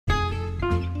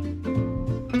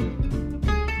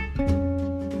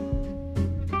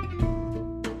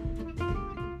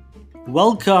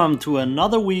Welcome to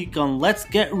another week on Let's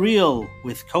Get Real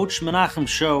with Coach Menachem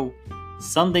Show,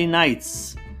 Sunday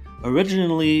nights.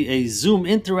 Originally a Zoom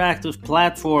interactive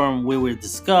platform where we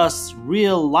discuss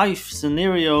real life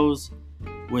scenarios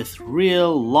with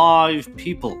real live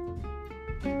people.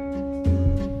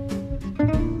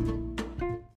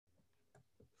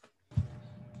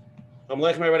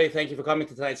 Aleichem, everybody. Thank you for coming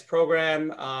to tonight's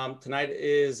program. Tonight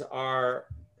is our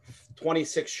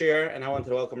 26th year, and I wanted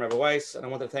to welcome Rabbi Weiss, and I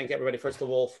want to thank everybody, first of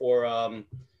all, for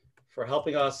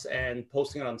helping us and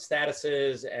posting it on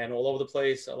statuses and all over the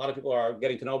place. A lot of people are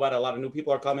getting to know about it. A lot of new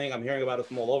people are coming. I'm hearing about it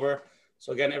from all over.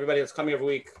 So again, everybody that's coming every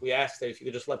week, we ask that if you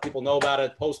could just let people know about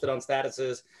it, post it on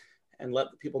statuses, and let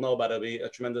people know about it. It'll be a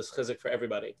tremendous chizuk for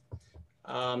everybody.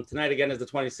 Tonight, again, is the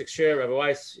 26th year. Rabbi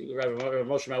Weiss, Rabbi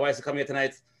Moshe, my wife, is coming here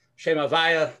tonight. Shem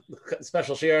Havaya,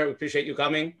 special share. We appreciate you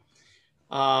coming.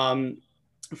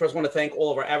 First, I want to thank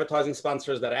all of our advertising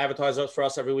sponsors that advertise for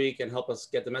us every week and help us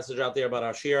get the message out there about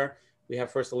our share. We have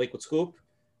first the Lakewood Scoop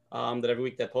that every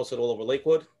week that posted all over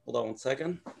Lakewood. Hold on one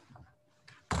second.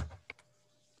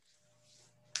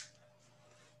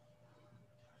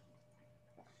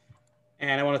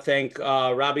 And I want to thank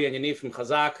Rabbi and Yaniv from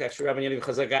Chazak. Actually, Rabbi and Yaniv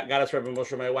from Chazak got us, Rabbi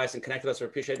Moshe, my wife, and connected us. We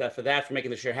appreciate that for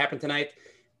making the share happen tonight.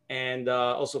 And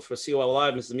also for COL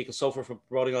Live, Mrs. Mika Sofer for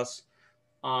promoting us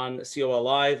on COL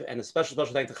Live, and a special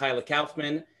thank to Chayla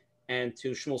Kaufman and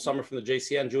to Shmuel Summer from the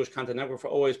JCN, Jewish Content Network, for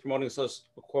always promoting us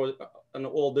on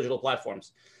all digital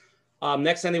platforms.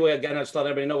 Next, anyway, again, I just let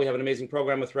everybody know we have an amazing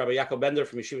program with Rabbi Yaakov Bender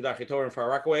from Yeshiva Darchei Torah in Far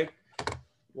Rockaway,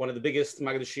 one of the biggest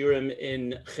Maggid Shiurim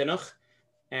in Chinuch,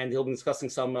 and he'll be discussing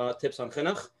some tips on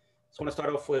Chinuch. So I want to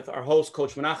start off with our host,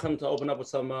 Coach Menachem, to open up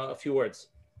with a few words.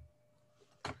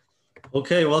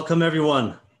 Okay, welcome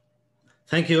everyone.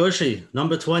 Thank you, Ushi.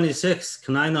 Number 26,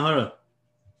 Kanai Nahara.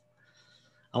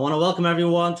 I want to welcome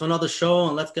everyone to another show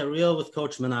on Let's Get Real with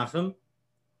Coach Menachem.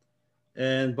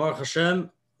 And Baruch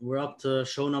Hashem, we're up to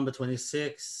show number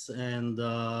 26 and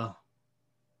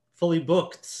fully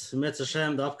booked, Mitzvah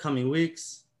Hashem, the upcoming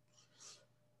weeks.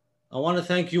 I want to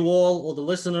thank you all the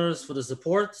listeners, for the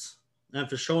support and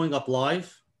for showing up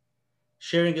live,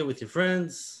 sharing it with your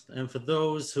friends, and for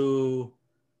those who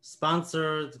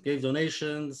sponsored, gave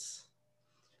donations.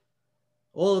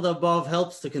 All of the above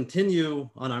helps to continue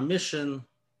on our mission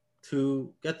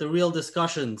to get the real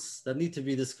discussions that need to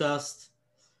be discussed,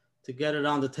 to get it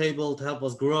on the table, to help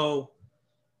us grow,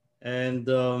 and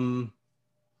to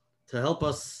help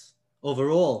us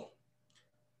overall.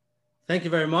 Thank you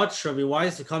very much, Rabbi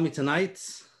Weiss, for coming tonight.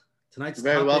 Tonight's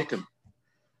You're very welcome.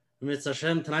 Mitzvah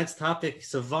Hashem, tonight's topic,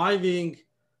 surviving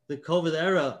the COVID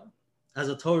era as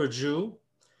a Torah Jew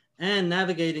and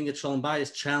navigating its Shalom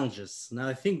Bayis challenges. Now,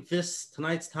 I think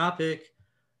tonight's topic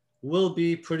will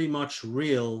be pretty much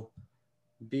real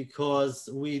because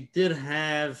we did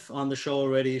have on the show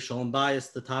already Shalom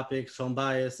Bayis, the topic, Shalom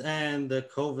Bayis and the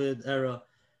COVID era,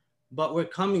 but we're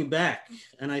coming back.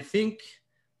 And I think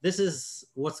this is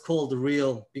what's called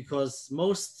real because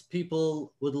most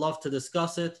people would love to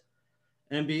discuss it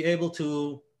and be able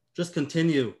to just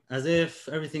continue as if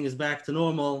everything is back to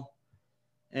normal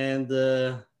and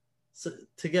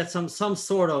to get some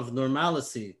sort of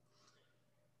normalcy.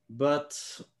 But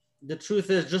the truth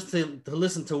is just to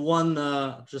listen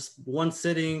to just one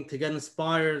sitting, to get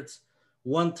inspired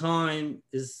one time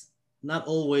is not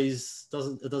always,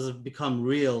 doesn't become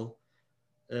real.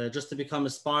 Just to become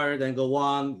inspired and go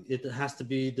on, it has to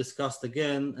be discussed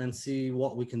again and see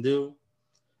what we can do.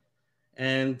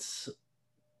 And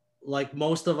like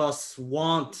most of us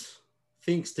want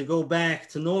things to go back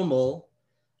to normal,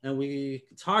 and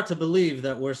it's hard to believe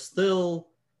that we're still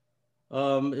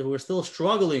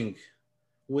struggling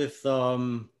with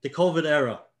the COVID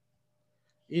era,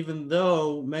 even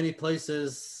though many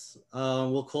places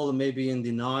we'll call them maybe in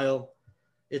denial.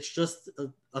 It's just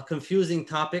a confusing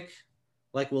topic,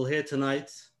 like we'll hear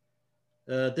tonight.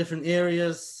 Different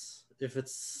areas, if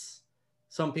it's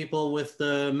some people with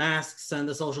the masks and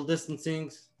the social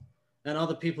distancing, and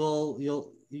other people,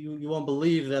 you won't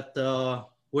believe that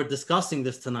we're discussing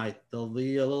this tonight. They'll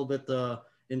be a little bit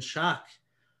in shock,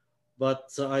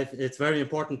 but it's very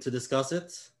important to discuss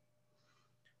it.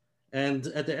 And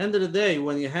at the end of the day,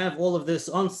 when you have all of this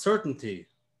uncertainty,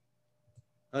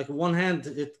 like on one hand,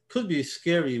 it could be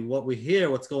scary what we hear,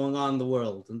 what's going on in the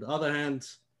world. On the other hand,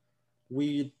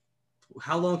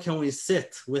 how long can we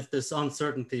sit with this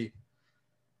uncertainty?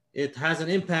 It has an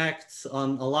impact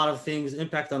on a lot of things,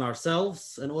 impact on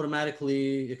ourselves, and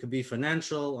automatically it could be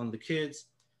financial, on the kids,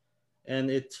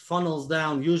 and it funnels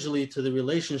down usually to the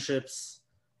relationships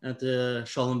and the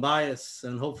Shalom Bayis.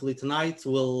 And hopefully tonight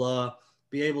we'll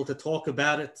be able to talk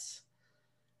about it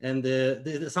and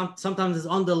sometimes there's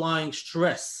underlying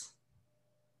stress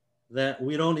that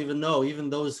we don't even know, even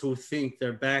those who think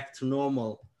they're back to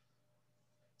normal.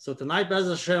 So tonight, Be'ez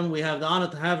Hashem, we have the honor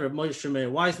to have Reb Moshe Meir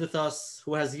Weiss with us,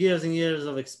 who has years and years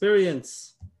of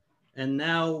experience, and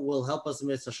now will help us,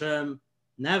 Be'ez Hashem,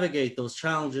 navigate those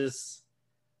challenges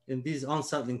in these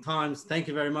unsettling times. Thank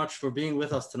you very much for being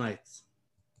with us tonight.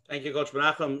 Thank you, Coach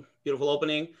Menachem. Beautiful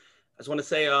opening. I just want to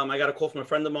say I got a call from a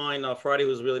friend of mine Friday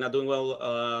who's really not doing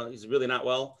well. He's really not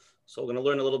well. So we're going to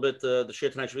learn a little bit. The shir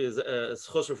tonight should be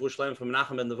Chus Refuah Shlema from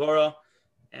Menachem Ben Devora.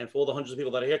 And for all the hundreds of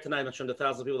people that are here tonight, I'm sure the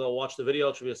thousands of people that will watch the video,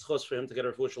 it should be a chus for him to get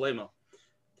a Refuah Shlema.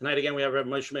 Tonight, again, we have Reb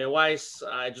Moshe Meir Weiss.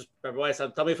 Reb Weiss,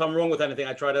 tell me if I'm wrong with anything.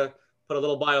 I try to put a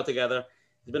little bio together.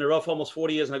 He's been a Rav for almost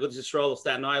 40 years in Agudas Yisrael of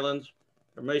Staten Island.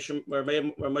 Reb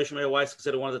Moshe Meir Weiss is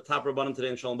considered one of the top Rabbanim today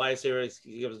in Shalom Bayis here.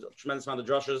 He gives a tremendous amount of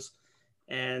drushes.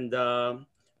 And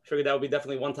figured that would be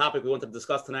definitely one topic we wanted to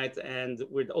discuss tonight. And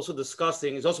we're also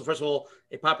discussing, he's also, first of all,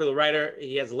 a popular writer.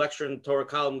 He has a lecture in Torah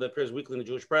column that appears weekly in the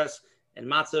Jewish Press and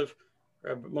Matzav.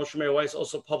 Moshe Meir Weiss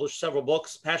also published several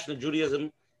books: Passionate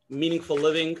Judaism, Meaningful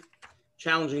Living,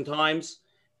 Challenging Times,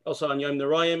 also on Yom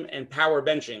Neroyim, and Power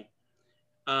Benching.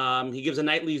 He gives a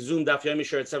nightly Zoom Daf Yomi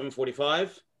share at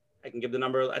 7:45. I can give the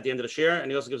number at the end of the share.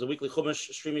 And he also gives a weekly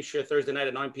Chumash streaming share Thursday night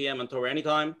at 9 p.m. on Torah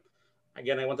Anytime.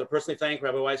 Again, I want to personally thank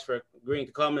Rabbi Weiss for agreeing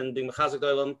to come and being Mechazik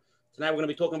Doilam. Tonight, we're going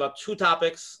to be talking about two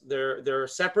topics. They're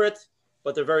separate,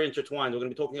 but they're very intertwined. We're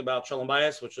going to be talking about Shalom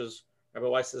Bayis, which is Rabbi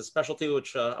Weiss's specialty,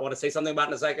 which I want to say something about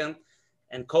in a second.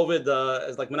 And COVID,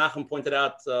 as like Menachem pointed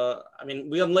out, I mean,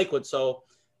 we live in Lakewood, so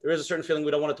there is a certain feeling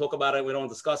we don't want to talk about it, we don't want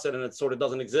to discuss it, and it sort of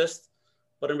doesn't exist.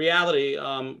 But in reality,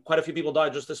 quite a few people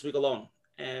died just this week alone.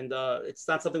 And it's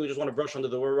not something we just want to brush under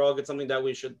the rug. It's something that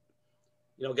we should,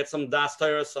 get some das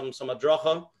Torah, some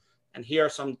adracha, and hear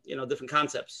some, different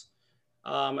concepts.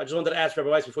 I just wanted to ask Rabbi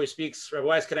Weiss before he speaks. Rabbi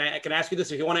Weiss, can I ask you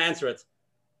this if you want to answer it?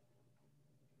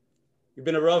 You've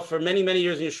been a Rav for many, many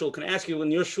years in your shul. Can I ask you, in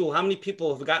your shul, how many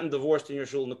people have gotten divorced in your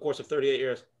shul in the course of 38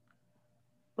 years?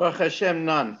 Baruch Hashem,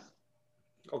 none.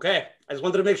 Okay. I just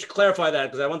wanted to clarify that,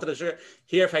 because I wanted to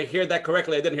hear if I heard that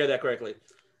correctly. I didn't hear that correctly.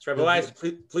 So Rabbi Weiss,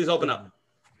 please open up.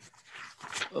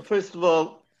 Well, first of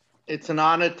all, it's an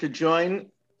honor to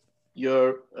join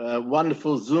your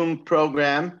wonderful Zoom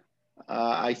program.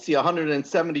 I see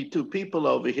 172 people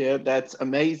over here. That's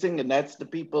amazing, and that's the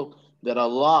people that are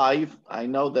live. I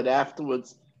know that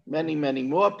afterwards, many, many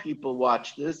more people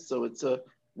watch this, so it's a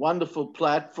wonderful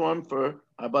platform for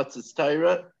Abatzis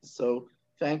Torah. So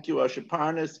thank you, Asher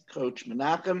Parnas, Coach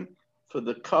Menachem, for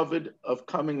the covet of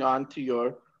coming on to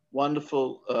your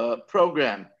wonderful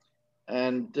program.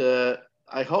 And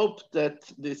I hope that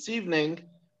this evening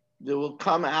there will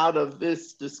come out of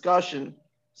this discussion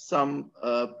some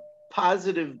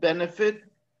positive benefit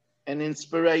and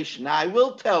inspiration. Now, I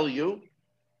will tell you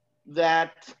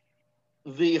that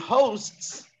the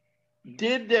hosts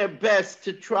did their best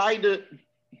to try to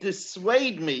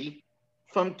dissuade me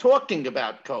from talking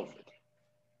about COVID.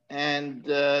 And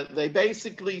they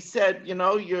basically said,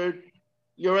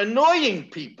 you're annoying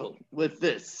people with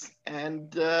this,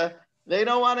 and they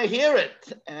don't want to hear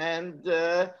it, and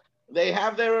they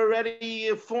have their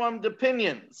already formed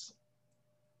opinions.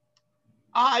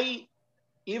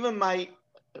 Even my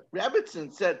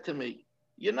Rebbitzin said to me,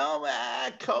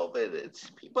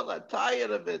 COVID, people are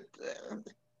tired of it.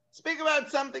 Speak about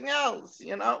something else,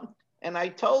 And I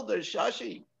told her,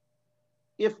 Shashi,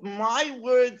 if my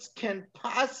words can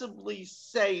possibly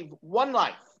save one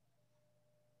life,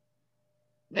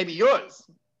 maybe yours,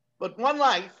 but one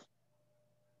life,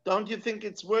 don't you think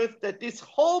it's worth that this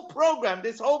whole program,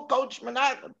 this whole Coach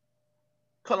Menachem,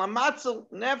 Kol Hamatzel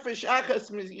Nefesh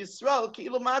Achas Yisrael,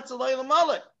 Kilu Matzel Olam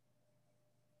Oleh.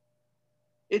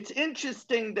 It's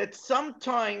interesting that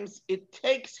sometimes it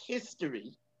takes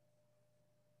history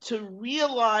to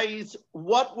realize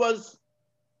what was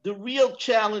the real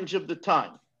challenge of the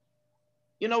time.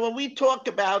 When we talk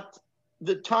about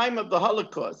the time of the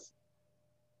Holocaust,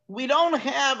 we don't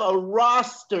have a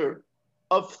roster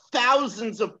of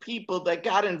thousands of people that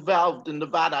got involved in the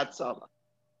Vadat Tzala.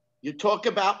 You talk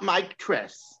about Mike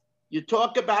Tress. You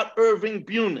talk about Irving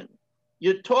Bunin.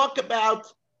 You talk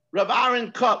about Rav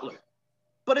Aaron Kotler.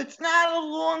 But it's not a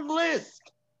long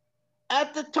list.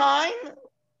 At the time,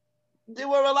 there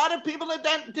were a lot of people that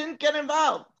didn't get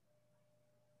involved.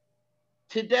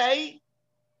 Today,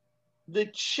 the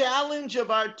challenge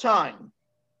of our time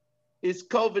is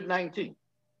COVID-19.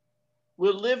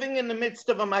 We're living in the midst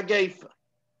of a Magefa.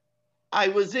 I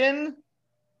was in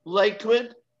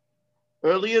Lakewood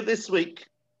earlier this week.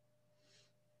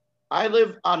 I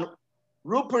live on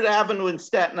Rupert Avenue in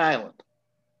Staten Island.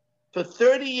 For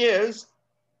 30 years,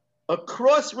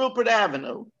 across Rupert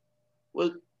Avenue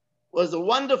was a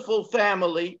wonderful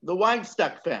family, the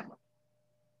Weinstock family.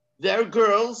 Their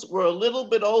girls were a little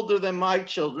bit older than my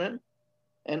children,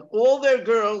 and all their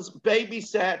girls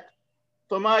babysat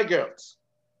for my girls.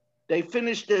 They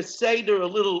finished their Seder a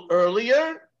little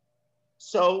earlier,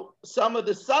 so some of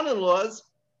the son-in-laws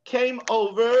came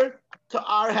over to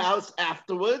our house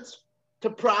afterwards to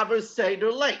Proverbs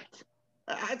Seder late.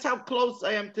 That's how close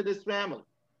I am to this family.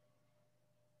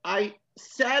 I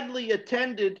sadly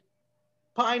attended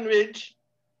Pine Ridge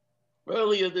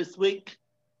earlier this week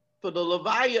for the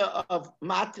Levaya of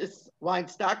Matis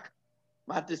Weinstock,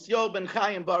 Matis Yo ben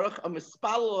Chaim Baruch, a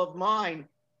mispalo of mine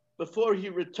before he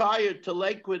retired to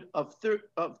Lakewood of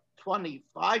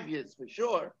 25 years for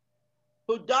sure,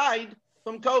 who died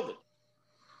from COVID.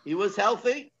 He was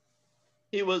healthy,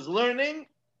 he was learning,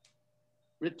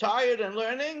 retired and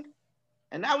learning,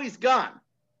 and now he's gone.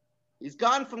 He's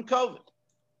gone from COVID.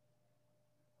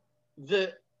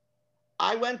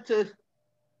 I went to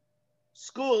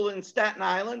school in Staten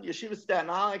Island, Yeshiva Staten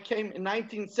Island. I came in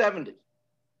 1970.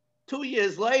 2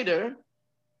 years later,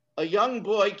 a young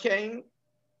boy came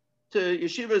to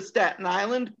Yeshiva Staten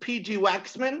Island, P.G.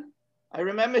 Waxman. I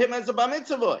remember him as a bar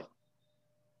mitzvah boy.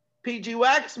 P.G.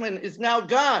 Waxman is now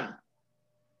gone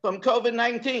from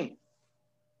COVID-19.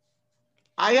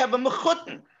 I have a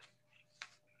mechutin,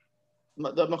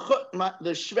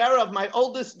 the shver of my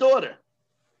oldest daughter,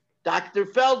 Dr.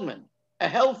 Feldman, a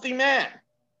healthy man.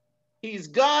 He's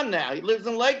gone now. He lives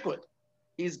in Lakewood.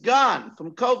 He's gone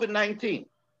from COVID-19.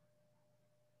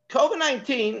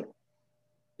 COVID-19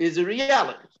 is a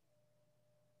reality.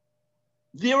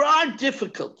 There are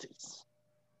difficulties.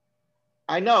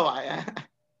 I know.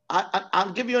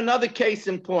 I'll give you another case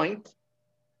in point.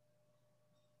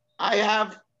 I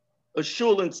have a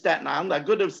shul in Staten Island, a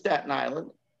good of Staten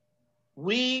Island.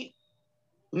 We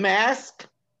mask,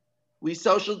 we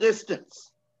social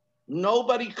distance.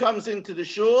 Nobody comes into the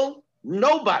shul,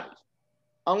 nobody,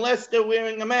 unless they're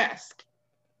wearing a mask.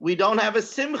 We don't have a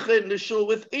simcha in the shul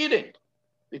with eating,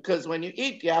 because when you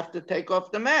eat, you have to take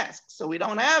off the mask, so we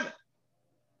don't have it.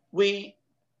 We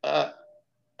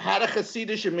had a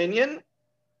Hasidic minyan.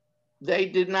 They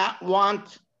did not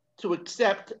want to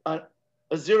accept a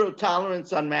zero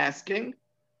tolerance on masking.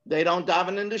 They don't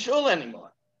daven in the shul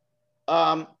anymore.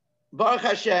 Baruch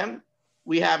Hashem,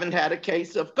 we haven't had a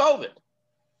case of COVID.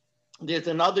 There's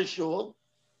another shul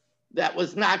that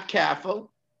was not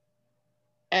careful,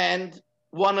 and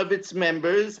one of its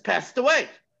members passed away.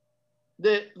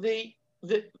 There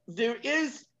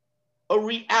is a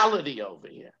reality over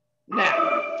here.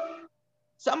 Now,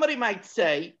 somebody might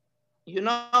say, you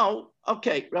know,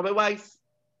 okay, Rabbi Weiss,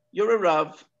 you're a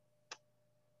Rav.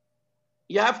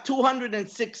 You have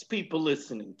 206 people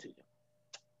listening to you.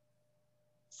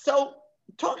 So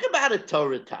talk about a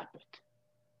Torah topic.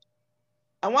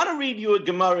 I want to read you a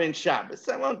Gemara in Shabbos.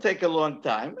 It won't take a long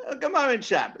time. A Gemara in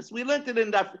Shabbos. We learned it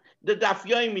in the Daf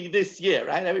Yomi this year,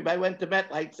 right? Everybody went to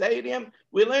MetLife Stadium.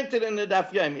 We learned it in the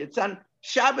Daf Yomi. It's on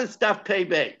Shabbos Daf Pei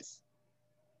Beis.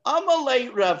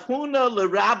 Amalei Rav Huna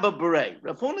l'Rabba Berei.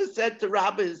 Rav Huna said to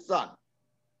Rabba, his son,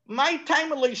 my time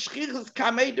shchichas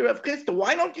kamei de Rav Chisda.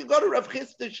 Why don't you go to Rav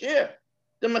Chisda shir?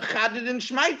 The Mechaded in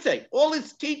Shmaitze. All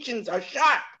his teachings are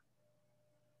sharp.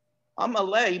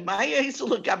 Amalei, ma'yesul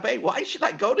legabe. Why should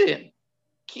I go to him?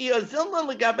 Ki azilna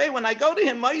legabe. When I go to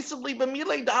him, ma'yisli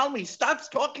b'milei dalmi starts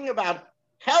talking about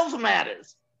health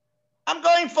matters. I'm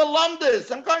going for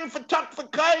Lundus. I'm going for Tuk for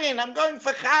Kayin. I'm going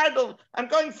for Chardel. I'm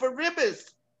going for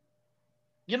Ribbis.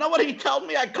 You know what he told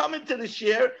me? I come into the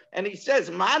shir and he says,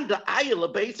 "Man da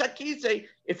ayil beisakise.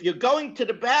 If you're going to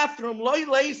the bathroom, loy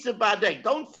leisa badei.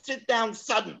 Don't sit down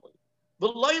suddenly.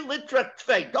 V'loy litrak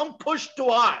tfei. Don't push too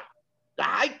hard. The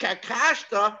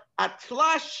haikakashta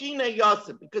atlash shine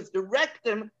yosef, because the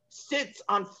rectum sits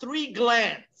on 3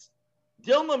 glands.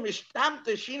 Dilma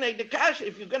mishtamta shine dekash.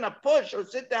 If you're gonna push or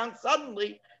sit down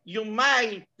suddenly, you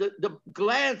might the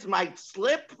glands might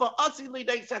slip for asili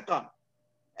de sakam.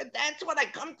 And that's what I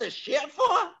come to share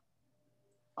for?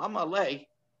 Amalei.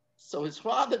 So his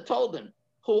father told him,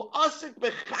 "Who asik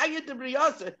b'chayet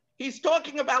b'riyasa." He's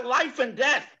talking about life and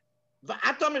death.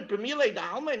 V'atam et b'milei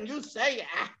d'alma, and you say,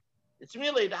 it's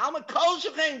milei d'alma. Kol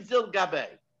shechein zil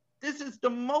gabe. This is the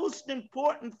most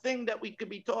important thing that we could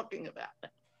be talking about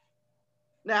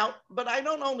now. But I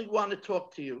don't only want to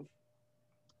talk to you,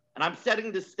 and I'm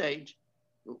setting the stage.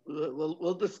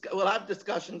 We'll have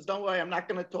discussions. Don't worry, I'm not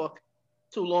going to talk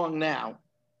too long now.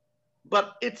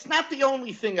 But it's not the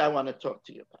only thing I want to talk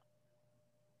to you about.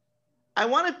 I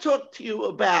want to talk to you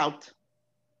about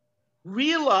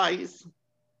realize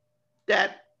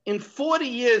that in 40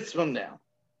 years from now,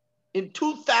 in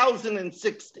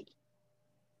 2060,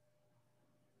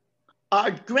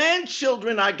 our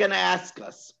grandchildren are going to ask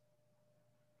us,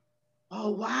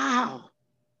 oh, wow,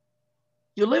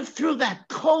 you lived through that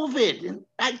COVID in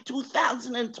like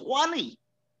 2020.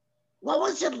 What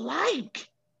was it like?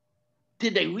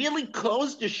 Did they really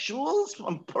close the shuls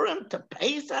from Purim to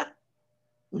Pesach?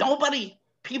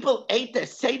 People ate their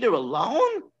Seder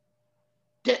alone?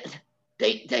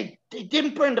 They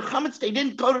didn't burn the chametz. They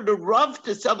didn't go to the Rav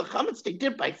to sell the chametz. They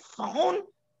did by phone.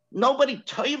 Nobody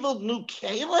toiveled new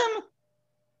kalim.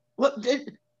 What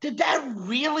did that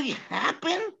really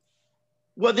happen?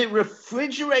 Were they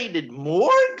refrigerated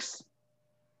morgues?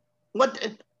 What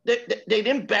they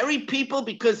didn't bury people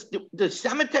because the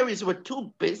cemeteries were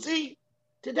too busy?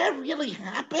 Did that really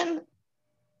happen?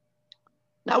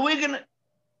 Now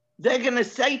they're gonna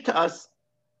say to us,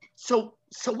 so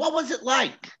what was it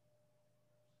like?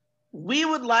 We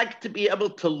would like to be able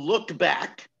to look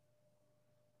back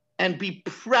and be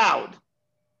proud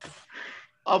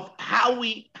of how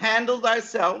we handled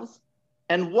ourselves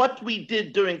and what we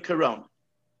did during Corona.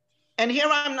 And here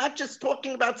I'm not just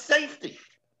talking about safety.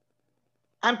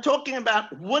 I'm talking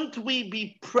about, wouldn't we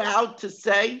be proud to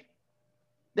say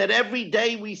that every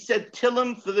day we said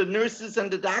Tillim for the nurses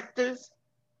and the doctors?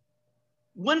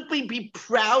 Wouldn't we be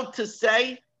proud to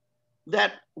say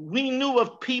that we knew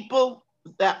of people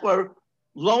that were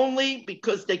lonely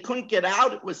because they couldn't get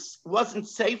out? It wasn't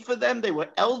safe for them. They were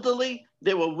elderly,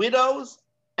 they were widows,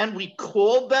 and we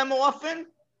called them often.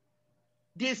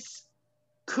 This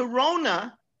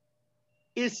Corona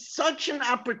is such an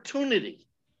opportunity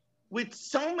with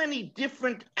so many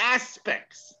different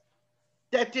aspects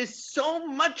that there's so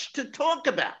much to talk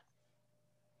about.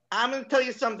 I'm going to tell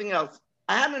you something else.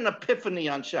 I had an epiphany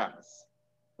on Shabbos.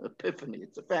 Epiphany,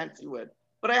 it's a fancy word.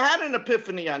 But I had an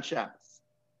epiphany on Shabbos.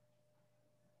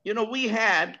 You know, we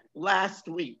had last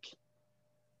week,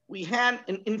 we had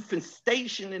an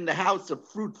infestation in the house of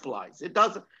fruit flies.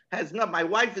 My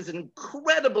wife is an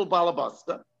incredible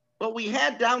balabuster, but we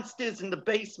had downstairs in the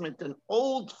basement an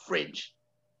old fridge,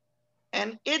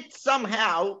 and it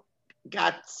somehow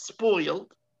got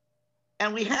spoiled,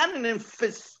 and we had an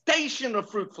infestation of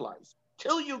fruit flies.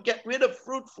 Till you get rid of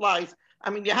fruit flies, I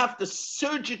mean, you have to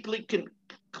surgically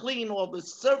clean all the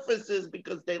surfaces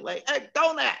because they lay egg.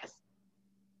 Don't ask.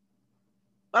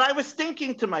 But I was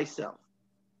thinking to myself,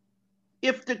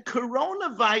 if the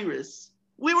coronavirus,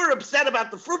 we were upset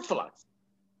about the fruit flies.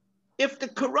 If the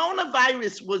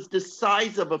coronavirus was the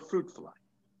size of a fruit fly,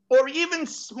 or even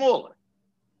smaller,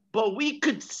 but we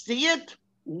could see it,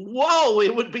 whoa,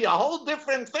 it would be a whole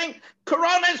different thing.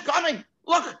 Corona is coming.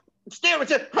 Look, it's there.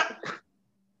 It's it.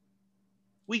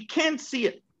 We can't see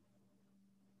it.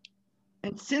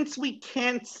 And since we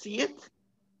can't see it,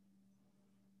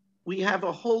 we have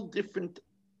a whole different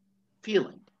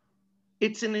feeling.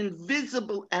 It's an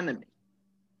invisible enemy.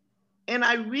 And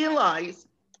I realize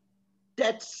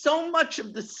that so much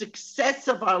of the success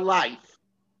of our life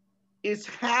is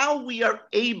how we are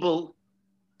able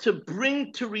to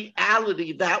bring to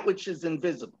reality that which is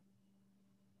invisible.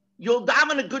 You'll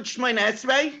daven a good Shemoneh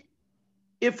Esrei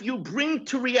if you bring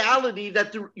to reality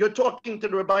that you're talking to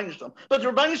the Rebbeinu Shalom. But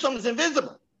the Rebbeinu Shalom is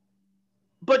invisible.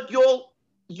 But you'll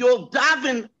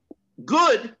daven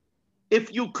good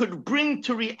if you could bring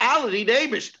to reality the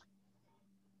Eibishter.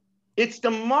 It's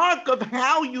the mark of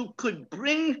how you could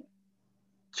bring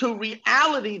to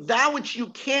reality that which you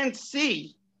can't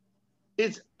see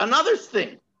is another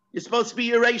thing. You're supposed to be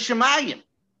Yirei Shemayim.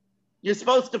 You're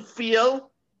supposed to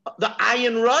feel the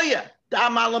Ayin Roya, the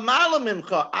Amalamala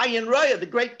Mincha, Ayin Roya, the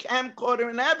great camcorder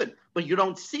in heaven. But you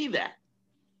don't see that.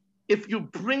 If you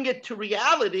bring it to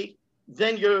reality,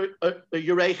 then you're a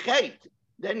Yirei Chet,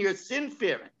 then you're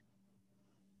sin-fearing.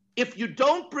 If you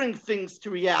don't bring things to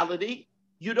reality,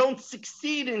 you don't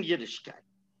succeed in Yiddishkeit.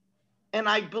 And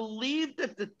I believe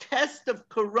that the test of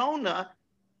Corona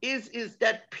is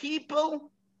that people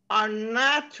are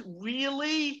not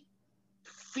really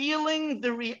feeling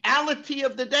the reality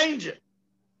of the danger.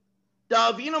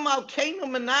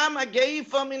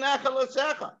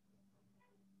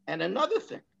 And another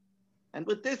thing, and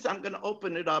with this I'm going to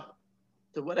open it up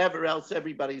to whatever else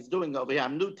everybody's doing over here.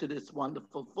 I'm new to this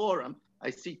wonderful forum. I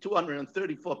see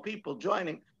 234 people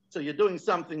joining, so you're doing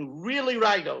something really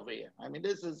right over here. I mean,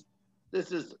 this is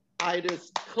I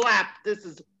just clap. This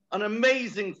is an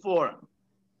amazing forum.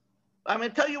 I'm going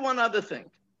to tell you one other thing.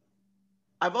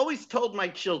 I've always told my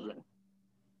children,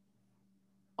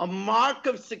 a mark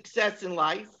of success in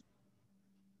life,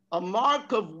 a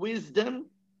mark of wisdom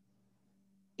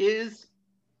is,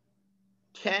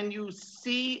 can you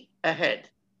see ahead?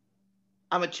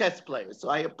 I'm a chess player, so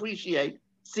I appreciate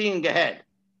seeing ahead.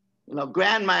 You know,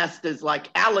 grandmasters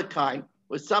like Alekhine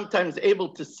was sometimes able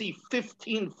to see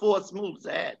 15 force moves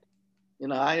ahead. You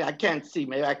know, I can't see,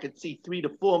 maybe I could see 3 to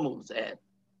 4 moves ahead.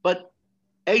 But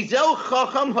we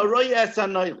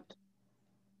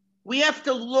have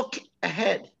to look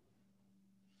ahead.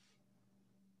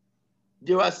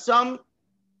 There are some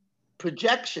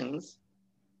projections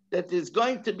that there's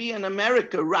going to be in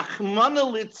America, Rahmana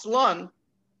litzlan,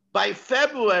 by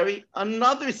February,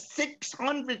 another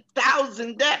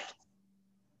 600,000 deaths.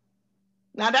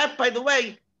 Now that, by the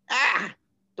way,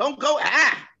 don't go,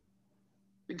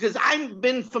 because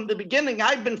from the beginning,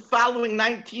 I've been following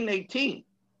 1918.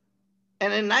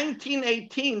 And in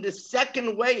 1918, the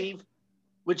second wave,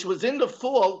 which was in the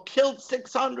fall, killed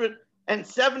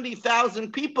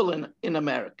 670,000 people in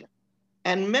America.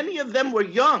 And many of them were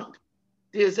young.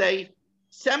 There's a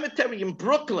cemetery in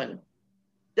Brooklyn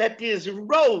that there's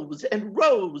rows and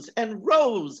rows and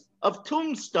rows of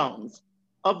tombstones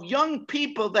of young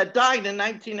people that died in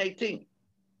 1918.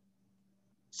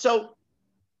 So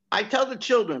I tell the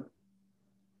children,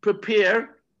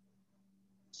 prepare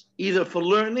either for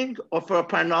learning or for a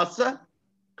parnasa,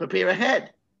 prepare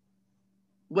ahead.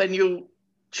 When you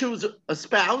choose a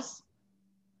spouse,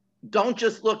 don't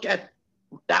just look at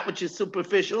that which is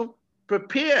superficial.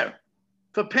 Prepare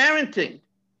for parenting,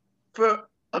 for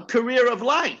a career of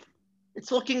life.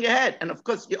 It's looking ahead. And of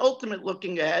course, the ultimate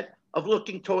looking ahead of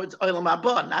looking towards Olam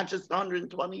Haba, not just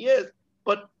 120 years,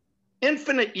 but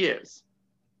infinite years.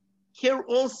 Here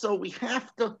also, we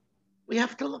have to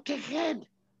look ahead.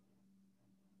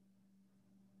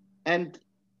 And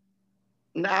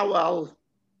now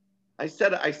I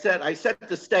set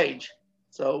the stage.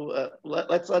 So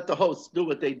let's let the hosts do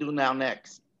what they do now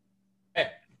next.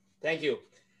 Okay, thank you.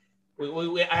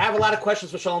 I have a lot of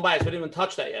questions for Shalom Bayis. We didn't even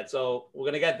touch that yet, so we're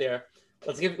gonna get there.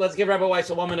 Let's give Rabbi Weiss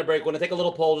a 1 minute break. We're gonna take a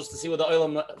little poll just to see what the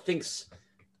Olam thinks.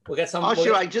 We'll get some.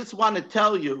 Sure. I just want to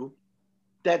tell you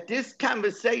that this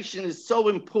conversation is so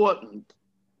important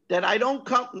that I don't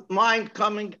mind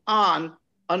coming on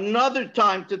another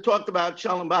time to talk about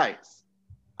Shalom Bayis.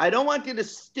 I don't want you to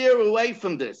steer away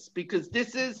from this because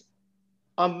this is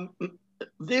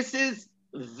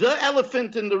the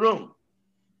elephant in the room.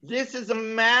 This is a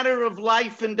matter of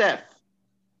life and death.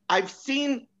 I've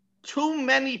seen too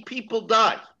many people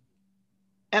die.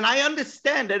 And I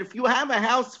understand that if you have a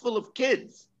house full of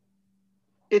kids,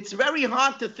 it's very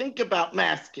hard to think about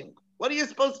masking. What are you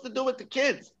supposed to do with the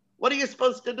kids? What are you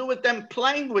supposed to do with them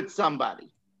playing with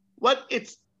somebody?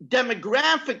 It's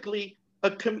demographically,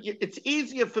 it's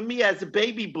easier for me as a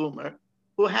baby boomer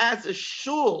who has a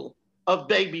shul of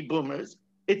baby boomers.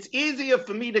 It's easier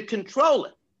for me to control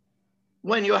it.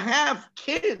 When you have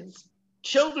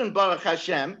children, Baruch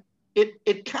Hashem,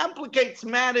 it complicates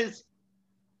matters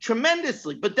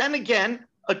tremendously. But then again,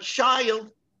 a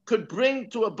child could bring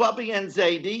to a Bubby and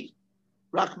Zaidi,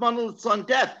 Rahmana litzlan,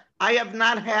 death. I have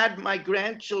not had my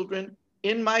grandchildren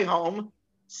in my home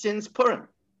since Purim.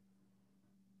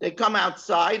 They come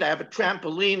outside. I have a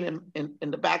trampoline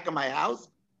in the back of my house.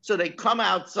 So they come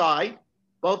outside,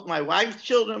 both my wife's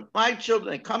children, my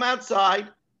children, they come outside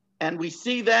and we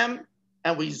see them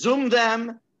and we Zoom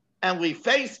them and we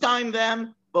FaceTime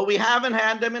them, but we haven't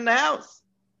had them in the house.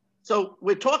 So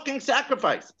we're talking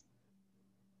sacrifices.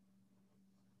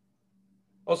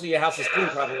 Also, your house is clean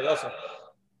properly also.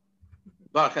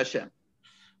 Baruch Hashem.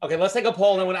 Okay, let's take a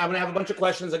poll. And I'm going to have a bunch of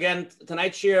questions. Again,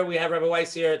 tonight's year, we have Rabbi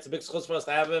Weiss here. It's a big schus for us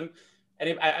to have him.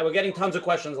 And we're getting tons of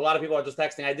questions. A lot of people are just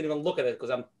texting. I didn't even look at it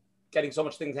because I'm getting so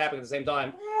much things happening at the same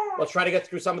time. Let's try to get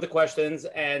through some of the questions.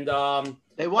 And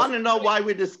they want to know why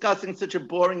we're discussing such a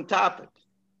boring topic.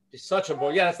 It's such a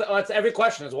boring. Yeah, that's every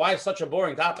question is why it's such a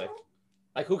boring topic.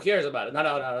 Like, who cares about it?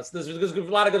 No. There's a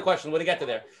lot of good questions. We're going to get to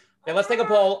there. Okay, let's take a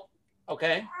poll.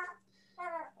 Okay,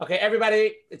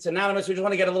 everybody, it's anonymous. We just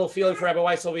want to get a little feeling for Rabbi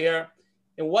Weiss over here.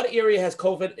 In what area has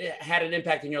COVID had an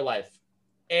impact in your life?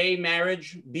 A,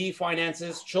 marriage. B,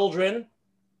 finances. Children.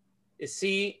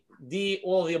 C, D,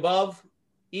 all of the above.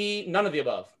 E, none of the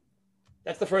above.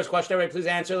 That's the first question. Everybody, please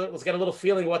answer. Let's get a little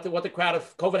feeling what the crowd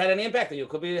of COVID had any impact on you.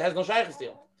 Could be it has no shaykhs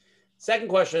deal. Second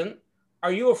question: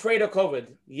 are you afraid of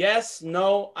COVID? Yes,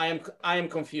 no. I am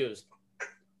confused.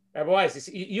 Rabbi Weiss,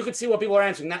 you could see what people are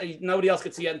answering. Nobody else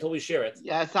could see it until we share it.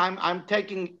 Yes, I'm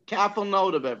taking careful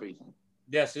note of everything.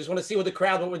 Yes, just want to see what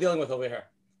we're dealing with over here.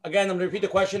 Again, I'm going to repeat the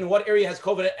question. In what area has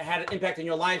COVID had an impact in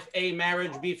your life? A,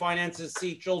 marriage. B, finances.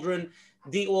 C, children.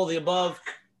 D, all of the above.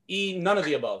 E, none of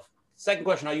the above. Second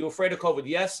question, are you afraid of COVID?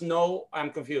 Yes, no, I'm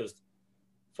confused.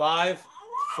 5,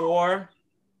 4,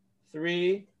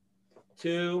 3,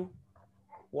 2,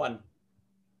 1.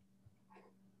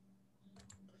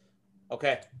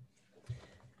 Okay.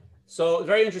 So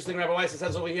very interesting, Rabbi Weiss. It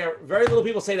says over here, very little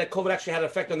people say that COVID actually had an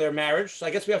effect on their marriage. So I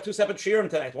guess we have two separate shiurim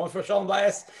tonight, one for Shalom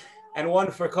Bayis and one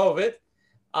for COVID.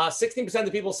 16%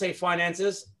 of people say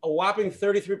finances. A whopping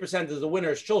 33% is the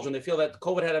winners, children. They feel that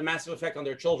COVID had a massive effect on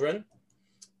their children.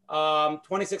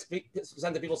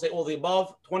 26% of people say all the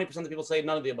above. 20% of people say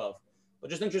none of the above. But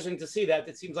just interesting to see that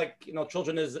it seems like,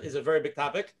 children is a very big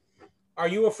topic. Are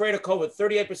you afraid of COVID?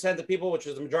 38% of people, which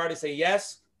is the majority, say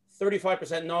yes.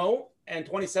 35% no, and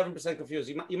 27% confused.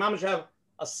 You might have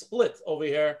a split over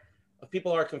here of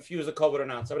people are confused of COVID or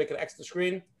not. Somebody could X the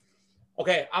screen.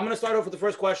 Okay, I'm going to start off with the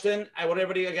first question. I want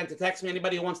everybody, again, to text me.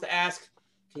 Anybody who wants to ask,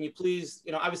 can you please,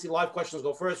 obviously live questions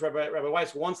go first. Rabbi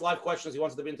Weiss wants live questions. He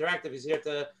wants to be interactive. He's here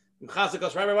to mechazek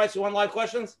us. Rabbi Weiss, you want live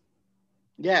questions?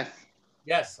 Yes.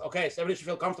 Yes. Okay, so everybody should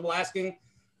feel comfortable asking.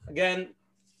 Again,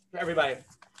 for everybody.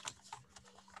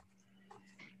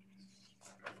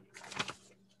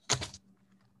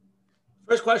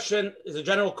 First question is a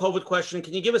general COVID question.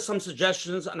 Can you give us some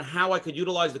suggestions on how I could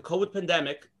utilize the COVID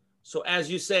pandemic so,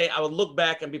 as you say, I would look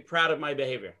back and be proud of my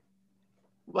behavior?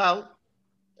 Well,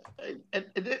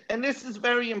 and this is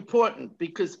very important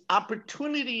because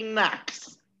opportunity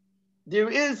knocks. There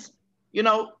is,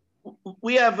 there's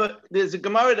a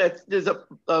Gemara there's a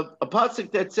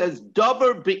pasuk that says,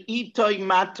 Dover be'itoi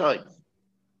matoi,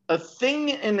 a thing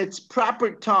in its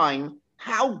proper time,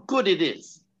 how good it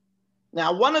is.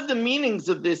 Now, one of the meanings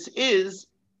of this is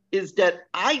that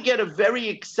I get a very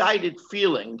excited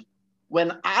feeling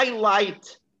when I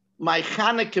light my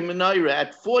Hanukkah menorah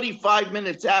at 45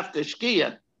 minutes after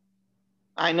Shkia.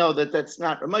 I know that that's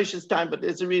not Ramosha's time, but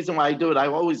there's a reason why I do it. I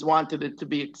always wanted it to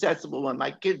be accessible when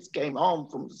my kids came home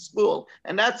from school,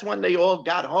 and that's when they all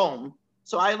got home.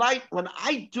 So when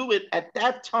I do it at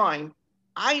that time,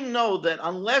 I know that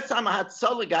unless I'm a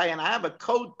Hatzalah guy and I have a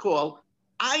code call,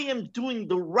 I am doing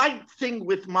the right thing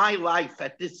with my life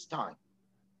at this time.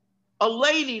 A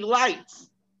lady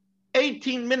lights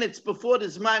 18 minutes before the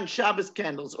Zman Shabbos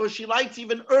candles, or she lights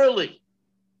even early.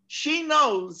 She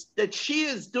knows that she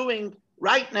is doing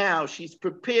right now. She's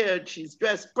prepared. She's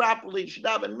dressed properly. She's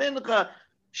daven mincha.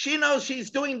 She knows she's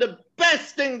doing the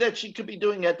best thing that she could be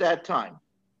doing at that time.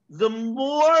 The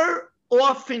more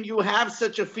often you have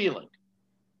such a feeling,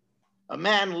 a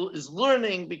man is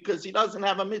learning because he doesn't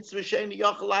have a mitzvah sheni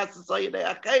yochel asasayidei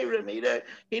achayrim.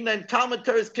 He then Talmud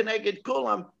Torah is keneged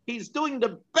kulam. He's doing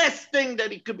the best thing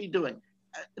that he could be doing.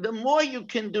 The more you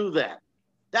can do that,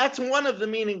 that's one of the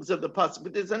meanings of the pasuk.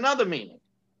 But there's another meaning,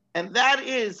 and that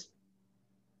is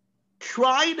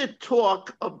try to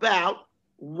talk about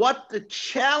what the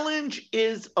challenge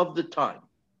is of the time.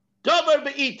 Davar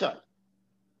be'ita.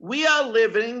 We are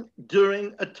living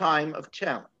during a time of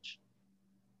challenge.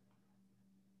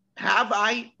 Have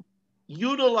I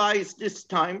utilized this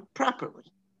time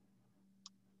properly?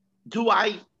 Do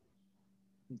I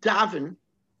daven?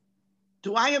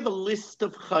 Do I have a list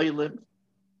of chaylim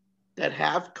that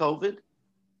have COVID?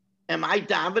 Am I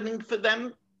davening for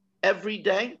them every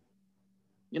day?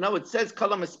 It says, do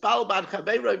I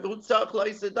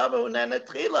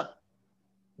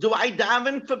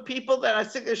daven for people that are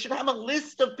sick? I should have a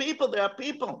list of people. There are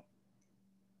people.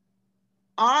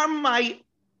 Are my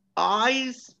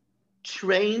eyes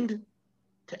trained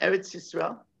to Eretz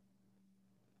Yisrael?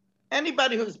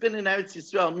 Anybody who's been in Eretz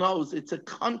Yisrael knows it's a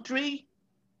country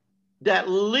that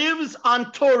lives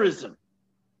on tourism.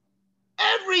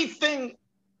 Everything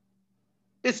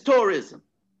is tourism.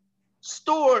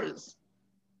 Stores,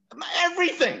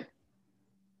 everything.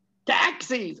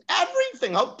 Taxis,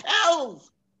 everything. Hotels,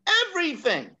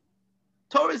 everything.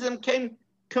 Tourism came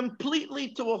completely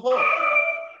to a halt.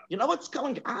 You know what's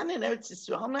going on in Eretz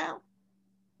Yisrael now?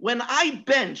 When I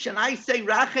bench and I say,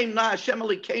 Rachem na Hashem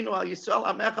Elokeinu al Yisrael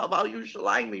Amecha v'al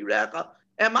Yerushalayim yirecha,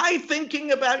 am I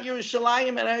thinking about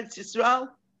Yerushalayim and Eretz Yisrael?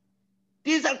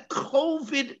 These are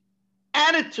COVID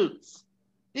attitudes.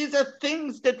 These are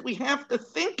things that we have to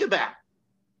think about.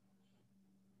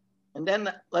 And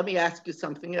then let me ask you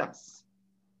something else.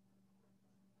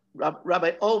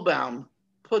 Rabbi Olbaum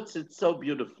puts it so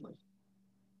beautifully.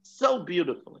 So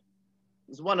beautifully.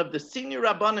 He's one of the senior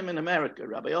rabbanim in America,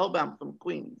 Rabbi Olbaum from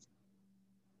Queens.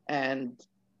 And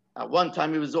at one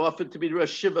time he was offered to be the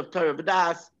Rosh Shiva of Torah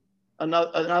V'das.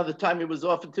 Another time he was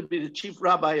offered to be the chief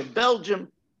rabbi of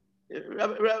Belgium.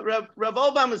 Rabbi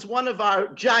Olbaum is one of our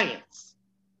giants.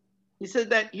 He said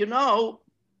that,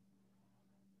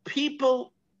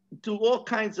 people do all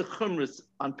kinds of chumras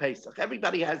on Pesach.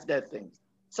 Everybody has their things.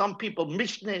 Some people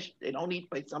mishnish, they don't eat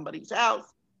by somebody's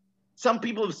house. Some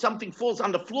people, if something falls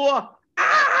on the floor,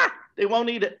 they won't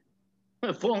eat it.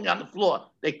 Falling on the floor.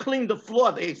 They clean the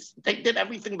floor. They did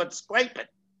everything but scrape it.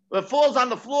 If it falls on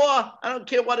the floor, I don't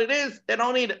care what it is, they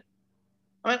don't eat it.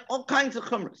 I mean, all kinds of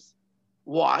chumras.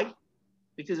 Why?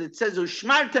 Because it says,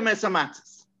 Ushmartem es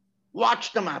hamatzos.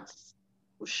 Watch the matzos.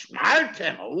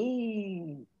 Ushmartem.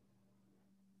 Ooh.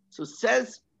 So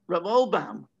says Rav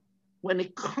Olbaum, when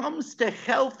it comes to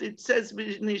health, it says,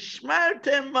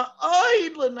 Nishmartem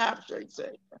ma'od lenafshei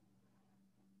sefer.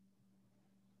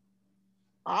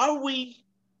 Are we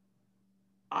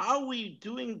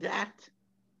doing that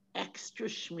extra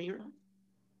shmira?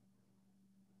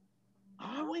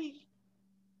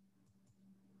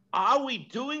 Are we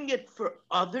doing it for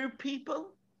other people?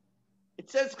 It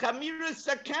says, Chamira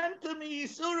sakanta mi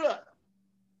yisura.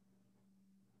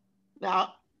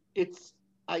 Now,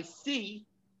 I see,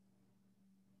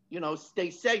 they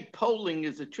say polling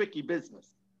is a tricky business.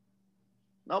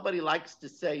 Nobody likes to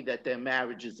say that their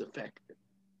marriage is affected.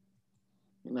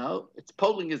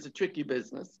 Polling is a tricky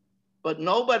business, but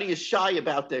nobody is shy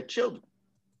about their children.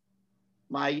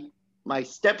 My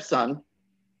stepson,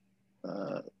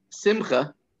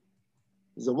 Simcha,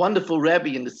 is a wonderful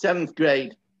Rebbe in the 7th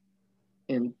grade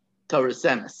in Torah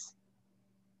Semes,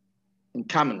 in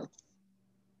Kamenetz.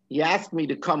 He asked me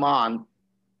to come on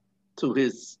to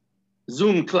his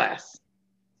Zoom class.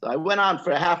 So I went on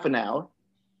for half an hour.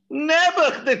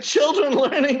 Never the children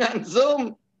learning on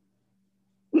Zoom.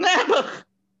 Never.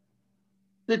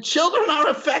 The children are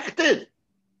affected.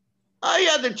 Oh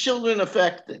yeah, the children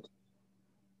affected.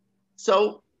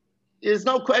 So there's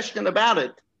no question about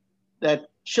it that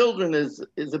children is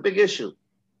a big issue.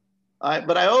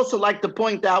 But I also like to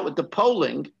point out with the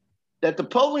polling that the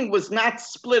polling was not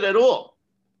split at all.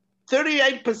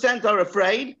 38% are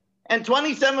afraid and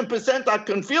 27% are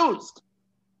confused.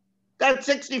 That's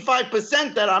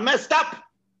 65% that are messed up.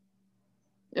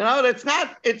 That's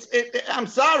not, I'm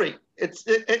sorry.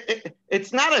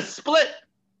 It's not a split.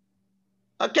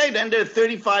 Okay, then there are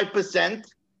 35%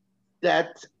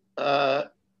 that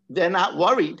they're not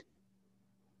worried.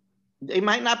 They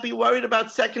might not be worried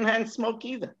about secondhand smoke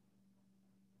either.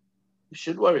 You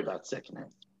should worry about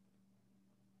secondhand smoke.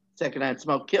 Secondhand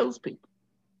smoke kills people.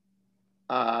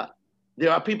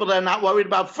 There are people that are not worried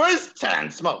about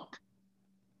first-hand smoke.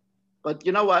 But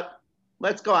you know what?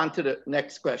 Let's go on to the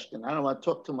next question. I don't want to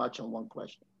talk too much on one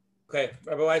question. Okay,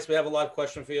 Rabbi Weiss, we have a live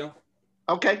question for you.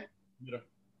 Okay.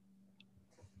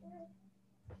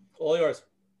 All yours.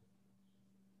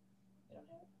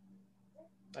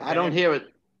 I don't hear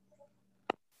it.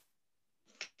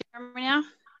 Hear me now?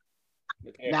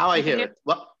 Now I hear it.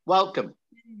 Welcome.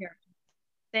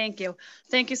 Thank you.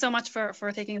 Thank you so much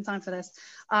for taking the time for this.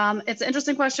 It's an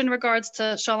interesting question in regards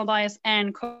to Shalom Bayis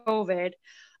and COVID.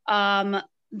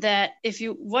 That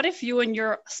what if you and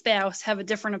your spouse have a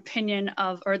different opinion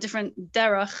or a different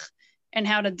derech in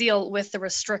how to deal with the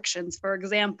restrictions? For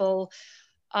example,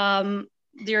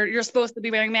 you're supposed to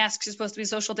be wearing masks, you're supposed to be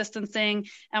social distancing,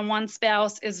 and one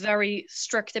spouse is very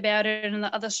strict about it, and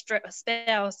the other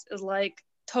spouse is like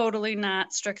totally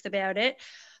not strict about it.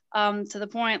 To the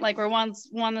point like where one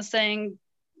is saying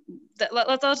that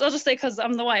I'll just say, because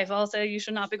I'm the wife, I'll say you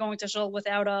should not be going to shul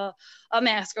without a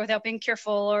mask or without being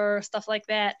careful or stuff like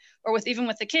that, or even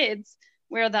with the kids,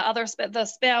 where the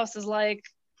spouse is like,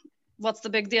 what's the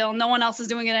big deal? No one else is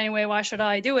doing it anyway. Why should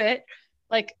I do it?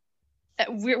 Like,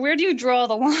 where do you draw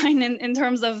the line in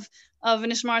terms of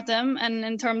nishmartem and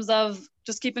in terms of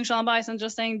just keeping shalom bayis and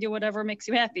just saying do whatever makes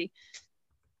you happy?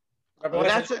 I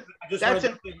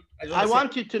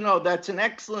want you to know that's an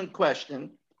excellent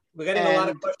question. We're getting a lot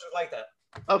of questions like that.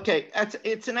 Okay,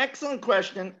 it's an excellent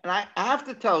question. And I have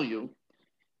to tell you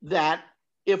that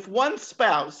if one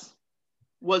spouse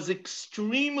was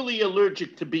extremely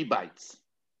allergic to bee bites,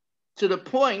 to the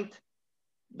point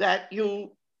that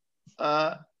you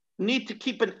need to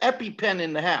keep an EpiPen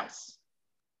in the house,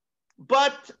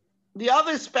 but the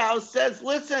other spouse says,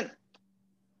 listen,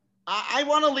 I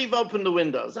want to leave open the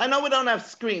windows. I know we don't have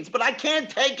screens, but I can't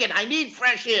take it. I need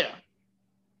fresh air.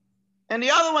 And the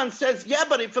other one says, yeah,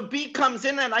 but if a bee comes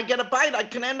in and I get a bite, I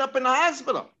can end up in the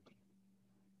hospital.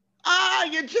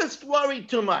 You just worry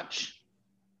too much.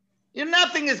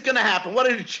 Nothing is going to happen. What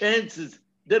are the chances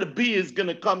that a bee is going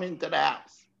to come into the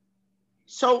house?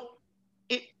 So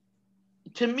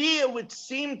to me, it would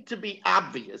seem to be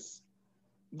obvious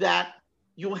that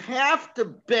you have to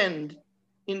bend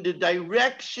in the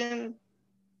direction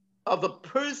of a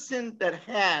person that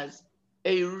has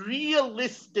a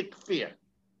realistic fear.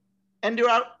 And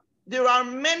there are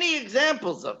many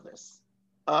examples of this.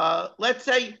 Let's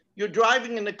say you're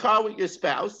driving in the car with your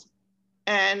spouse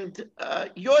and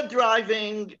you're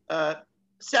driving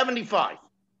 75.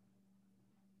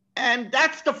 And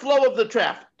that's the flow of the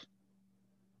traffic.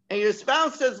 And your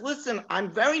spouse says, listen,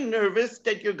 I'm very nervous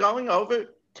that you're going over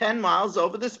 10 miles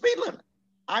over the speed limit.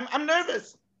 I'm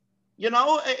nervous.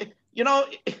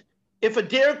 if a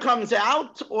deer comes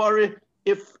out, or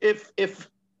if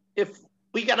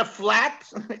we get a flat,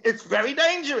 it's very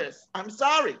dangerous. I'm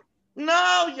sorry.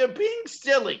 No, you're being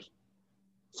silly.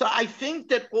 So I think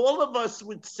that all of us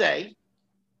would say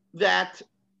that,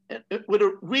 with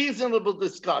a reasonable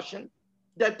discussion,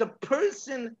 that the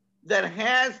person that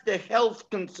has the health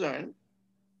concern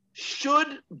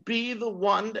should be the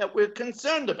one that we're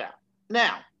concerned about.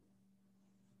 Now,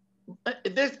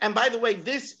 and by the way,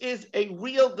 this is a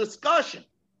real discussion.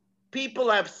 People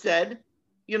have said,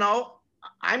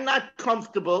 I'm not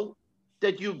comfortable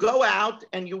that you go out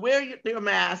and you wear your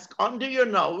mask under your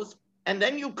nose and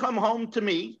then you come home to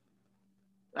me,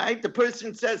 right? The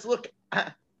person says, look,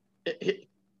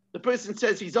 the person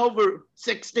says he's over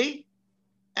 60,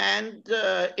 and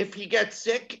if he gets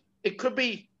sick, it could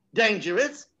be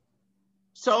dangerous.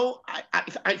 So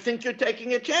I think you're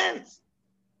taking a chance.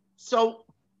 So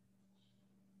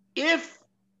if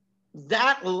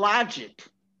that logic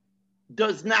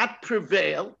does not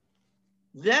prevail,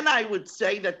 then I would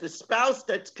say that the spouse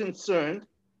that's concerned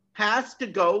has to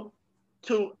go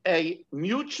to a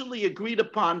mutually agreed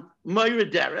upon moira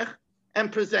derech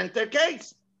and present their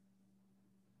case.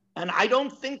 And I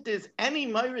don't think there's any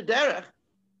moira derech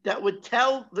that would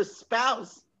tell the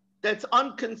spouse that's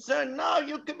unconcerned, no,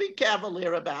 you can be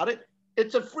cavalier about it.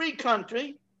 It's a free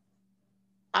country.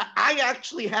 I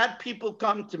actually had people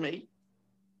come to me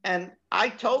and I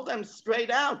told them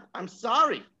straight out, I'm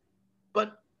sorry,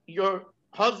 but your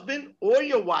husband or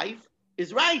your wife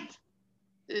is right.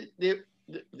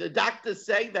 The doctors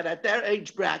say that at their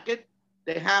age bracket,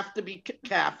 they have to be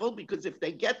careful because if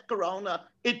they get corona,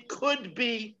 it could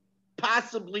be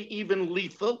possibly even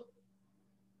lethal.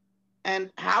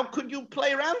 And how could you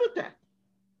play around with that?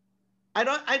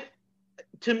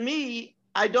 To me,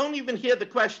 I don't even hear the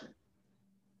question.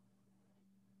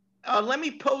 Let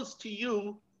me pose to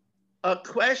you a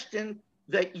question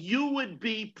that you would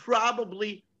be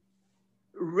probably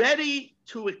ready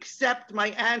to accept my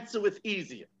answer with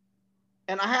easier.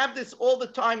 And I have this all the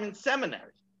time in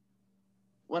seminary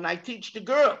when I teach the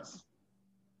girls.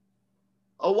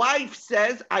 A wife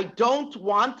says, I don't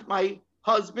want my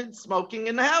husband smoking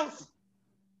in the house.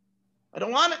 I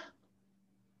don't want it.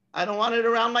 I don't want it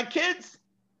around my kids.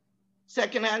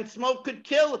 Secondhand smoke could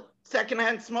kill.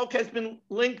 Secondhand smoke has been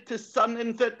linked to sudden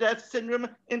infant death syndrome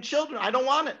in children. I don't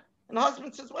want it. And the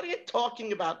husband says, what are you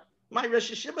talking about? My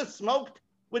Rosh Hashiva smoked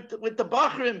with the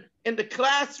Bachrim in the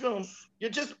classroom.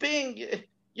 You're being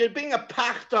a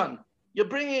pachtan. You're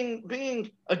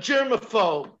being a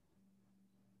germaphobe.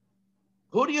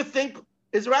 Who do you think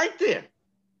is right there?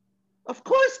 Of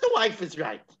course the wife is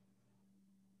right.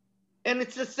 And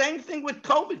it's the same thing with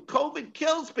COVID. COVID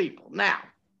kills people. Now,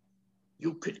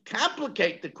 you could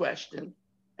complicate the question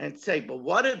and say, but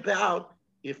what about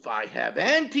if I have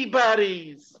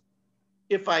antibodies?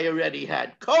 If I already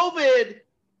had COVID?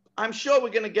 I'm sure we're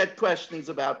going to get questions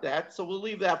about that, so we'll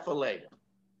leave that for later.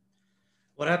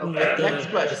 What happened with the next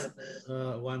question?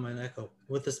 Why am I an echo?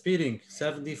 With the speeding,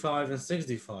 75 and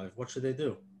 65, what should they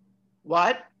do?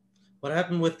 What? What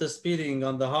happened with the speeding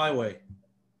on the highway?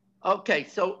 Okay,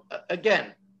 so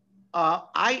again,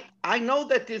 I know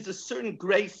that there's a certain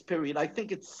grace period. I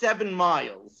think it's 7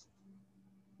 miles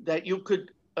that you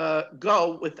could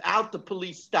go without the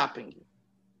police stopping you.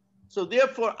 So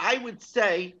therefore, I would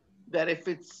say that if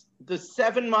it's the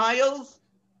 7 miles,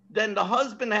 then the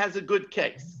husband has a good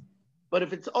case. But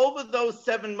if it's over those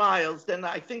 7 miles, then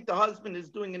I think the husband is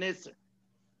doing an isser.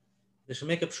 They should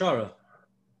make a pshara.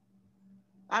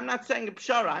 I'm not saying a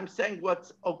pshara. I'm saying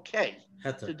what's okay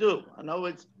to do. I know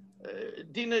it's,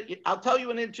 Dina, I'll tell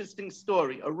you an interesting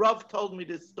story. A Rav told me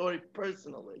this story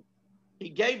personally. He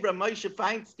gave Rav Moshe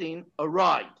Feinstein a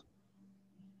ride.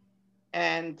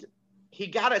 And he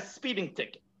got a speeding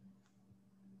ticket.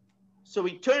 So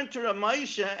he turned to Rav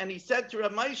Moshe and he said to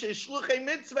Rav Moshe, Shluchei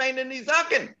mitzvah in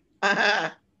Nizaken.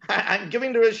 I'm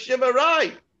giving the Rosh Shiva a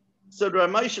ride. So Rav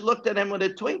Moshe looked at him with a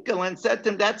twinkle and said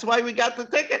to him, that's why we got the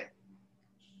ticket.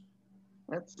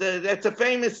 That's a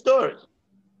famous story.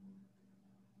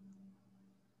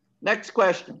 Next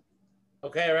question.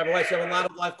 Okay, Rabbi Weiss, you have a lot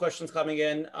of live questions coming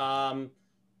in.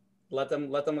 Let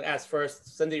them ask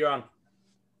first. Cindy, you're on.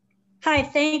 Hi,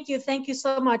 thank you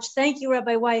so much. Thank you,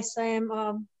 Rabbi Weiss. I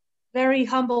am very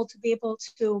humbled to be able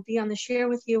to be on the share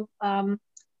with you. I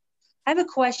have a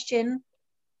question,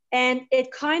 and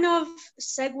it kind of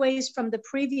segues from the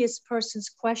previous person's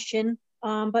question,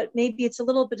 but maybe it's a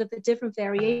little bit of a different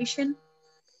variation.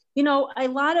 You know, a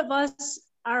lot of us,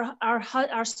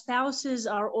 our spouses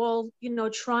are all, you know,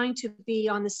 trying to be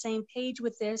on the same page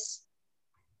with this,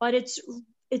 but it's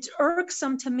it's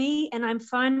irksome to me, and I'm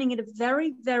finding it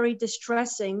very, very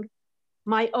distressing.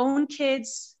 My own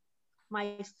kids,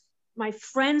 my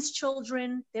friends'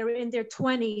 children, they're in their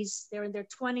 20s, they're in their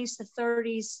 20s to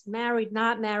 30s, married,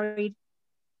 not married.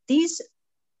 These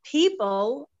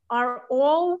people are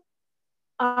all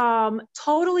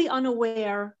totally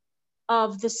unaware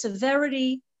of the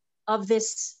severity of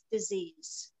this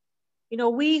disease. You know,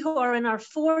 we who are in our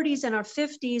 40s and our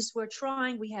 50s, we're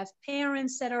trying, we have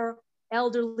parents that are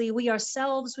elderly, we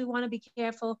ourselves, we want to be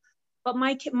careful. But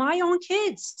my own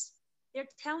kids, they're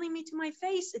telling me to my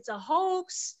face, it's a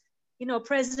hoax. You know,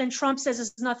 President Trump says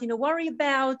there's nothing to worry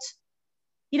about.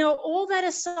 You know, all that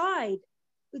aside,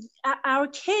 our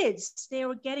kids, they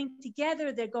were getting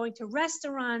together, they're going to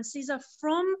restaurants. These are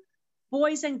from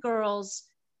boys and girls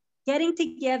getting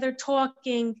together,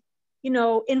 talking, you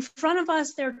know, in front of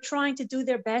us, they're trying to do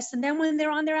their best. And then when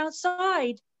they're on their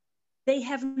outside, they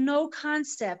have no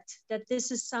concept that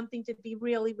this is something to be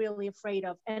really, really afraid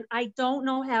of. And I don't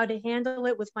know how to handle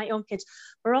it with my own kids.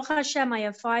 Baruch Hashem, I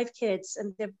have 5 kids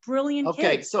and they're brilliant kids.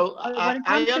 Okay, so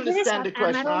I understand the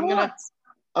question.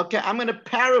 I'm gonna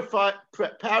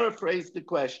paraphrase the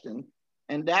question.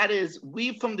 And that is,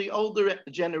 we from the older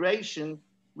generation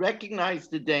recognize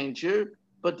the danger,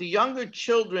 but the younger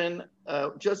children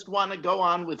just wanna go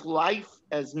on with life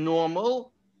as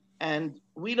normal, and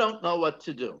we don't know what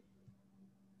to do.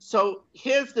 So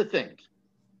here's the thing.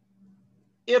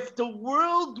 If the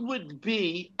world would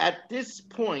be at this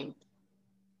point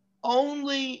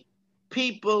only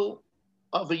people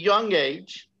of a young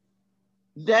age,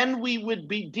 then we would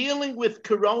be dealing with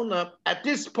Corona at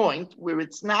this point where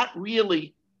it's not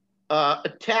really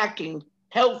attacking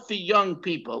healthy young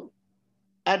people.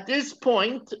 At this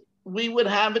point, we would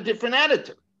have a different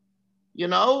attitude. You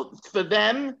know, for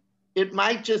them, it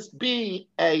might just be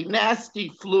a nasty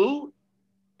flu,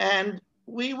 and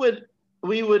we would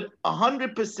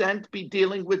 100% be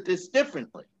dealing with this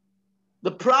differently.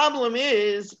 The problem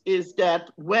is that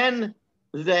when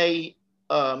they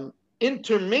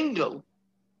intermingle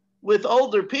with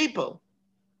older people,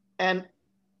 and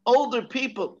older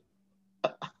people,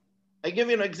 I give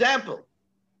you an example.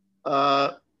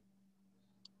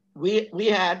 We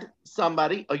had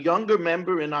somebody, a younger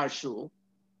member in our shul,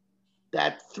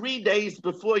 that 3 days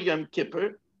before Yom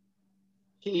Kippur,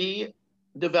 he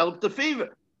developed a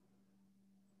fever.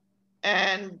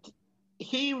 And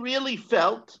he really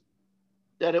felt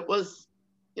that it was,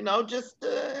 you know, just,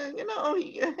 you know,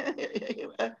 he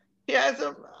has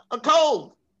a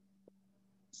cold.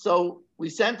 So we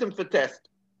sent him for test,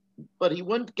 but he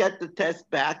wouldn't get the test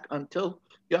back until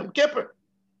Yom Kippur.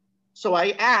 So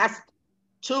I asked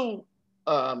 2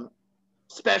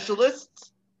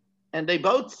 specialists, and they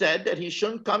both said that he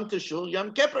shouldn't come to Shul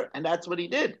Yom Kippur, and that's what he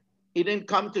did. He didn't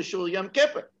come to Shul Yom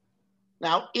Kippur.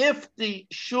 Now, if the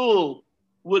Shul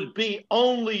would be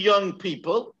only young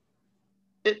people,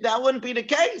 that wouldn't be the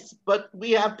case. But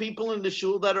we have people in the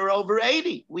Shul that are over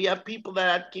 80. We have people that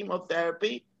had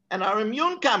chemotherapy and are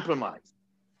immune compromised.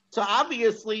 So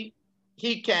obviously,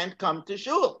 he can't come to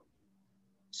Shul.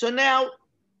 So now,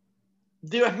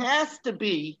 there has to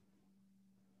be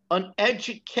an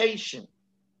education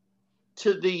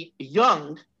to the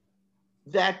young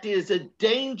that is a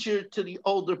danger to the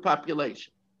older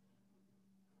population.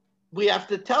 We have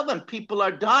to tell them people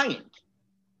are dying.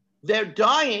 They're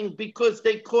dying because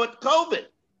they caught COVID.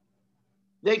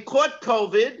 They caught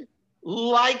COVID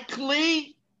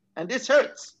likely, and this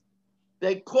hurts,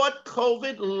 they caught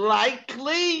COVID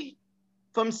likely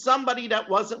from somebody that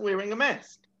wasn't wearing a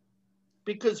mask.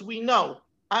 Because we know,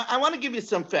 I want to give you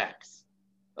some facts.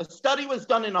 A study was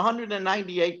done in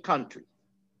 198 countries.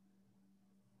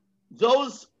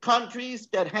 Those countries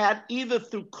that had either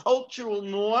through cultural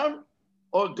norm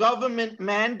or government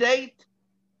mandate,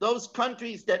 those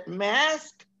countries that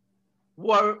masked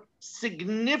were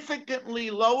significantly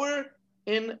lower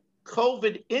in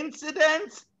COVID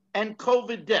incidents and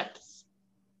COVID deaths.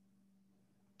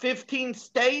 15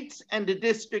 states and the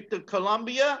District of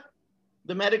Columbia,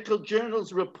 the medical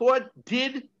journals report,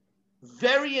 did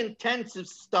very intensive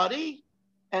study,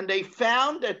 and they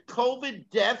found that COVID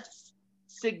deaths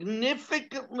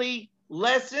significantly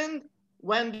lessened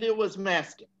when there was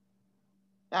masking.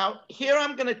 Now, here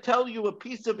I'm going to tell you a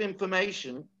piece of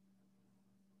information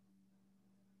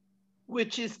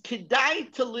which is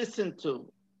kedai to listen to,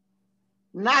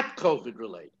 not COVID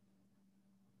related.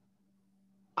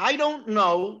 I don't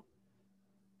know,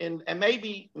 and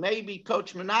maybe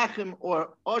Coach Menachem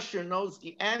or Osher knows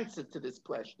the answer to this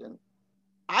question.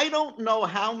 I don't know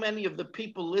how many of the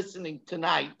people listening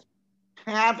tonight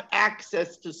have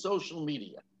access to social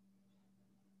media.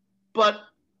 But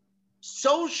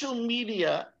social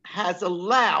media has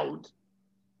allowed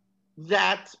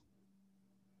that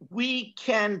we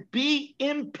can be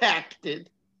impacted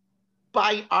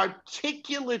by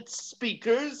articulate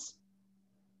speakers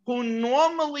who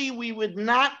normally we would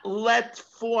not let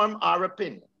form our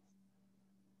opinion.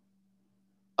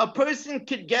 A person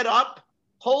could get up,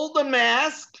 hold a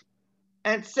mask,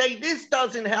 and say, this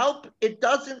doesn't help. It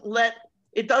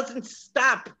doesn't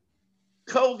stop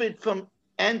COVID from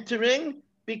entering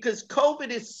because COVID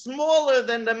is smaller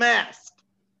than the mask.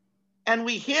 And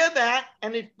we hear that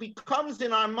and it becomes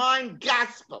in our mind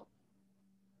gospel.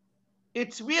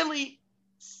 It's really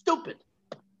stupid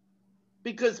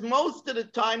because most of the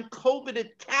time COVID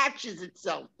attaches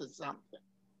itself to something.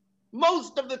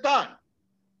 Most of the time.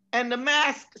 And the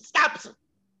mask stops it,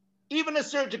 even a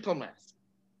surgical mask.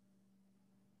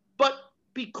 But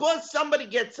because somebody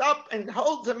gets up and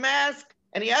holds a mask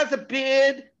and he has a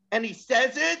beard and he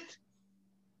says it,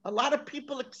 a lot of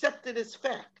people accept it as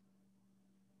fact.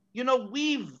 You know,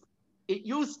 it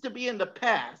used to be in the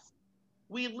past,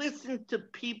 we listened to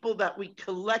people that we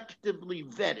collectively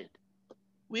vetted.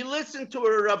 We listened to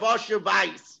a Rav Asher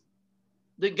Weiss,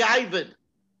 the Gaivad,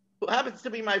 who happens to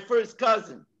be my first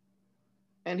cousin.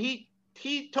 And he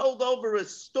told over a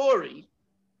story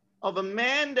of a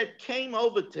man that came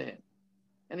over to him.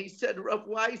 And he said, Rav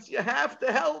Weiss, you have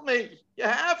to help me. You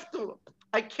have to.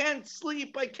 I can't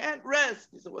sleep. I can't rest.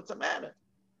 He said, what's the matter?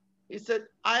 He said,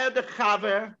 I had a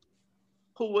chaver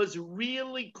who was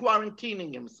really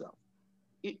quarantining himself.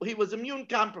 He was immune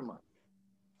compromised.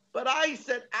 But I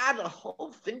said, the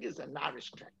whole thing is a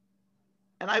narish track.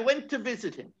 And I went to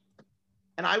visit him.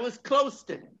 And I was close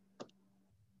to him.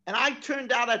 And I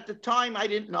turned out at the time, I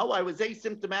didn't know, I was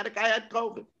asymptomatic, I had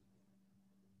COVID.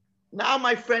 Now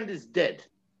my friend is dead.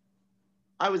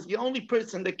 I was the only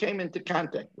person that came into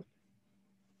contact with him.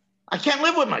 I can't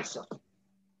live with myself.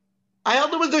 I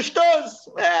held it was a shtos.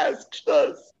 Yes,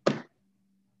 shtos.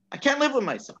 I can't live with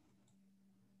myself.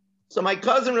 So my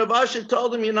cousin Rav Asher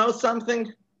told him, you know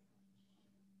something?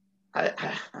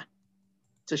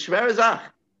 It's a shver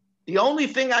zach. The only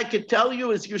thing I could tell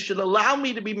you is you should allow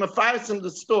me to be mefarsim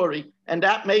the story, and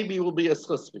that maybe will be a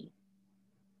schus for you.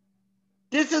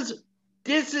 This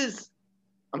is,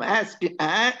 I'm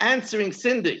answering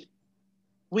Cindy.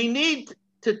 We need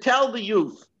to tell the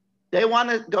youth, they want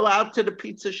to go out to the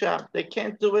pizza shop. They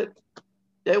can't do it.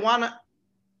 They want to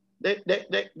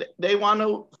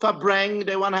fabrang,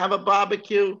 they want to have a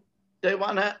barbecue. They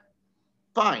want to,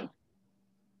 fine.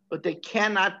 But they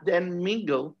cannot then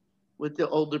mingle with the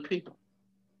older people.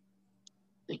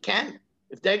 They can't.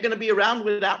 If they're going to be around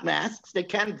without masks, they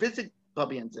can't visit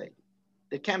Bubby and Zay.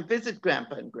 They can't visit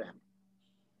Grandpa and Grandma.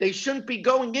 They shouldn't be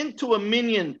going into a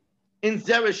minyan in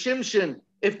Zera Shimshon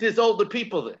if there's older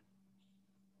people there.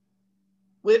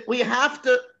 We have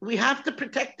to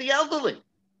protect the elderly.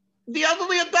 The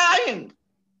elderly are dying.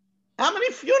 How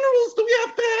many funerals do we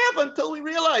have to have until we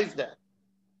realize that?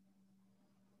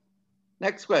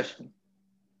 Next question.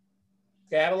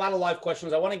 Okay, I have a lot of live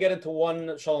questions. I want to get into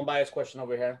one Shalom Bayis question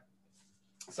over here.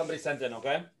 Somebody sent in,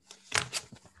 okay?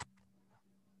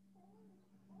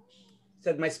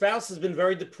 Said, my spouse has been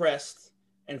very depressed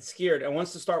and scared and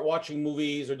wants to start watching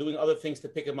movies or doing other things to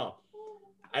pick him up.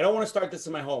 I don't want to start this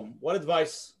in my home. What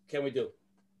advice can we do?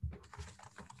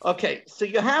 Okay, so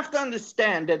you have to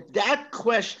understand that that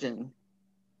question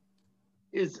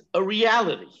is a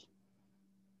reality.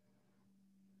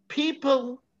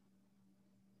 People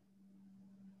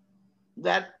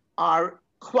that are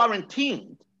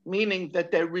quarantined, meaning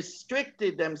that they're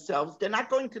restricted themselves, they're not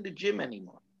going to the gym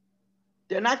anymore.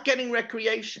 They're not getting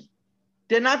recreation.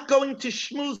 They're not going to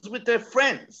schmooze with their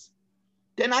friends.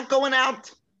 They're not going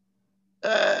out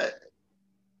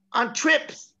on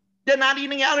trips. They're not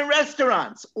eating out in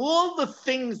restaurants. All the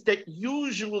things that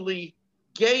usually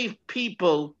gave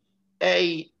people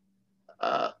a,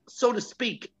 so to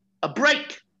speak, a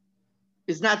break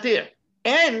is not there.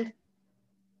 And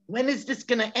when is this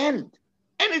going to end?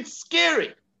 And it's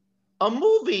scary. A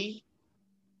movie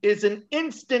is an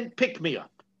instant pick-me-up.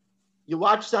 You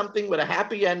watch something with a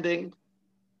happy ending.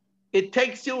 It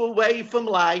takes you away from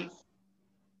life.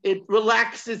 It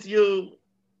relaxes you.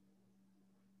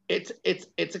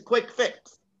 It's a quick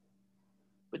fix.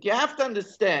 But you have to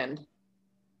understand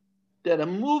that a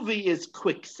movie is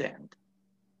quicksand.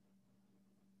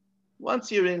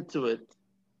 Once you're into it,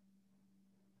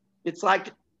 it's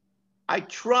like I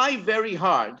try very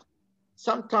hard.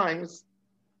 Sometimes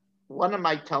one of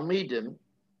my Talmidim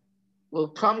will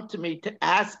come to me to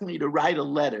ask me to write a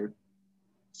letter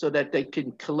so that they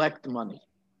can collect money.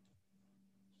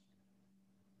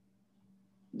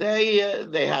 They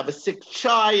have a sick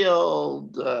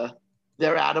child,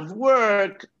 they're out of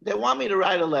work. They want me to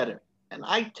write a letter. And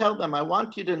I tell them, I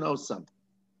want you to know something.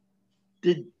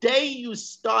 The day you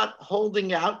start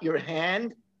holding out your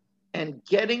hand and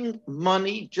getting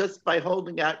money just by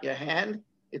holding out your hand,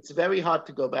 it's very hard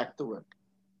to go back to work.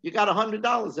 You got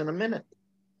 $100 in a minute.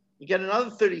 You get another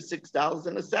 $36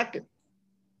 in a second.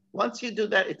 Once you do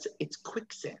that, it's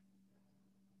quicksand.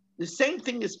 The same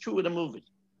thing is true with a movie.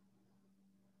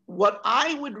 What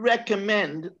I would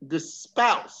recommend the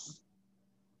spouse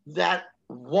that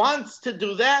wants to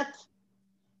do that,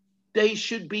 they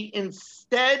should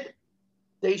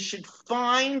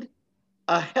find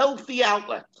a healthy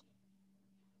outlet,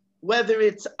 whether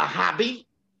it's a hobby,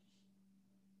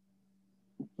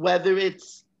 whether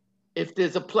it's, if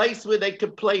there's a place where they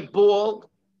could play ball,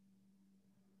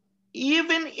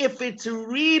 even if it's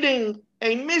reading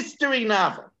a mystery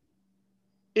novel.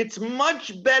 It's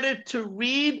much better to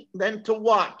read than to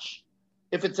watch.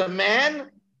 If it's a man,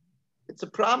 it's a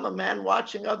problem. A man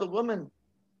watching other women,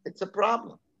 it's a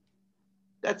problem.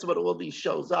 That's what all these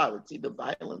shows are. It's either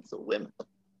violence or women.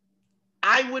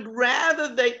 I would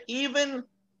rather they even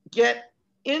get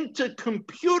into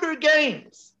computer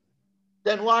games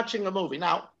than watching a movie.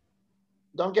 Now,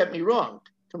 don't get me wrong.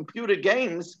 Computer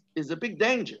games is a big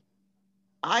danger.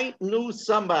 I knew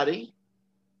somebody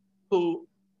who,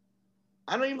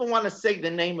 I don't even want to say the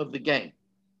name of the game,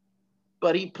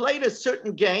 but he played a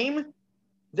certain game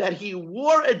that he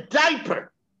wore a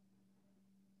diaper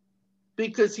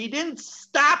because he didn't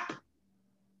stop.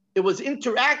 It was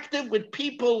interactive with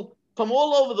people from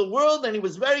all over the world, and he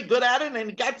was very good at it, and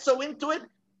he got so into it,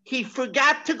 he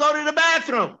forgot to go to the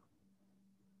bathroom.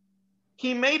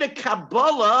 He made a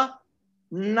Kabbalah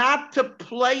not to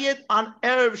play it on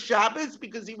Erev Shabbos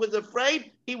because he was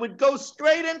afraid he would go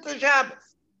straight into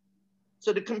Shabbos.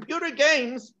 So the computer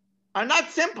games are not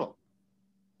simple,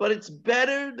 but it's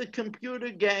better the computer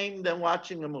game than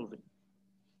watching a movie.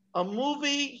 A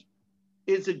movie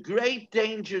is a great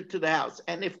danger to the house.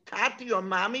 And if Tati or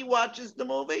Mommy watches the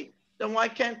movie, then why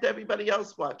can't everybody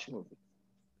else watch movies?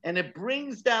 And it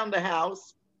brings down the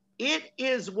house. It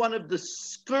is one of the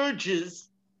scourges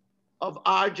of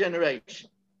our generation.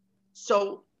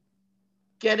 So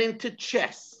get into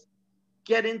chess,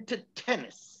 get into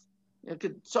tennis. You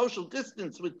could social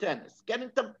distance with tennis, get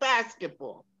into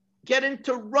basketball, get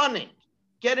into running,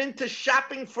 get into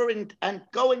shopping for and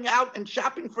going out and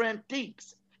shopping for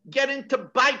antiques, get into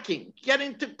biking, get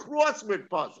into crossword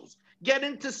puzzles, get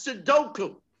into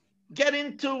Sudoku, get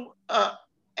into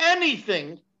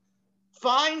anything,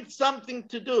 find something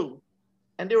to do.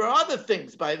 And there are other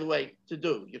things, by the way, to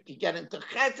do. You could get into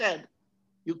chesed.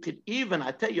 You could even, I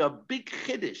tell you, a big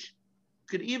chiddush,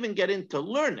 could even get into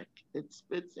learning. It's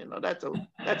you know, that's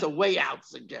a way out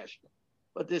suggestion.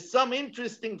 But there's some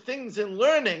interesting things in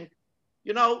learning.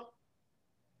 You know,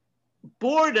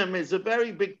 boredom is a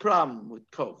very big problem with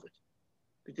COVID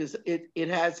because it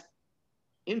has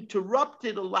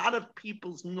interrupted a lot of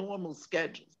people's normal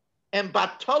schedules. And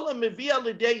batola mevia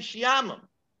l'dei shiamim.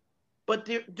 But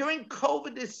during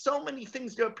COVID, there's so many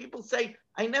things. There are people say,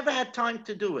 I never had time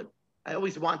to do it. I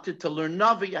always wanted to learn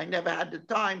Navi. I never had the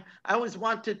time. I always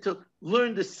wanted to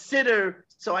learn the Siddur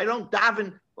so I don't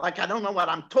daven like I don't know what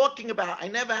I'm talking about. I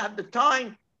never had the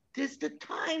time. There's the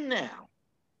time now.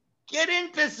 Get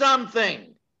into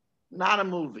something, not a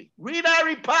movie. Read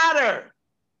Harry Potter.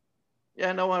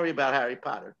 Yeah, don't worry about Harry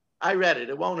Potter. I read it.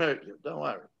 It won't hurt you. Don't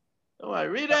worry. Don't worry.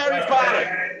 Read Harry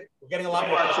Potter. We're getting a lot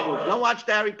more. Don't watch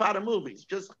the Harry Potter movies.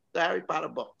 Just the Harry Potter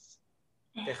books.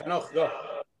 Go.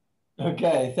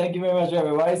 Okay, thank you very much,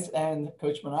 Rabbi Weiss and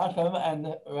Coach Menachem and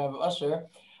Rabbi Usher.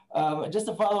 Just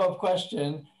a follow-up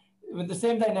question. With the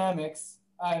same dynamics,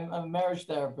 I'm a marriage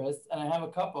therapist, and I have a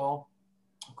couple.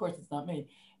 Of course, it's not me.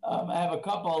 I have a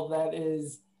couple that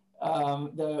is,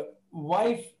 the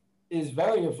wife is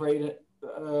very afraid,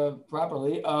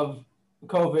 properly, of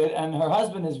COVID, and her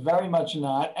husband is very much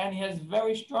not, and he has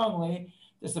very strongly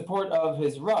the support of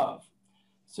his Rav.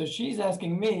 So she's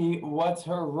asking me, what's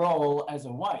her role as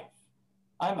a wife?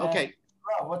 I'm okay.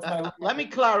 Rav, what's my role? Let me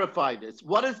clarify this.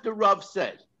 What does the Rav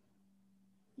say?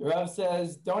 The Rav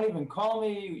says, don't even call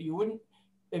me. You wouldn't,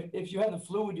 if you had the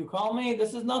flu, would you call me?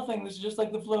 This is nothing. This is just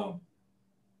like the flu.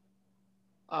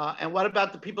 And what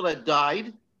about the people that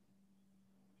died?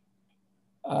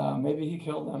 Maybe he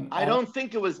killed them. I don't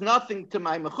think it was nothing to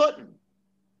my mechutin.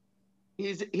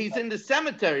 He's in the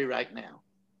cemetery right now.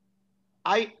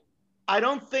 I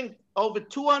don't think over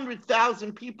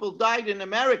 200,000 people died in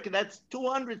America. That's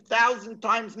 200,000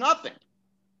 times nothing.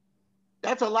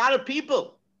 That's a lot of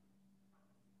people.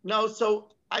 No, so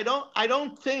I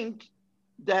don't think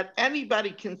that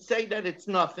anybody can say that it's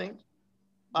nothing.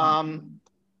 When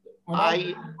We're not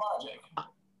dealing with logic.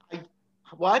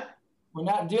 What? We're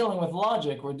not dealing with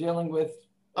logic. We're dealing with.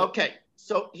 Okay,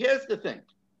 so here's the thing.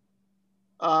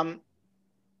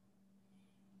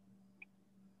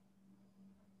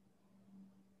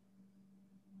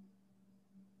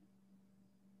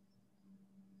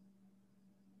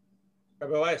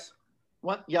 Rabbi Weiss.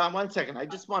 One second. I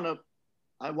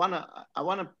want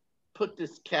to put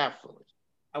this carefully.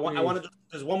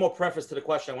 There's one more preface to the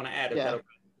question I want to add. Yeah.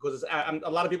 Because a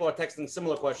lot of people are texting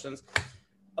similar questions.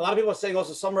 A lot of people are saying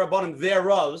also some Rabbanim, their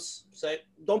Ravs say,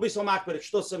 don't be so makbid, it's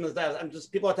shtusim is that.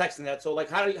 People are texting that. So like,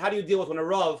 how do you deal with when a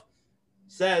Rav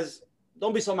says,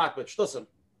 don't be so makbid, shtusim?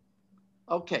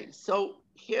 Okay, so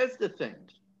here's the thing.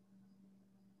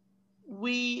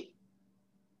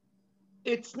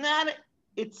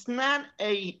 It's not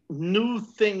a new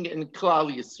thing in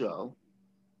Klal Yisrael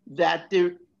that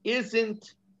there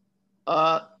isn't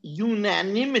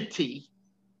unanimity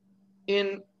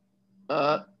in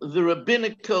the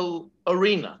rabbinical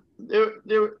arena.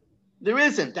 There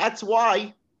isn't. That's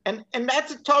why, and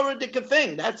that's a Torah-dika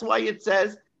thing. That's why it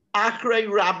says achrei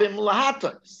rabbim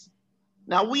lahatos.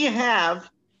 Now we have,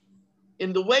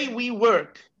 in the way we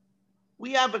work,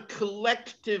 we have a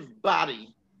collective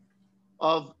body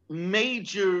of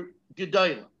major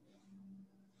gedolim.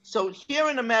 So here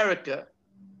in America,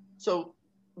 so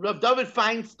Rav David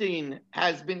Feinstein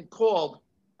has been called,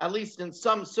 at least in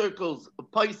some circles, a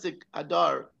Paisik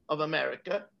Adar of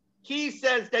America. He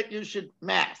says that you should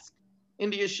mask. In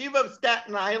the yeshiva of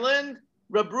Staten Island,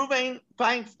 Rav Ruvain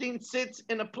Feinstein sits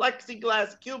in a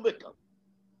plexiglass cubicle.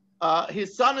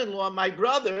 His son-in-law, my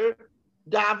brother,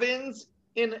 davens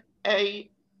in a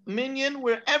minyan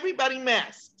where everybody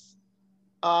masks.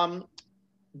 When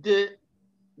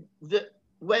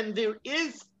there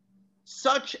is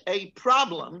such a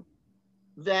problem,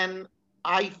 then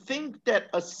I think that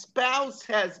a spouse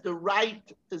has the right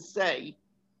to say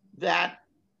that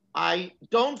I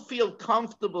don't feel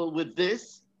comfortable with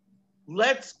this.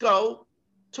 Let's go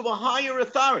to a higher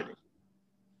authority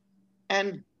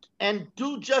and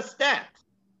do just that.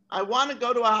 I want to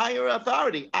go to a higher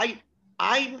authority.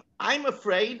 I'm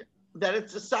afraid that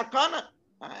it's a sakana.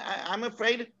 I'm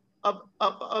afraid of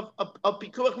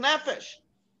pikuach nefesh.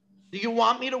 Do you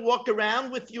want me to walk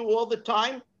around with you all the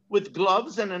time with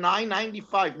gloves and an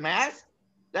I-95 mask?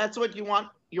 That's what you want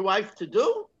your wife to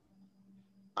do?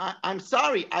 I'm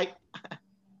sorry.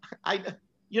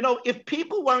 If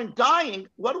people weren't dying,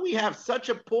 what do we have? Such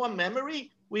a poor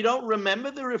memory? We don't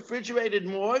remember the refrigerated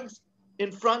morgues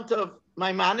in front of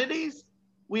Maimonides?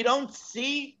 We don't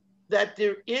see that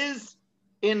there is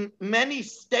in many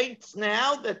states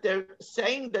now that they're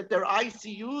saying that their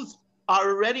ICUs are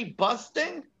already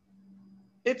busting?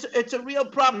 It's a real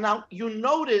problem. Now, you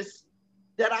notice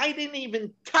that I didn't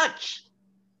even touch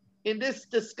in this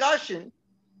discussion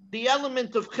the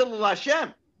element of Chilul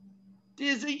Hashem.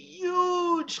 There's a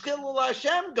huge Chilul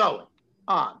Hashem going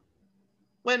on.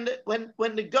 When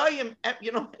the Goyim,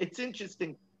 it's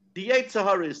interesting. The Yetzer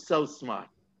Hara is so smart.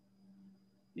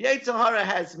 The Yetzer Hara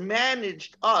has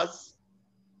managed us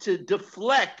to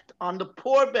deflect on the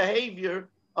poor behavior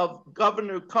of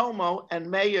Governor Cuomo and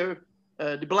Mayor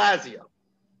de Blasio.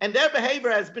 And their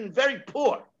behavior has been very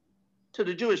poor to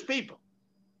the Jewish people.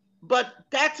 But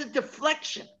that's a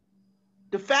deflection.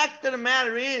 The fact of the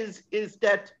matter is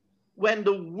that when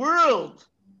the world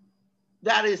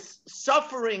that is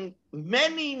suffering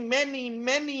many, many,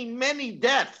 many, many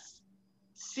deaths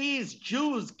sees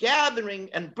Jews gathering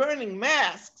and burning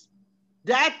masks,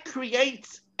 that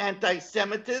creates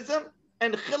anti-Semitism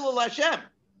and Chilul Hashem.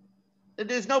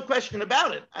 There's no question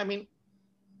about it. I mean,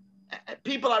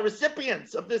 people are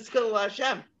recipients of this Chilul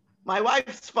Hashem. My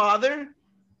wife's father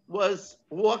was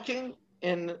walking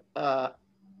in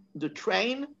the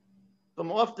train,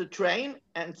 from off the train,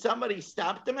 and somebody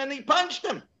stopped him and he punched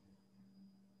him.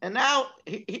 And now,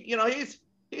 he's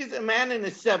a man in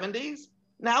his 70s.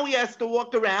 Now he has to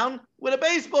walk around with a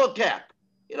baseball cap.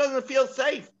 He doesn't feel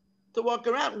safe to walk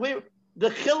around. The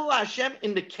Chilul Hashem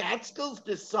in the Catskills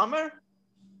this summer,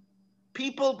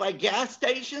 people by gas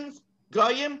stations,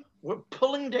 Goyim, were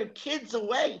pulling their kids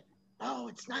away. Oh,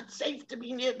 it's not safe to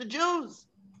be near the Jews.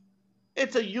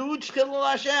 It's a huge Chilul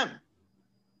Hashem.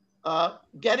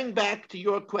 Getting back to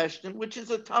your question, which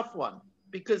is a tough one,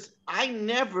 because I'm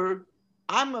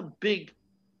a big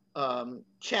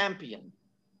champion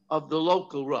of the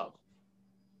local Rav.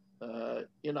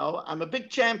 I'm a big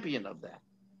champion of that.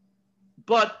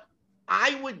 But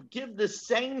I would give the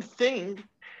same thing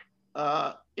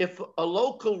if a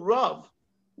local Rav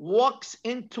walks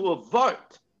into a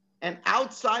vart and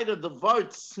outside of the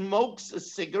vart smokes a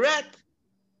cigarette.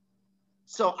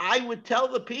 So I would tell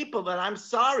the people that I'm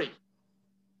sorry.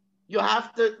 You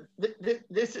have to,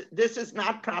 this is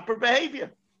not proper behavior.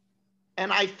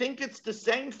 And I think it's the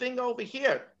same thing over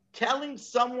here. Telling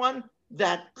someone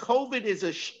that COVID is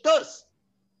a shtus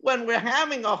when we're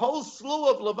having a whole slew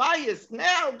of levias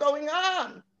now going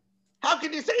on. How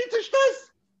can you say it's a shtus?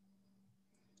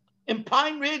 In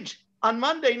Pine Ridge on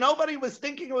Monday, nobody was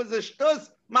thinking it was a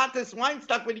shtus. Matis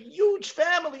Weinstock with a huge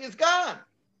family is gone.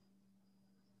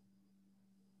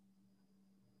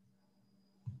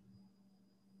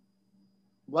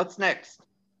 What's next?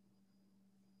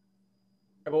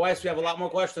 Rabbi Weiss, we have a lot more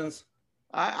questions.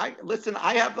 Listen,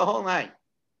 I have the whole night.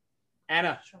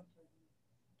 Anna,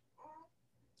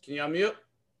 can you unmute?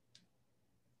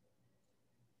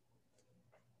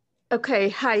 Okay,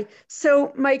 hi.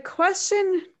 So my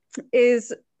question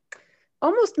is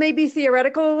almost maybe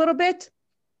theoretical a little bit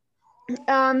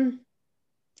and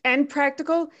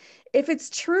practical. If it's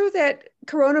true that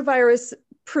coronavirus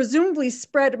presumably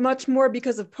spread much more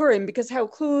because of Purim, because how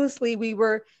cluelessly we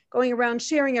were going around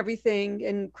sharing everything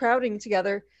and crowding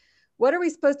together, what are we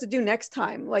supposed to do next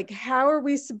time? Like, how are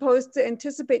we supposed to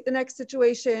anticipate the next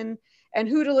situation and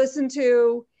who to listen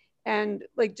to and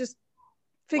like just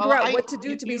figure out what to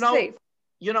do to be safe?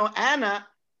 You know, Anna,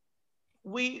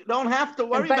 we don't have to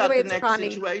worry about the next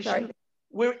situation. Sorry.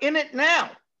 We're in it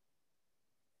now.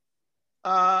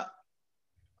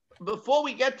 Before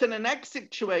we get to the next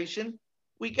situation,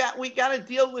 we got to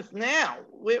deal with now.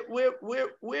 We're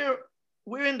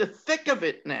in the thick of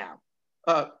it now.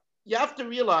 You have to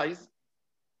realize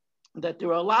that there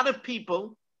are a lot of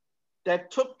people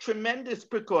that took tremendous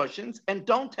precautions and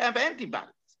don't have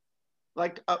antibodies.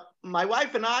 Like my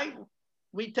wife and I,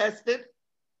 we tested,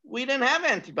 we didn't have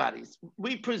antibodies.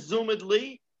 We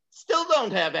presumably still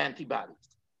don't have antibodies.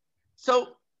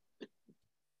 So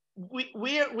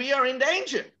we are in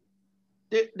danger.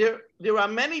 There are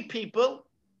many people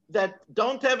that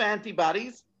don't have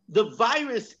antibodies. The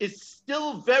virus is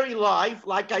still very live.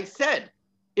 Like I said,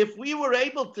 if we were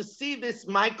able to see this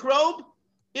microbe,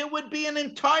 it would be an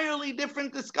entirely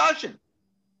different discussion.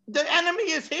 The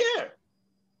enemy is here.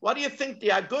 What do you think the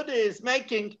Aguda is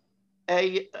making?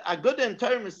 Aguda in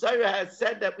Torah Messiah has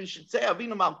said that we should say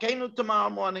Avinu Malkeinu tomorrow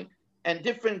morning and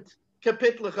different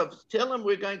kapitlich of Tehillim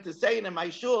we're going to say it in my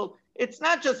shul. It's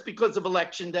not just because of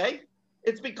election day.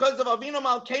 It's because of Avinu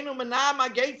Malkeinu Menam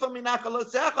Ageifa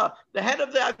Minachalasecha. The head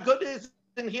of the Aguda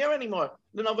isn't here anymore.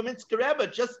 The Novominsker Rebbe,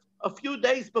 just a few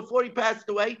days before he passed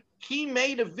away, he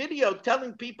made a video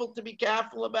telling people to be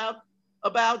careful about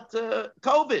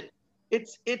COVID.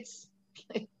 It's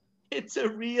a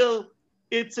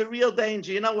real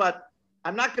danger. You know what?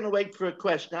 I'm not going to wait for a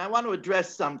question. I want to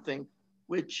address something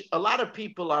which a lot of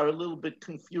people are a little bit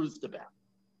confused about.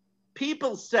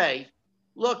 People say,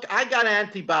 look, I got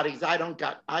antibodies. I don't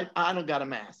got a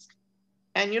mask.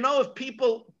 And you know, if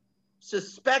people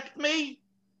suspect me,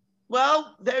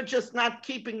 well, they're just not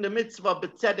keeping the mitzvah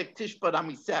b'tzedek tishbad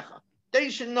amisecha. They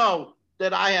should know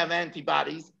that I have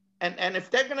antibodies. And if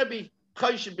they're going to be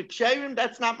choshen b'ksherim,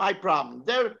 that's not my problem.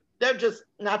 They're just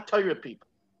not Torah people.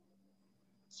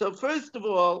 So first of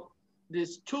all,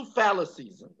 there's two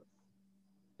fallacies in this.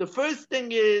 The first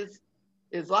thing is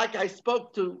like I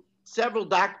spoke to several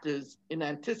doctors in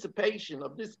anticipation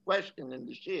of this question in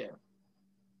the shir.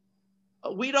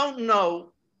 We don't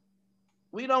know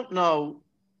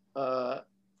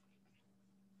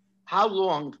how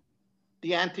long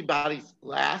the antibodies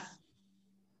last.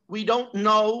 We don't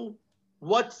know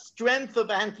what strength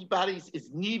of antibodies is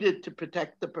needed to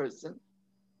protect the person.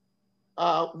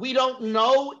 We don't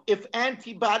know if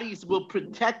antibodies will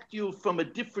protect you from a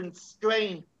different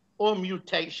strain or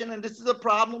mutation. And this is a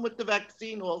problem with the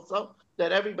vaccine also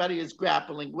that everybody is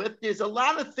grappling with. There's a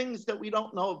lot of things that we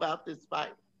don't know about this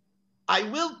virus. I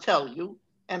will tell you,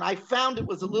 and I found it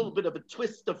was a little bit of a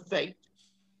twist of fate,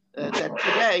 that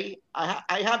today I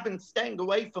have been staying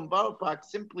away from Borough Park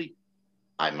simply,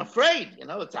 I'm afraid, you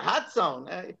know, it's a hot zone,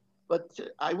 but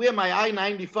I wear my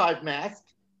I-95 mask,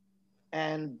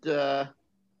 and I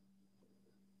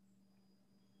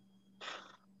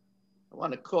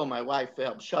want to call my wife,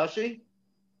 Shashi.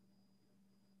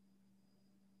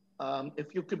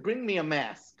 If you could bring me a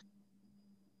mask.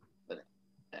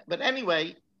 But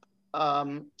anyway,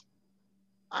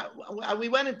 we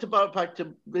went into Borough Park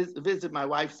to visit my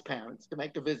wife's parents, to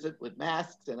make a visit with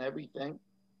masks and everything.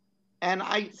 And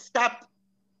I stopped.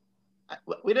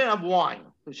 We didn't have wine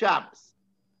for Shabbos.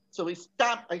 So I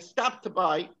stopped to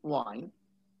buy wine.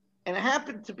 And it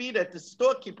happened to be that the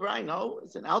storekeeper I know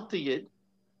is an Alta Yid.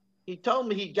 He told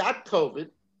me he got COVID.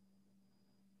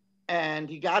 And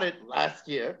he got it last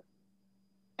year.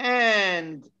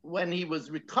 And when he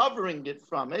was recovering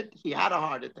from it, he had a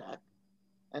heart attack.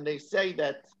 And they say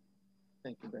that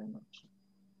Thank you very much.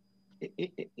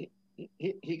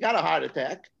 He got a heart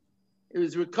attack. He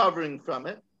was recovering from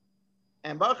it.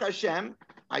 And Baruch Hashem,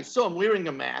 I saw him wearing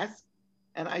a mask.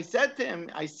 And I said to him,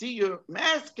 I see you're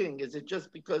masking. Is it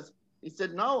just because? He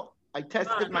said, no, I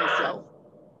tested myself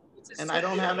and I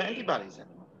don't have antibodies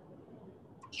anymore.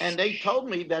 And they told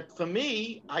me that for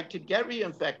me, I could get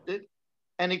reinfected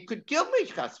and it could kill me,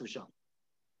 chas v'shalom.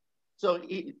 So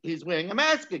he's wearing a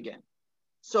mask again.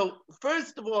 So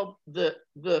first of all, leave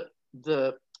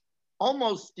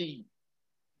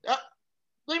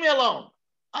me alone.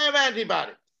 I have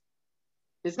antibodies.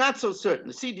 It's not so certain.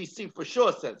 The CDC for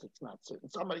sure says it's not certain.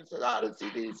 Somebody says, the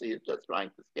CDC is just trying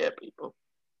to scare people.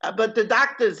 But the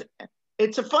doctors,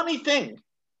 it's a funny thing.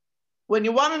 When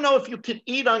you want to know if you can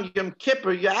eat on Yom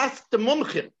Kippur, you ask the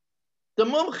mumchim. The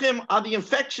mumchim are the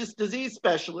infectious disease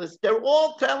specialists. They're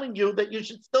all telling you that you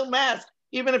should still mask,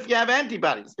 even if you have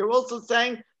antibodies. They're also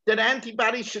saying that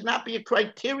antibodies should not be a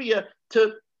criteria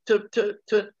to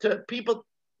people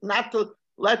not to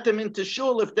let them into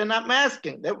shul if they're not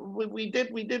masking. We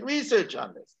did research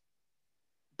on this.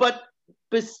 But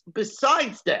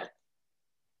besides that,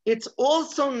 it's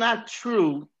also not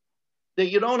true that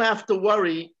you don't have to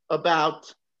worry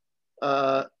about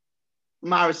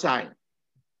Marasayan.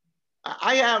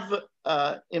 I have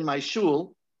in my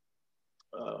shul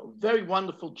a very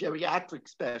wonderful geriatric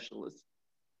specialist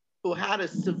who had a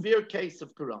severe case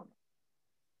of corona.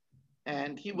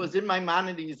 And he was in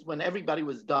Maimonides when everybody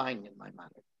was dying in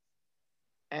Maimonides.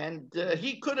 And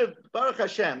he could have, Baruch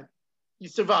Hashem, he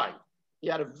survived. He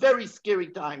had a very scary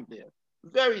time there,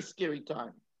 very scary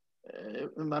time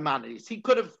in Maimonides. He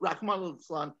could have, Rahman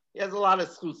al-Islam, he has a lot of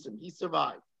schusim. He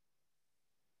survived.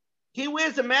 He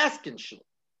wears a mask in shul.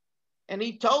 And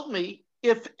he told me,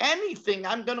 if anything,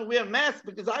 I'm going to wear a mask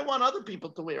because I want other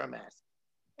people to wear a mask.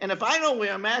 And if I don't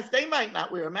wear a mask, they might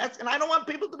not wear a mask. And I don't want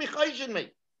people to be chayshing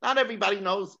me. Not everybody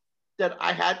knows that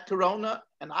I had corona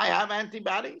and I have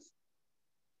antibodies.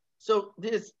 So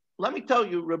let me tell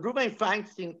you, Reb Ruben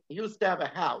Feinstein used to have a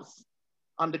house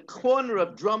on the corner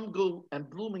of Drumgoole and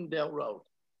Bloomingdale Road.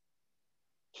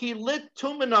 He lit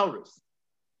 2 menorahs,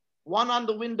 one on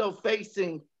the window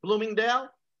facing Bloomingdale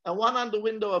and one on the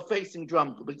window facing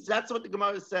Drumgoole, because that's what the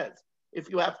Gemara says.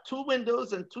 If you have 2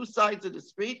 windows and 2 sides of the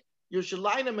street, you should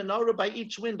light a menorah by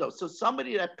each window. So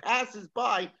somebody that passes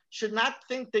by should not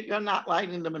think that you're not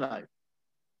lighting the menorah.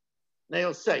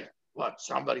 They'll say, what,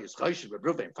 somebody is choshev, Reb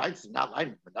Ruben Feinstein not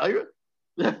lighting the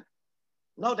menorah?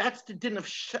 No, that's the din of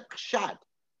shad.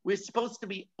 We're supposed to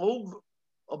be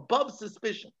above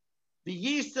suspicion.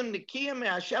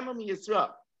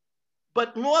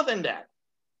 But more than that,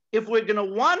 if we're going to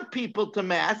want people to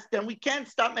mask, then we can't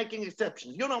stop making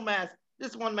exceptions. You don't mask,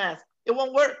 this one mask. It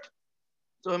won't work.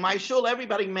 So in my shul,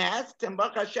 everybody masked, and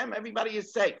Baruch Hashem, everybody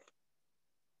is safe.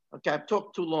 Okay, I've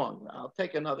talked too long. I'll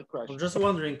take another question. I'm just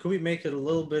wondering, could we make it a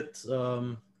little bit,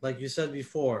 like you said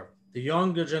before, the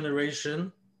younger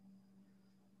generation,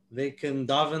 they can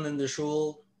daven in the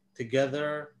shul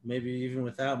together, maybe even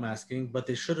without masking, but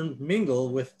they shouldn't mingle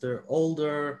with their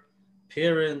older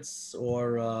parents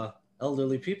or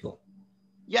elderly people.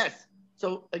 Yes.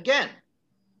 So again,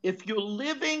 if you're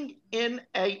living in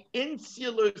an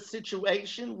insular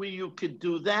situation where you could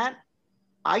do that,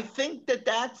 I think that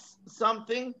that's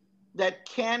something that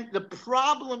the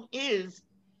problem is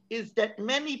that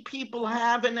many people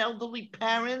have an elderly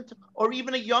parent or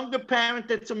even a younger parent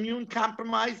that's immune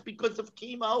compromised because of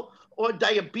chemo or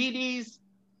diabetes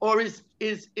or is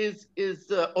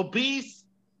obese.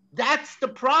 That's the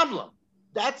problem.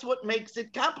 That's what makes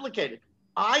it complicated.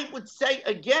 I would say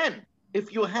again,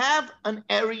 if you have an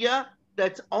area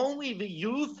that's only the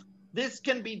youth, this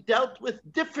can be dealt with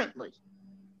differently.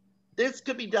 This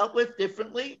could be dealt with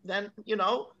differently than,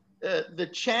 the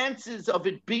chances of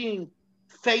it being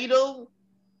fatal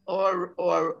or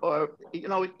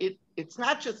it's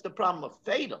not just the problem of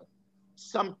fatal.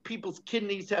 Some people's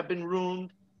kidneys have been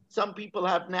ruined. Some people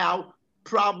have now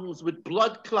problems with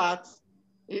blood clots.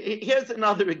 Here's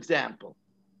another example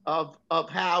of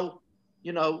how,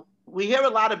 we hear a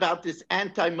lot about this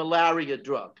anti-malaria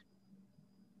drug.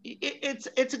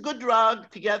 It's a good drug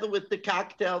together with the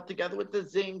cocktail, together with the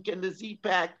zinc and the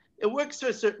Z-Pack. It works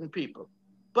for certain people.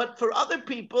 But for other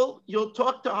people, you'll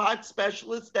talk to heart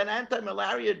specialists, that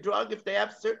anti-malaria drug, if they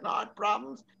have certain heart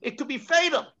problems, it could be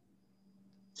fatal.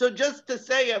 So just to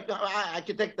say, I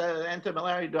could take the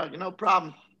anti-malaria drug, no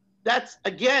problem. That's,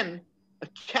 again, a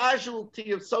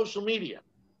casualty of social media.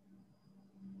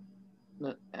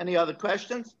 Any other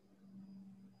questions?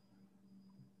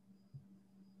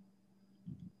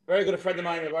 Very good. A friend of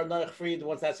mine, Noach Fried,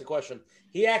 wants to ask a question.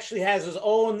 He actually has his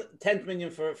own tent minion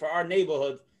for our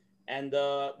neighborhood, And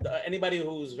anybody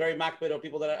who's very makbid or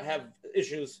people that have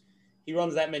issues, he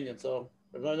runs that minyan. So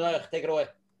take it away.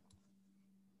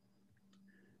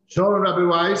 Shalom, Rabbi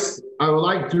Weiss. I would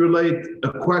like to relate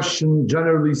a question,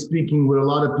 generally speaking, what a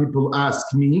lot of people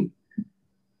ask me.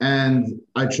 And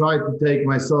I try to take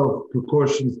myself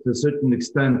precautions to a certain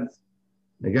extent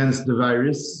against the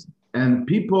virus. And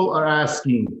people are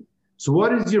asking, so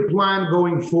what is your plan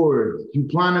going forward? Do you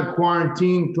plan a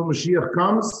quarantine till Mashiach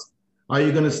comes? Are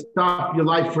you going to stop your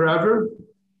life forever?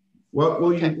 What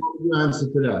will you answer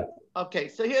to that? Okay,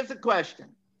 so here's the question.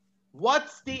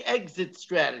 What's the exit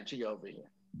strategy over here?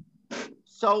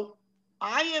 So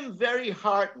I am very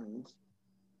heartened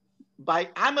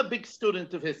I'm a big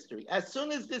student of history. As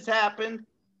soon as this happened,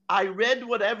 I read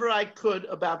whatever I could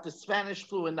about the Spanish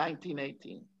flu in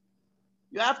 1918.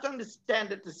 You have to understand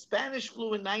that the Spanish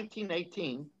flu in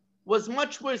 1918 was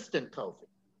much worse than COVID.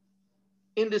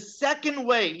 In the second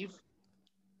wave,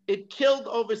 it killed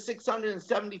over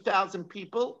 670,000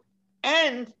 people.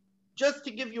 And just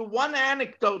to give you one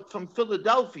anecdote from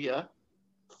Philadelphia,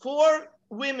 4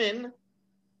 women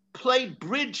played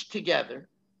bridge together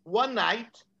one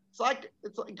night. It's like a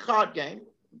card game,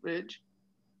 bridge.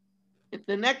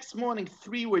 The next morning,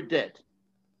 3 were dead.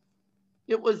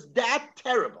 It was that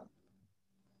terrible.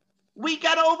 We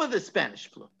got over the Spanish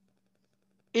flu.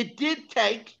 It did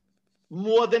take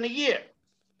more than a year.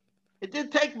 It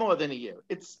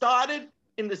started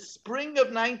in the spring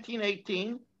of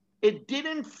 1918. It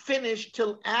didn't finish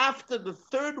till after the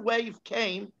 3rd wave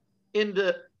came in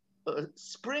the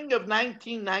spring of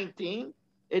 1919.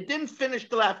 It didn't finish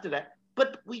till after that,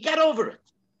 but we got over it.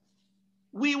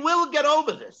 We will get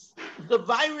over this. The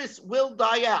virus will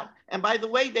die out. And by the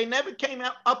way, they never came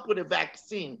up with a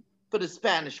vaccine for the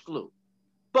Spanish flu.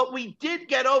 But we did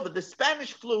get over. The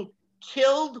Spanish flu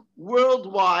killed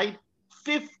worldwide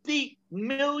 50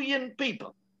 million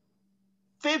people.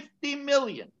 50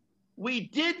 million. We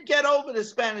did get over the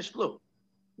Spanish flu.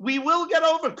 We will get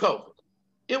over COVID.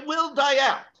 It will die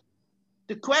out.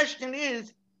 The question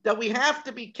is that we have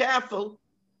to be careful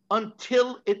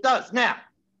until it does. Now,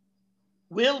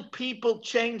 will people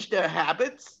change their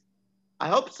habits? I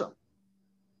hope so.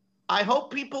 I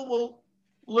hope people will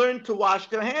learn to wash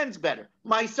their hands better,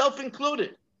 myself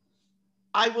included.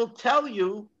 I will tell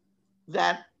you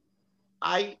that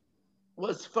I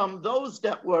was from those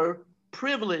that were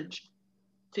privileged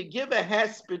to give a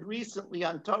hesped recently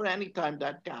on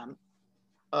TorahAnytime.com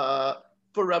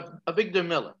for Avigdor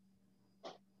Miller.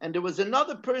 And there was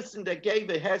another person that gave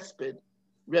a hesped,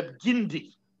 Reb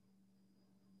Gindi.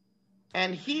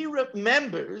 And he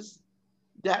remembers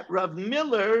that Rav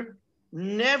Miller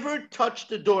never touched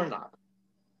the doorknob.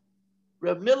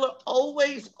 Rav Miller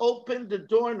always opened the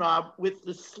doorknob with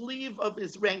the sleeve of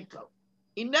his raincoat.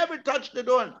 He never touched the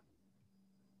doorknob.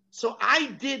 So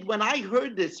when I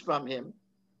heard this from him,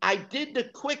 I did the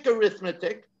quick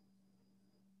arithmetic,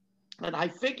 and I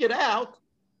figured out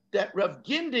that Rav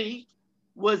Gindi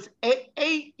was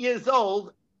 8 years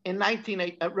old in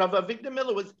 1918. Rav Avigdor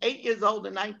Miller was 8 years old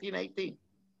in 1918.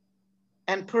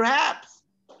 And perhaps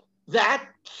that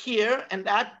here and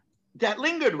that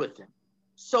lingered with him.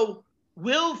 So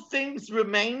will things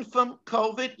remain from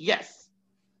COVID? Yes.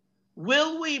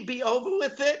 Will we be over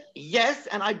with it? Yes.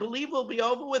 And I believe we'll be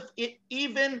over with it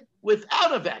even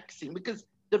without a vaccine, because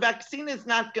the vaccine is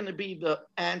not going to be the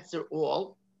answer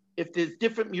all. If there's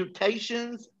different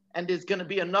mutations and there's going to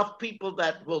be enough people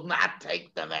that will not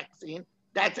take the vaccine,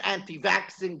 that's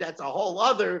anti-vaxxing. That's a whole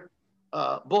other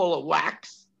ball of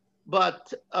wax.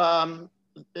 But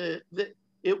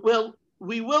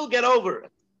we will get over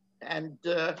it, and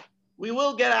we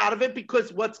will get out of it,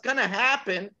 because what's going to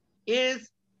happen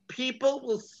is people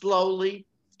will slowly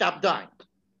stop dying.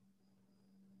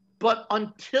 But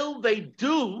until they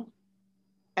do,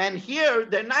 and here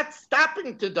they're not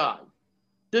stopping to die,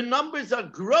 the numbers are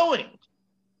growing.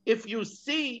 If you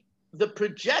see the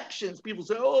projections, people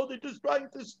say, oh, they're just trying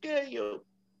to scare you.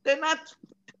 They're not.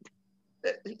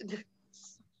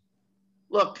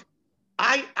 Look,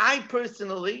 I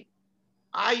personally,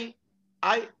 I'm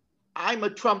a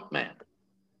Trump man.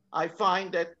 I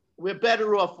find that we're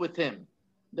better off with him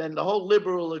than the whole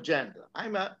liberal agenda.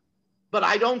 But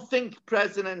I don't think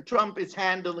President Trump is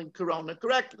handling Corona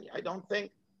correctly. I don't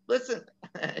think, listen,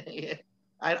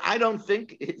 I don't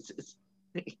think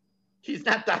he's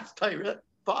not that Torah,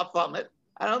 far from it.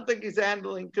 I don't think he's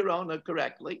handling Corona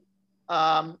correctly.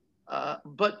 But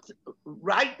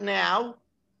right now,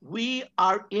 we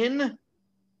are in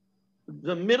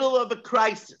the middle of a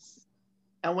crisis.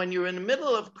 And when you're in the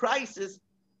middle of crisis,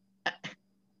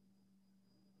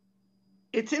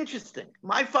 it's interesting.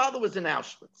 My father was in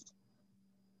Auschwitz.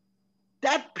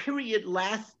 That period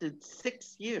lasted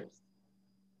 6 years.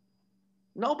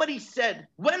 Nobody said,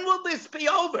 when will this be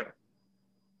over?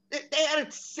 They had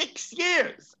it 6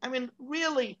 years. I mean,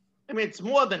 really, I mean, it's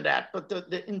more than that, but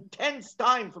the intense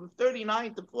time from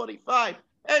 39 to 45,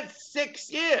 it's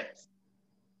 6 years.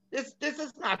 This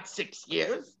is not 6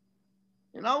 years.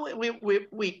 You know,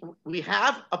 we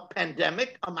have a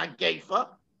pandemic, a magefa.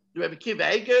 The Rebbe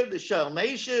Kiva Eger, the Shalom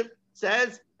Meshiv,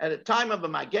 says at a time of a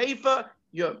magefa,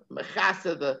 you're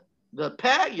mechasa the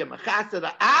peh, you're mechasa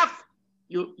the af,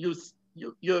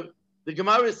 the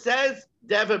Gemara says,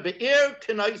 Dever be'ir,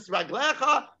 tinois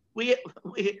raglecha.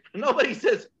 Nobody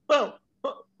says, well,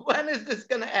 when is this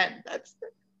going to end? That's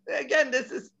again,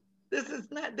 this is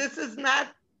not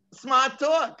smart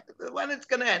talk. When it's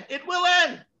going to end, it will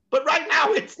end. But right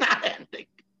now, it's not ending.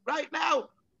 Right now,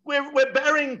 we're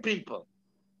burying people.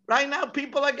 Right now,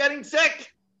 people are getting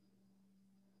sick.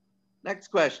 Next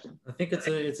question. I think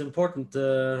it's important.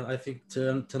 I think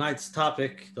tonight's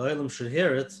topic, the Olam should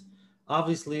hear it.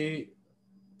 Obviously,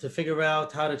 to figure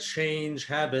out how to change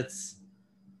habits,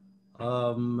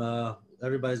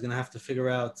 everybody's going to have to figure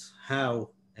out how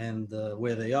and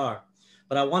where they are.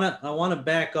 But I want to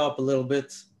back up a little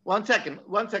bit. One second.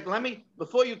 Let me,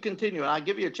 before you continue, and I'll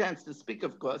give you a chance to speak,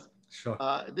 of course. Sure.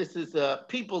 This is a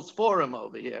people's forum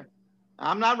over here.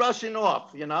 I'm not rushing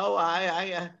off. You know,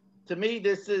 to me,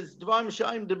 this is Dvarim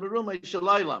Shaim de Berumah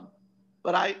Shalaylam.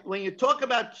 But when you talk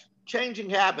about changing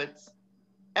habits,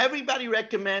 everybody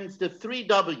recommends the 3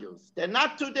 W's. They're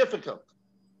not too difficult.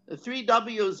 The 3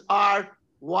 W's are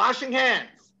washing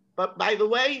hands. But by the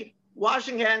way,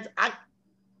 washing hands,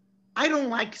 I don't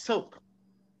like soap.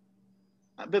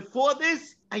 Before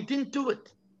this, I didn't do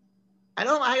it. I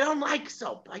don't like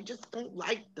soap. I just don't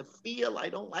like the feel. I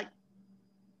don't like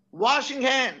washing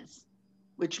hands,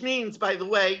 which means, by the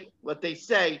way, what they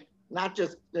say, not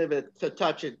just to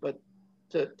touch it, but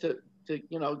to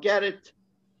get it,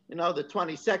 the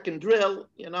 20-second drill,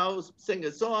 sing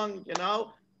a song,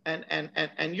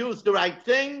 and use the right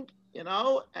thing,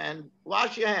 and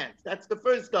wash your hands. That's the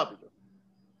first W.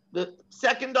 The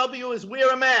second W is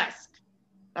wear a mask.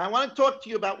 Now, I want to talk to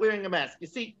you about wearing a mask. You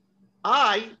see,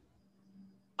 I'm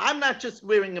not just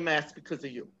wearing a mask because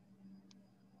of you.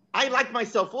 I like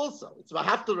myself also. It's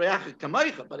v'haftal re'acha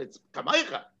kamoicha, but it's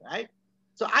kamoicha, right?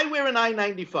 So I wear an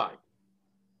I-95.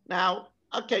 Now,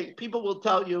 okay, people will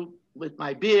tell you with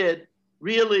my beard,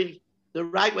 really, the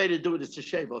right way to do it is to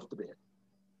shave off the beard.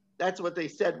 That's what they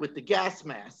said with the gas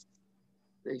masks.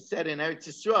 They said in Eretz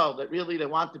Yisrael that really they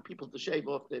wanted people to shave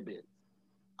off their beard.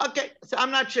 Okay, so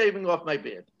I'm not shaving off my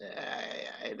beard.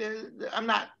 I'm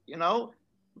not,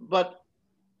 but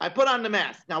I put on the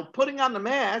mask. Now, putting on the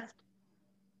mask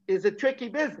is a tricky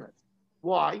business.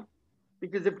 Why?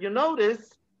 Because if you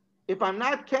notice, if I'm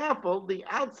not careful, the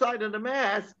outside of the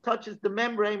mask touches the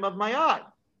membrane of my eye.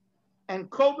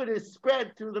 And COVID is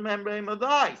spread through the membrane of the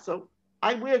eye. So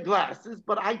I wear glasses,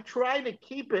 but I try to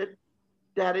keep it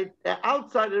that the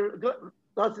outside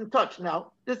doesn't touch.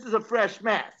 Now, this is a fresh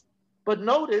mask. But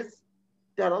notice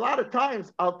that a lot of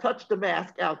times I'll touch the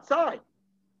mask outside.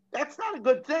 That's not a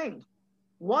good thing.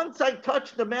 Once I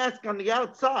touch the mask on the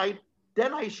outside,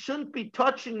 then I shouldn't be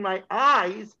touching my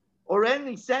eyes or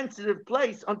any sensitive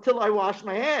place until I wash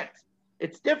my hands.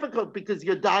 It's difficult because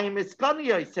your daim is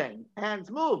kani, saying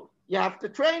hands move. You have to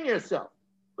train yourself.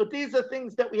 But these are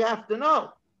things that we have to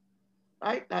know,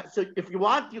 right? So if you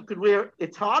want, you could wear,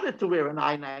 it's harder to wear an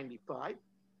I-95,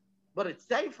 but it's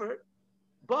safer.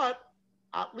 But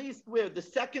at least the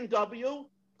second W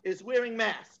is wearing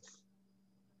masks.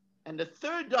 And the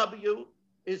third W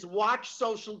is watch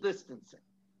social distancing.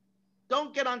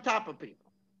 Don't get on top of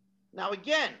people. Now,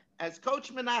 again, as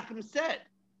Coach Menachem said,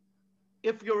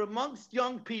 if you're amongst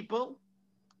young people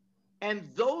and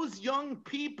those young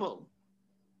people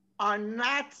are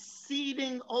not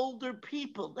seeding older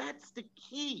people, that's the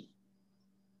key.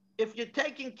 If you're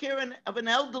taking care of an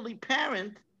elderly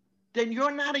parent, then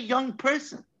you're not a young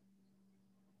person.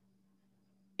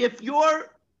 If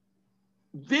you're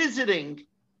visiting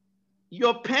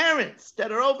your parents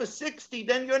that are over 60,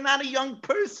 then you're not a young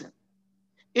person.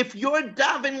 If you're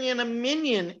davening in a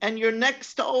minyan and you're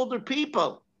next to older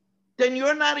people, then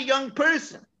you're not a young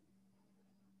person.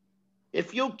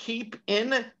 If you keep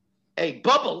in a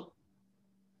bubble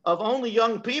of only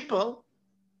young people,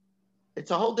 it's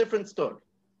a whole different story.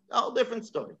 A whole different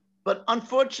story. But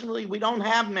unfortunately, we don't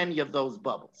have many of those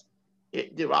bubbles.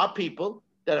 There are people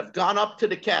that have gone up to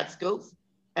the Catskills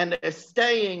and they're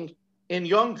staying in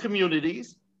young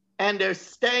communities and they're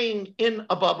staying in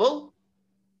a bubble.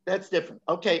 That's different.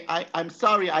 Okay, I'm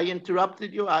sorry I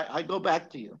interrupted you. I go back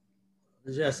to you.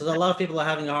 Yeah, so a lot of people are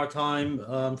having a hard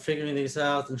time figuring these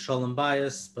out in Shalom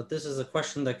Bayis, but this is a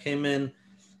question that came in.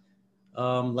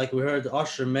 Like we heard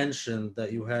Usher mention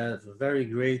that you have a very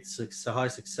great high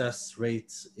success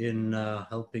rate in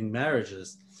helping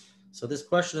marriages. So this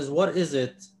question is, what is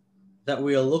it that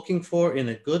we are looking for in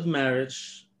a good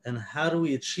marriage, and how do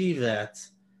we achieve that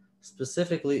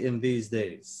specifically in these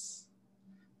days?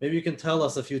 Maybe you can tell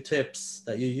us a few tips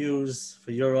that you use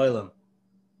for your oilam.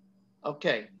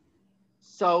 Okay.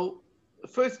 So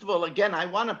first of all, again, I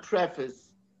want to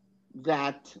preface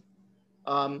that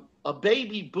a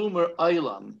baby boomer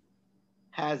oilam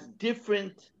has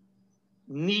different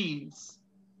needs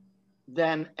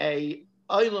than a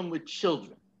oilam with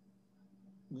children.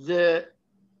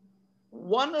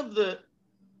 One of the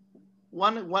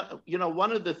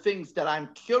things that I'm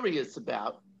curious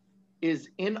about is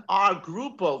in our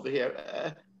group over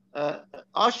here.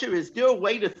 Usher, is there a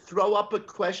way to throw up a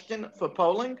question for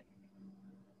polling?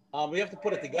 We have to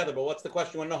put it together, but what's the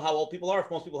question? You want to know how old people are, if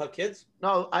most people have kids?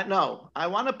 No, I know. I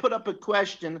want to put up a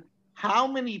question. How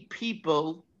many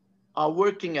people are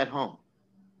working at home?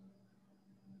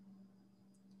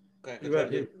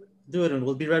 Okay. Do it, and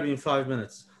we'll be ready in 5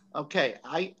 minutes. Okay.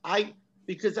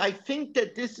 Because I think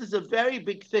that this is a very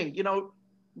big thing. You know,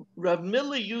 Rav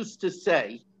Miller used to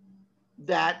say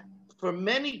that for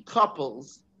many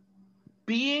couples,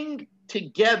 being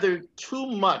together too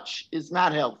much is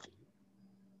not healthy.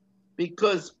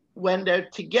 Because when they're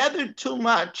together too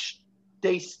much,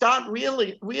 they start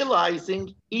really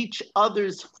realizing each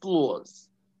other's flaws.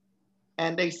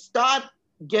 And they start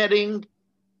getting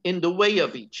in the way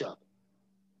of each other.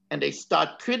 And they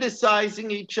start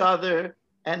criticizing each other.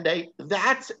 And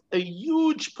that's a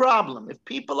huge problem. If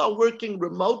people are working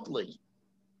remotely,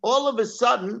 all of a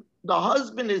sudden, the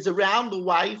husband is around the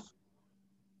wife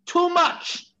too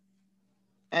much.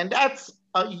 And that's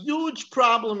a huge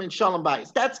problem in Shalom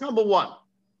Bayis. That's number one.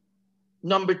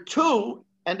 Number two,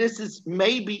 and this is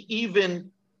maybe even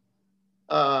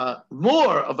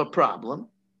more of a problem,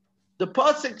 the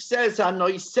pasuk says,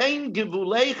 "Hanoisein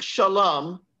givuleich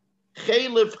shalom,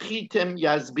 chelev chitem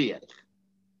yazbiach."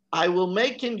 I will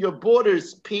make in your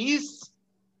borders peace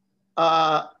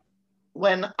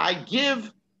when I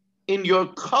give in your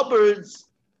cupboards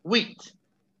wheat.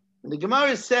 And the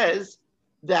Gemara says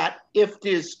that if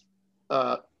there's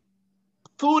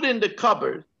food in the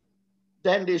cupboard,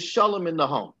 then there's shalom in the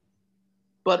home.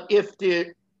 But if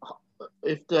the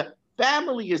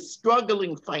family is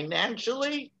struggling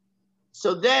financially,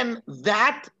 so then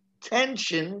that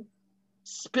tension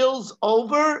spills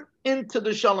over into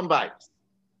the Shalom Bayis.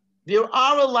 There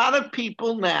are a lot of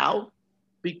people now,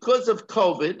 because of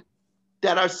COVID,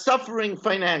 that are suffering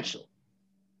financially.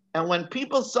 And when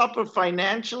people suffer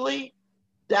financially,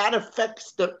 that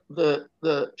affects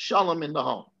the shalom in the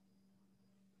home.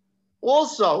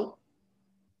 Also,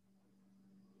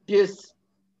 this,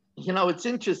 you know, it's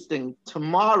interesting.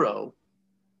 Tomorrow,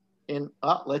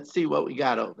 let's see what we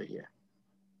got over here.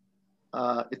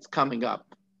 It's coming up.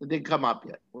 It didn't come up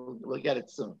yet. We'll get it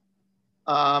soon.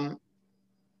 But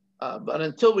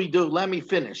until we do, let me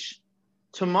finish.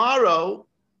 Tomorrow,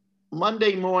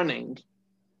 Monday morning,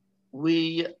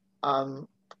 we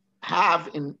have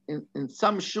in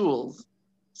some shuls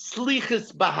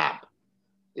slichas bahab.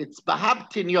 It's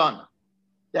bahab tinyon.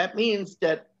 That means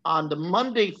that on the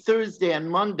Monday, Thursday, and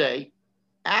Monday,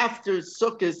 after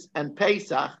Sukkot and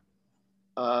Pesach,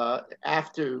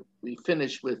 after we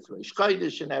finish with Rosh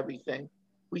Chodesh and everything,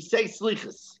 we say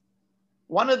slichas.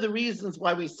 One of the reasons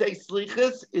why we say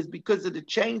slichas is because of the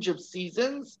change of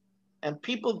seasons, and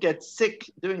people get sick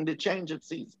during the change of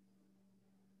season.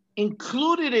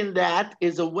 Included in that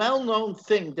is a well-known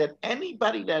thing that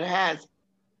anybody that has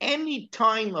any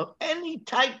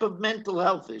type of mental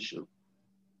health issue,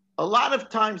 a lot of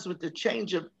times with the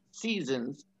change of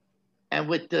seasons and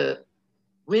with the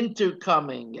winter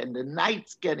coming and the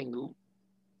nights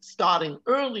starting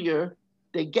earlier,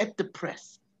 they get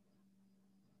depressed.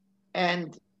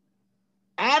 And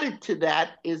added to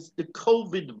that is the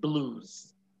COVID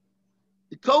blues.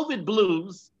 The COVID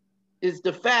blues is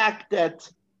the fact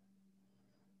that,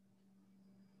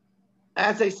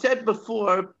 as I said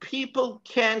before, people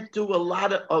can't do a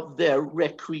lot of their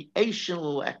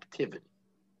recreational activity.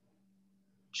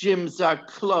 Gyms are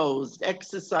closed,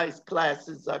 exercise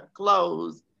classes are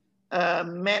closed,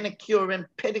 manicure and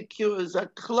pedicures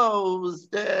are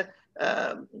closed,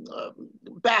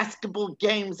 basketball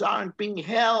games aren't being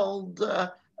held,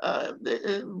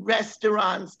 the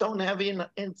restaurants don't have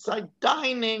inside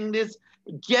dining, there's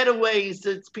getaways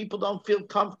that people don't feel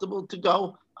comfortable to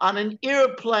go on an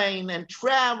airplane and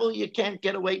travel, you can't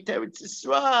get away to Eretz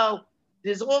Yisrael.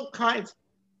 There's all kinds.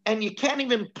 and you can't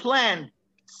even plan.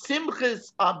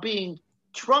 Simchas are being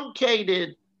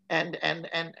truncated, and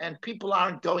people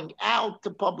aren't going out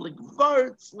to public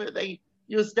verts where they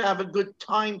used to have a good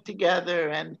time together,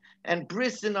 and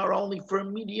brisin are only for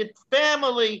immediate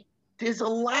family. There's a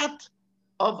lot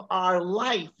of our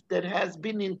life that has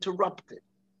been interrupted,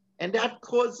 and that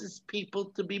causes people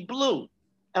to be blue.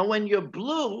 And when you're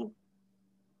blue,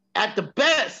 at the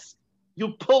best, you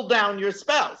pull down your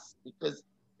spouse, because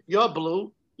if you're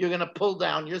blue, you're going to pull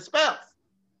down your spouse.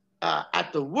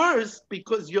 At the worst,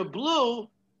 because you're blue,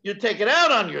 you take it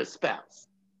out on your spouse,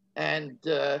 and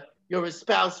your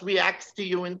spouse reacts to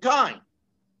you in kind.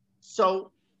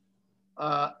 So,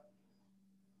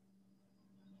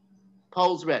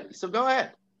 poll's ready. So go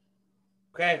ahead.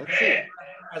 Okay. Let's see.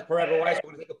 As per Rabbi Weiss,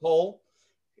 we're going to take a poll.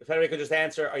 If anybody could just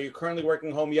answer, are you currently working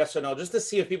at home, yes or no? Just to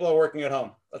see if people are working at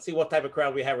home. Let's see what type of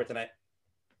crowd we have here tonight.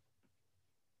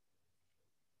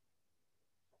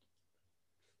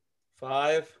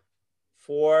 5,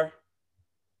 4,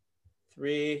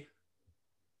 3,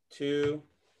 2.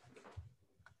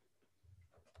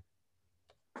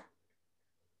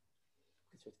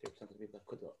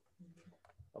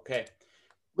 Okay.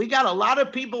 We got a lot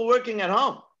of people working at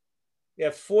home. Yeah,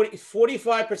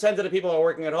 45% of the people are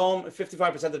working at home,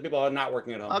 55% of the people are not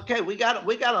working at home. Okay, we got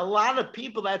a lot of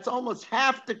people. That's almost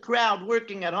half the crowd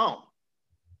working at home.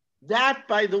 That,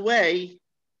 by the way,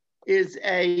 is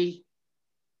a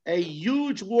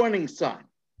huge warning sign.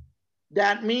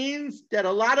 That means that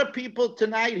a lot of people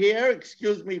tonight here,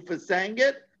 excuse me for saying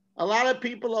it, a lot of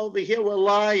people over here were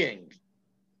lying,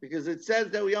 because it says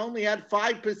that we only had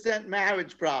 5%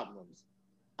 marriage problems.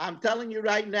 I'm telling you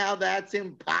right now, that's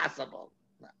impossible.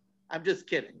 No, I'm just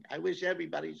kidding. I wish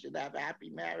everybody should have a happy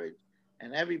marriage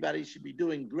and everybody should be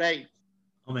doing great.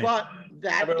 Oh, man. But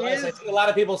that is... I see a lot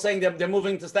of people saying they're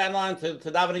moving to Staten Island to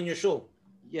daven in your shul.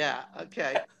 Yeah,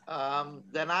 okay.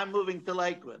 Then I'm moving to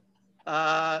Lakewood.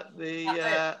 But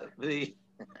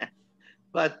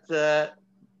there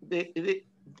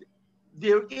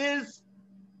is,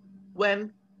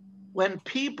 when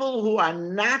people who are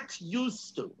not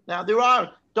used to, now there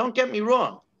are, don't get me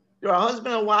wrong, there are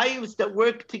husband and wives that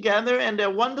work together and they're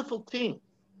wonderful teams.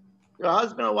 There are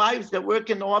husband and wives that work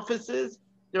in offices.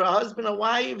 There are husband and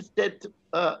wives that,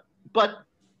 but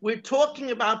we're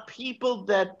talking about people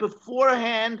that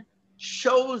beforehand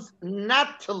chose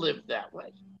not to live that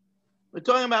way. We're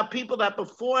talking about people that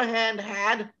beforehand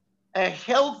had a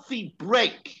healthy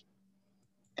break,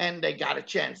 and they got a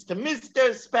chance to miss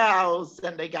their spouse,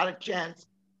 and they got a chance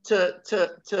to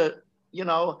you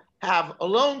know, have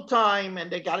alone time,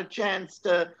 and they got a chance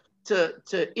to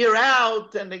ear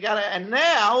out, and and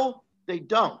now they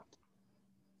don't.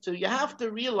 So you have to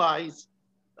realize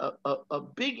a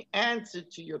big answer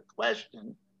to your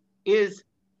question is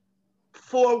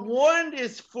forewarned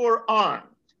is forearmed.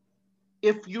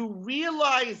 If you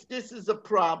realize this is a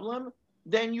problem,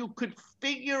 then you could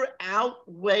figure out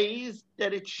ways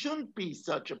that it shouldn't be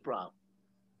such a problem.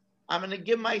 I'm going to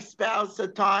give my spouse a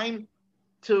time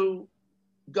to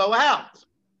go out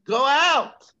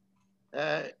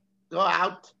and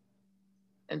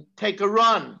take a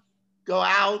run, go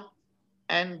out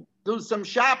and do some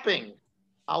shopping.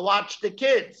 I'll watch the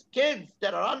kids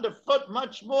that are underfoot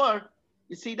much more.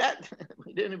 You see that?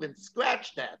 We didn't even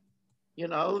scratch that, you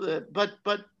know, but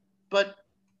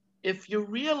if you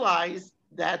realize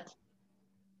that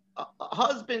a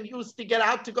husband used to get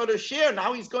out to go to shir,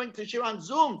 now he's going to shir on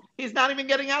Zoom. He's not even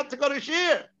getting out to go to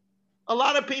shir. A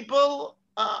lot of people,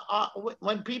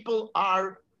 when people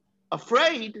are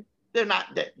afraid, they're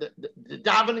not, the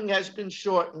davening has been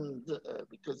shortened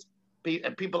because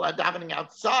people are davening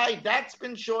outside. That's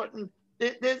been shortened.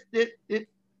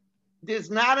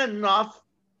 There's not enough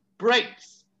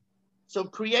breaks. So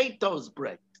create those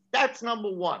breaks. That's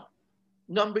number one.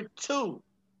 Number two,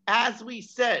 as we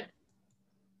said,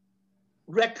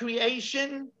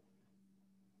 recreation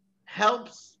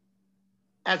helps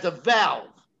as a valve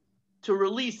to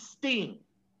release steam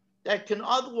that can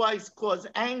otherwise cause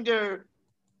anger,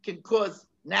 can cause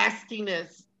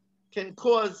nastiness, can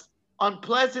cause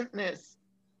unpleasantness.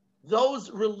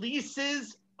 Those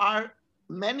releases are,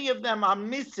 many of them are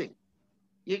missing.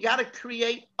 You got to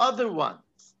create other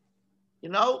ones, you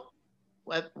know,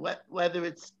 whether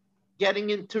it's getting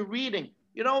into reading,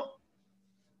 you know,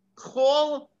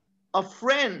 call a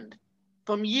friend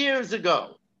from years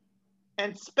ago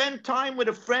and spend time with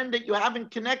a friend that you haven't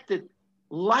connected.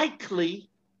 Likely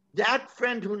that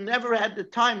friend who never had the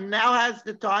time now has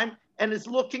the time and is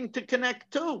looking to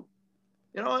connect too.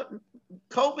 You know,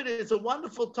 COVID is a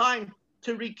wonderful time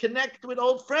to reconnect with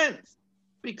old friends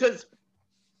because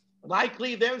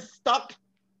likely they're stuck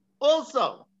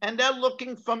also. and they're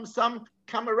looking from some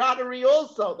camaraderie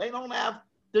also. They don't have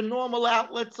the normal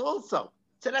outlets also.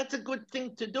 So that's a good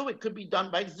thing to do. It could be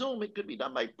done by Zoom. It could be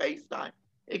done by FaceTime.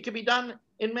 It could be done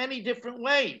in many different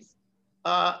ways.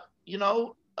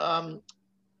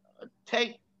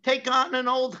 Take on an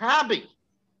old hobby.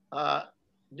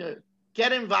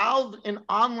 Get involved in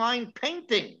online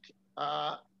painting.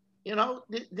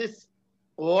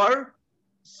 Or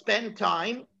spend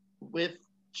time with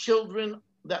children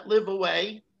that live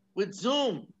away with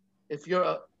Zoom. If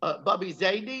you're a Bubby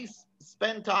Zaidi,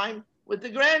 spend time with the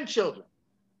grandchildren.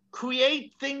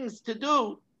 Create things to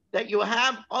do that you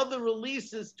have other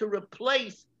releases to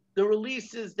replace the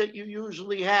releases that you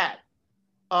usually had.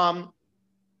 I'm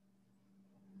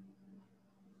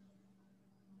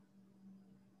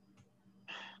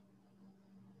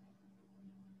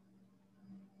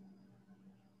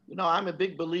a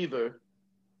big believer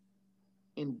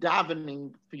in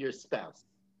davening for your spouse.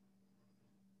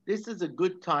 This is a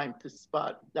good time to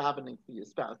start davening for your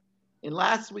spouse. In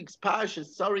last week's parasha,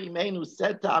 Sari Imenu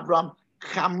said to Avram,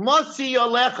 Chamosi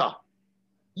yolecha,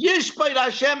 yishbeit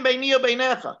Hashem beini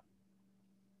ubeinecha.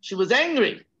 She was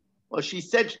angry. Well, she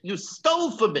said, you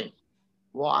stole from me.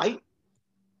 Why?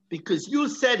 Because you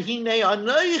said, Hinei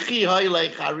anoichi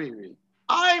hoylei chariri.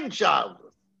 I'm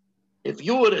childless. If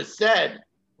you would have said,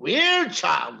 we're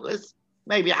childless,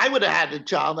 maybe I would have had a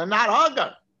child and not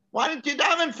Hagar. Why didn't you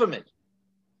daven for me?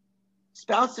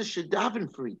 Spouses should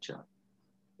daven for each other.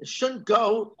 It shouldn't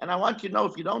go, and I want you to know,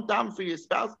 if you don't daven for your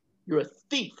spouse, you're a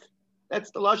thief.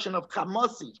 That's the lashon of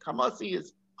chamosi.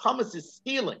 Chamas is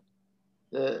stealing.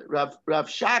 Rav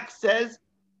Shak says,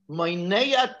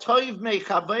 Moineya toiv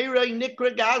mechaveirei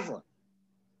nikra gazlan.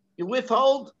 You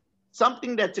withhold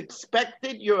something that's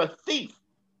expected, you're a thief.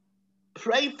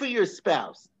 Pray for your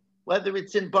spouse, whether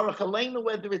it's in Baruch Aleinu,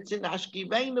 whether it's in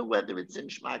Ashkivenu, whether it's in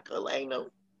Shmak Aleinu.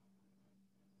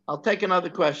 I'll take another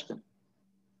question.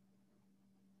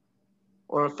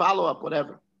 Or a follow-up,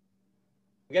 whatever.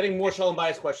 I'm getting more Shalom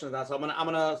Bayis questions now, so I'm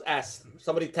gonna ask.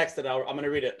 Somebody texted out. I'm gonna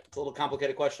read it. It's a little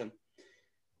complicated question.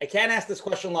 I can't ask this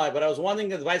question live, but I was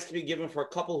wondering if advice could be given for a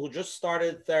couple who just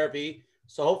started therapy,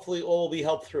 so hopefully all will be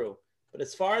helped through. But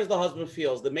as far as the husband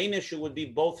feels, the main issue would be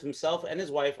both himself and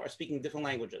his wife are speaking different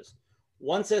languages.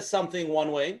 One says something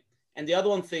one way, and the other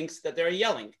one thinks that they're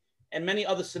yelling, and many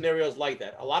other scenarios like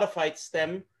that. A lot of fights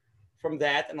stem from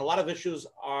that, and a lot of issues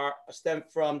stem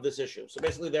from this issue. So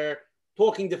basically, they're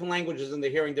talking different languages, and they're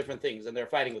hearing different things, and they're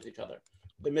fighting with each other.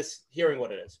 They're mishearing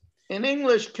what it is. In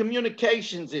English,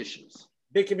 communications issues.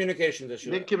 Big communications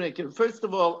issue. Big communication. First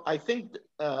of all, I think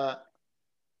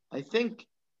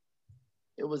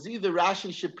it was either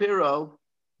Rashi Shapiro.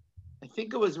 I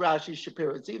think it was Rashi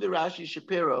Shapiro. It's either Rashi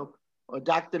Shapiro or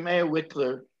Dr. Meir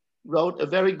Wickler wrote a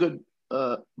very good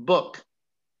book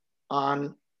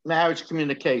on marriage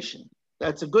communication.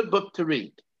 That's a good book to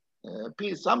read.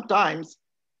 Sometimes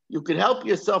you could help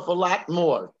yourself a lot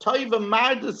more.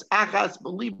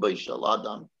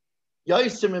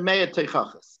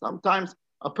 Sometimes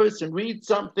a person reads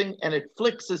something and it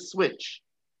flicks a switch.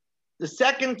 The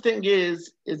second thing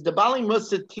is the Bali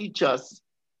Musa teach us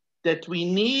that we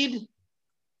need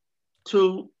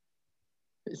to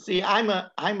see. I'm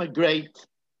a great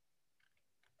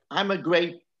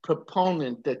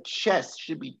proponent that chess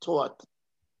should be taught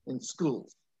in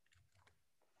schools,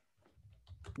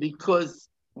 because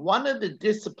one of the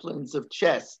disciplines of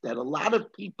chess that a lot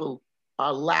of people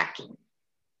are lacking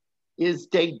is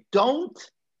they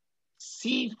don't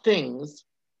see things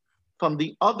from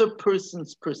the other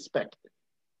person's perspective.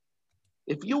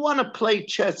 If you want to play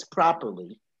chess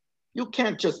properly, you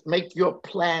can't just make your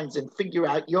plans and figure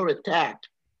out your attack.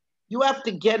 You have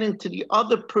to get into the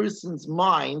other person's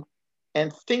mind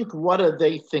and think, what are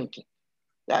they thinking?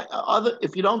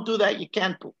 If you don't do that, you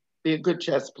can't be a good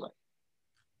chess player.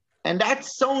 And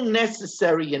that's so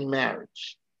necessary in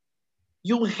marriage.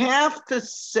 You have to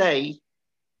say,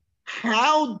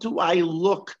 how do I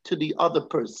look to the other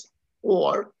person?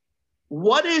 Or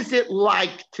what is it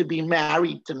like to be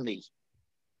married to me?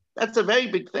 That's a very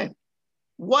big thing.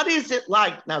 What is it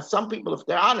like? Now, some people, if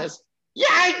they're honest,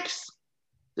 yikes,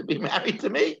 to be married to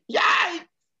me, yikes.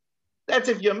 That's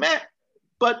if you're married.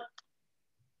 But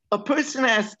a person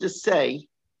has to say,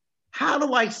 how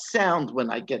do I sound when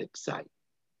I get excited?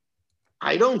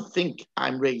 I don't think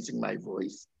I'm raising my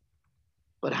voice,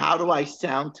 but how do I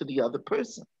sound to the other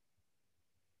person?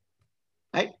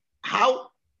 Right? How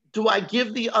do I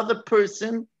give the other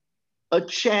person a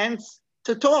chance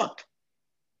to talk?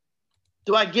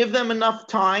 Do I give them enough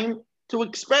time to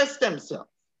express themselves?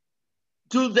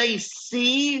 Do they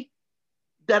see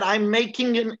that I'm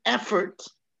making an effort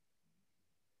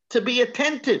to be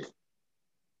attentive,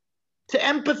 to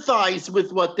empathize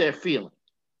with what they're feeling.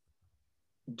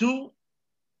 Do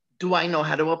I know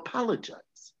how to apologize?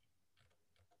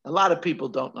 A lot of people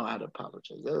don't know how to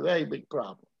apologize. That's a very big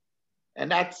problem.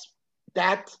 And that,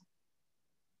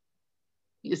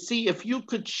 you see, if you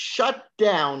could shut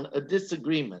down a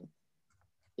disagreement,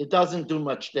 it doesn't do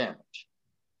much damage.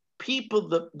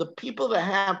 The people that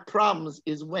have problems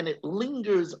is when it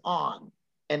lingers on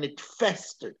and it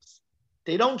festers.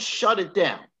 They don't shut it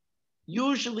down.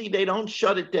 Usually they don't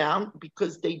shut it down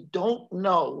because they don't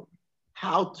know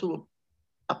how to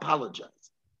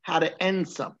apologize, how to end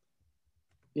something.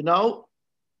 You know,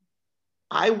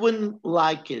 I wouldn't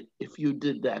like it if you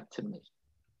did that to me.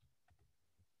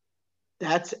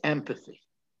 That's empathy.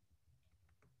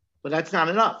 But that's not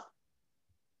enough.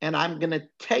 And I'm going to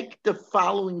take the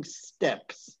following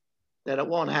steps that it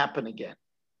won't happen again.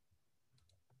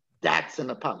 That's an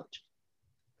apology.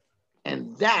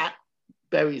 And that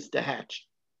buries the hatchet.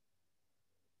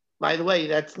 By the way,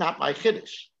 that's not my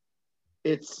chiddush.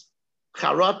 It's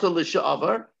charata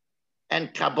l'sha'avar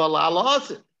and kabbalah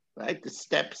al-hazin, right? The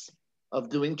steps of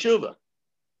doing tshuva.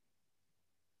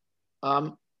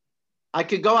 I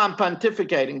could go on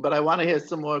pontificating, but I want to hear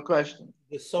some more questions.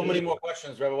 There's so many more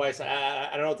questions, Rabbi Weiss. I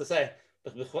don't know what to say.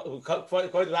 But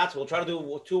according to that, we'll try to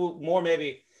do 2 more,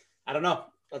 maybe. I don't know.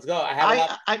 Let's go.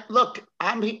 Look,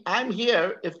 I'm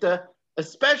here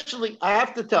especially, I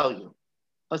have to tell you,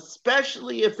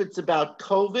 especially if it's about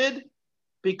COVID,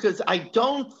 because I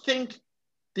don't think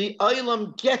the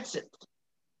Olam gets it.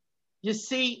 You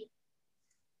see,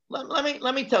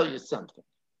 let me tell you something.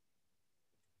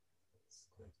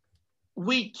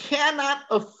 We cannot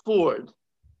afford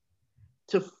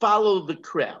to follow the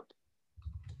crowd.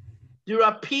 There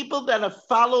are people that have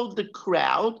followed the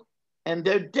crowd and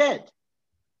they're dead.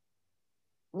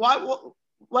 What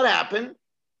happened?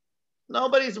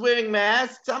 Nobody's wearing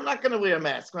masks. I'm not going to wear a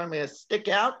mask. I'm going to stick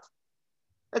out.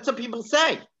 That's what people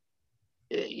say.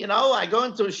 You know, I go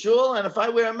into a shul and if I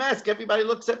wear a mask, everybody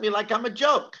looks at me like I'm a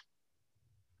joke.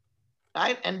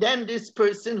 Right? And then this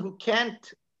person who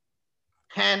can't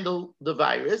handle the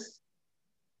virus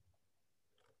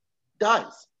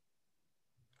dies.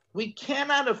 We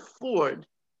cannot afford,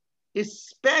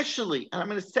 especially, and I'm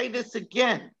going to say this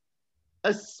again,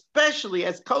 especially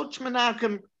as Coach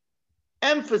Menachem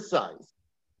emphasized,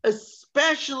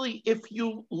 especially if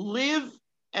you live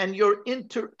and you're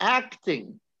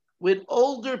interacting with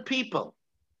older people.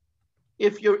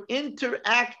 If you're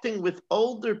interacting with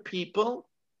older people,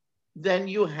 then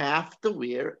you have to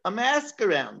wear a mask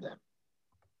around them.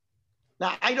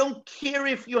 Now, I don't care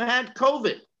if you had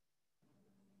COVID.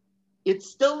 It's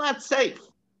still not safe.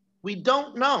 We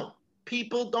don't know.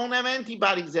 People don't have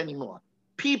antibodies anymore.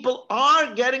 People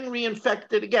are getting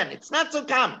reinfected again. It's not so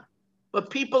common,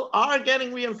 but people are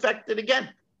getting reinfected again.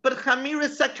 But Chamira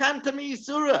Sakanta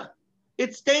Mi'isura,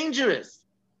 it's dangerous.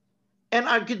 And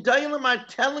our Gedalim are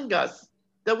telling us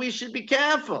that we should be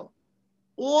careful.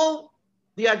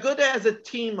 The Aguda has a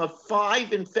team of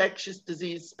 5 infectious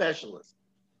disease specialists.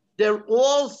 They're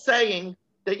all saying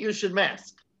that you should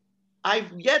mask.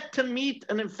 I've yet to meet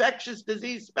an infectious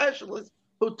disease specialist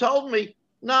who told me,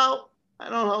 no, I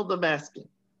don't hold the masking.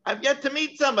 I've yet to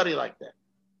meet somebody like that.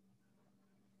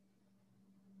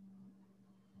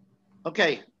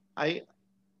 Okay,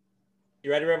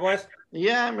 You ready, Rabbi Weiss?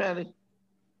 Yeah, I'm ready.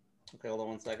 Okay, hold on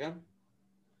 1 second.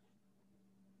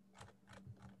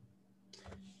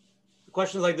 The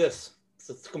question is like this.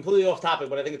 It's completely off topic,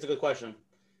 but I think it's a good question.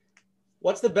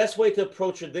 What's the best way to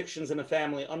approach addictions in a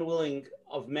family, unwilling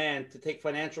of man to take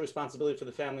financial responsibility for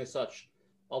the family as such?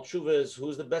 While tshuva is,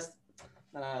 who's the best?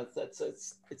 Let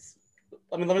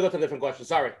me go to a different question.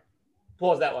 Sorry.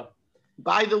 Pause that one.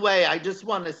 By the way, I just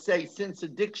want to say, since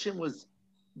addiction was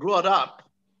brought up,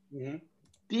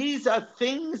 these are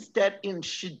things that in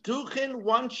shidduchin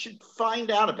one should find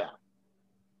out about.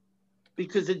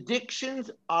 Because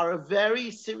addictions are a very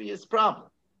serious problem.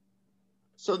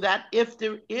 So that if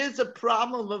there is a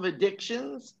problem of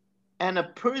addictions and a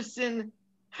person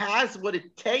has what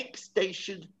it takes, they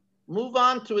should move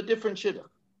on to a different shidduch.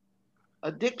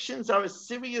 Addictions are a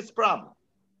serious problem.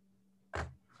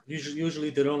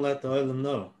 Usually they don't let the Olam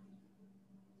know.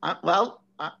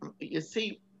 You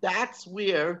see, that's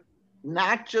where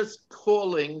not just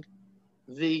calling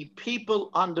the people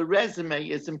on the resume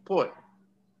is important.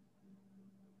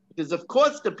 Because of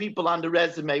course the people on the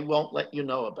resume won't let you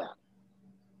know about it.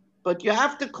 But you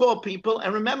have to call people,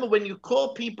 and remember, when you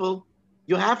call people,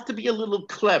 you have to be a little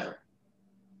clever.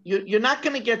 You're not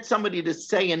going to get somebody to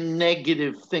say a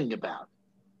negative thing about it.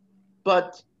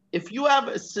 But if you have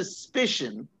a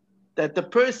suspicion that the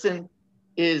person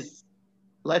is,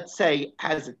 let's say,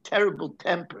 has a terrible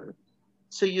temper,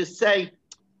 So you say,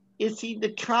 is he the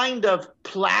kind of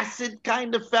placid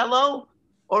kind of fellow,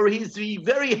 or is he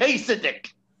very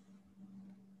Hasidic?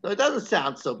 So it doesn't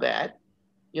sound so bad.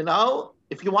 You know,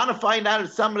 if you want to find out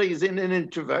if somebody is an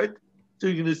introvert, so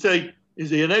you're going to say, is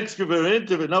he an extrovert or an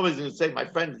introvert? Nobody's going to say, my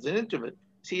friend is an introvert.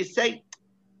 So you say,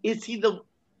 is he the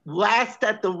last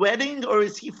at the wedding, or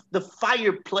is he the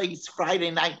fireplace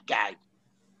Friday night guy?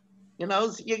 You know,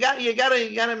 so you gotta,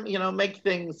 you know, make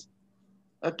things.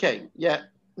 Okay, yeah.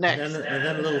 Next. And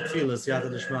then a little tefillah, Siyata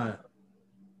Dishmaya.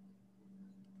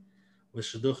 With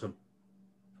Shidduchim.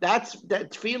 That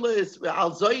tefillah is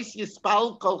al zois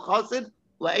yispal kol chosid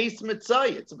la'es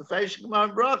mitzay. It's a beferish gemara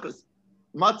in brachos.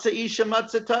 Matzah isha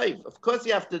matzah toiv. Of course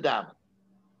you have to daven.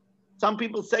 Some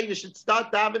people say you should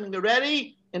start davening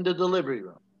already in the delivery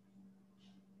room.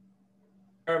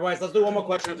 All right, boys, let's do one more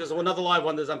question. If there's another live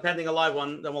one, I'm pending a live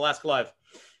one, then we'll ask live.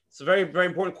 It's a very, very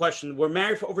important question. We're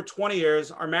married for over 20 years.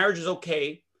 Our marriage is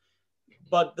okay,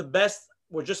 but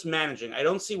we're just managing. I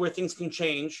don't see where things can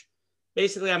change.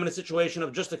 Basically, I'm in a situation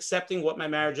of just accepting what my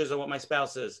marriage is and what my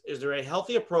spouse is. Is there a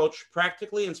healthy approach,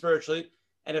 practically and spiritually?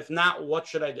 And if not, what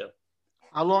should I do?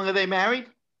 How long are they married?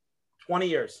 20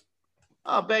 years.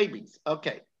 Oh, babies.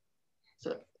 Okay.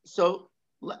 So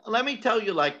let me tell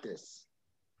you like this.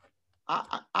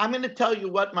 I'm going to tell you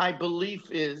what my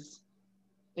belief is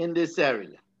in this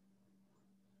area.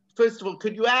 First of all,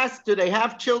 could you ask, do they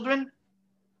have children?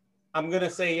 I'm going to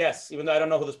say yes, even though I don't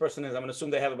know who this person is. I'm going to assume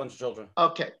they have a bunch of children.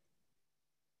 Okay.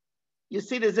 You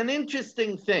see, there's an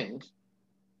interesting thing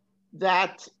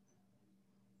that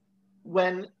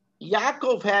when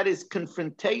Yaakov had his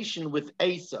confrontation with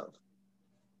Esav,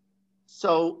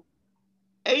 so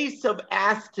Esav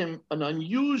asked him an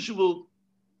unusual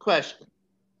question.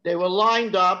 They were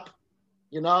lined up,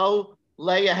 you know,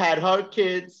 Leah had her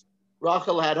kids,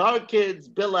 Rachel had her kids,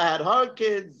 Bilhah had her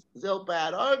kids, Zilpah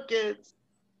had her kids.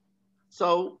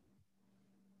 So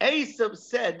Esav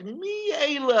said, Mi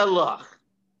eilelach.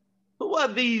 Who are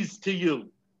these to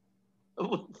you?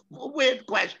 A weird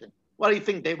question. What do you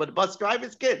think? They were the bus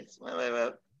drivers' kids?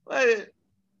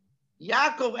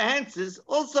 Yaakov answers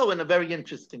also in a very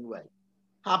interesting way.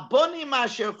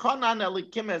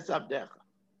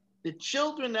 The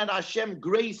children that Hashem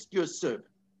graced your servant.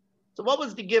 So what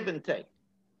was the give and take?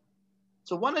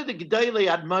 So one of the Gedolei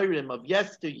Admorim of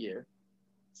yesteryear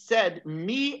said,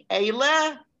 Mi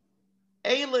Eila.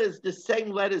 Eila is the same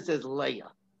letters as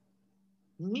Leah.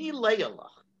 Mi Leah.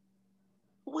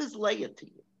 Who is Leah to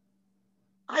you?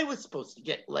 I was supposed to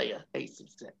get Leah, Esav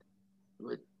said.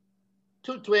 With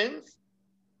two twins,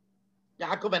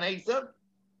 Yaakov and Esav,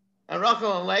 and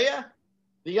Rachel and Leah.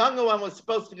 The younger one was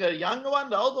supposed to go to the younger one.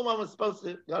 The older one was supposed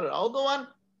to go to the older one.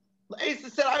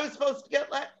 Esav said, I was supposed to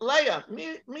get Leah.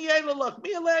 Mi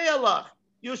Leah.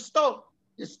 You stole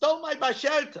my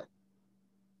basherta.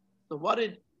 So what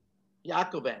did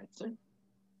Yaakov answer?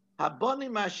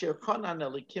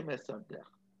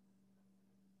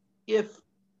 If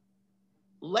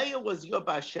Leah was your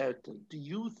basherta, do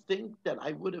you think that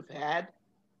I would have had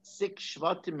 6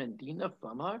 shvatim and Dinah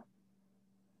from her?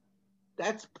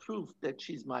 That's proof that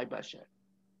she's my basher.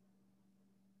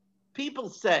 People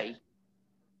say,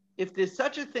 if there's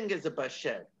such a thing as a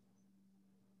basher,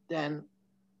 then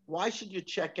why should you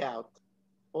check out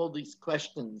all these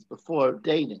questions before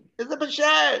dating? It's a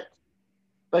basher.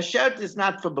 Basher is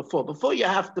not for before. Before you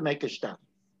have to make a shtam.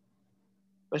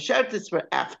 Basher is for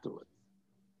afterwards.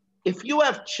 If you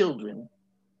have children,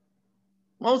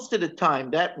 most of the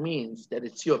time that means that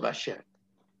it's your basher.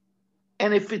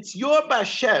 And if it's your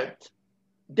basher,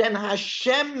 then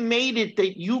Hashem made it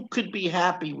that you could be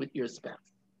happy with your spouse.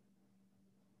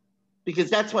 Because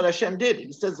that's what Hashem did.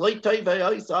 He says,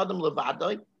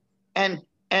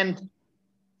 and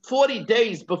 40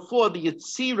 days before the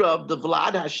Yetzirah of the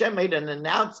Vlad, Hashem made an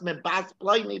announcement, Bas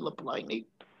Ploini LePloini.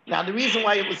 Now, the reason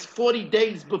why it was 40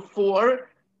 days before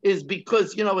is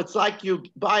because, you know, it's like you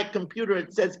buy a computer,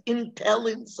 it says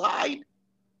Intel inside.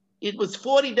 It was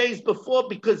 40 days before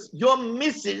because your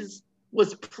missus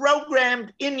was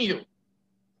programmed in you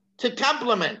to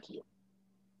complement you.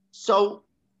 So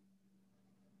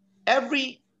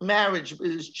every marriage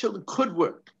with his children could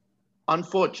work.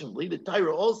 Unfortunately, the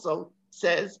Torah also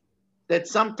says that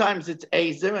sometimes it's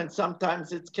Ezer and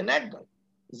sometimes it's Kenegdai.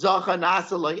 Zacha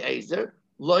nasa loy Ezer,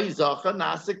 loy zacha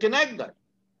nasa Kenegdai.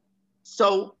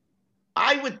 So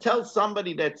I would tell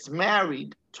somebody that's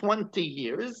married 20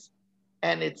 years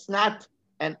and it's not,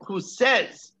 and who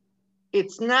says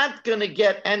it's not going to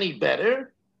get any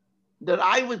better, that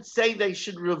I would say they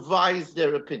should revise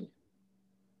their opinion.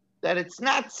 That it's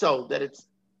not so, that it's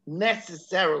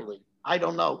necessarily, I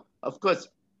don't know, of course,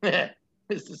 this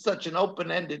is such an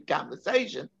open-ended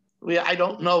conversation, I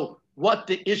don't know what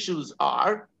the issues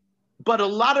are, but a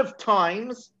lot of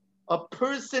times a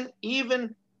person,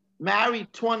 even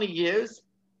married 20 years,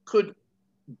 could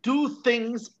do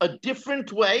things a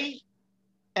different way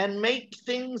and make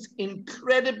things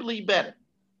incredibly better.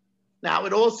 Now,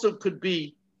 it also could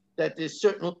be that there's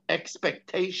certain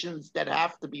expectations that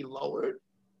have to be lowered.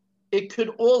 It could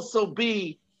also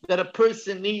be that a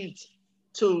person needs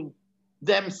to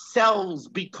themselves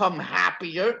become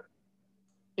happier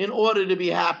in order to be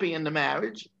happy in the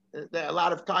marriage. A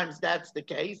lot of times that's the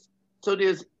case. So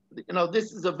there's,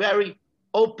 this is a very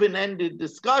open-ended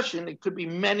discussion. It could be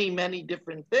many, many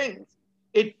different things.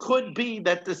 It could be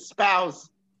that the spouse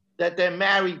that they're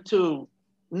married to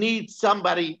needs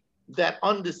somebody that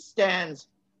understands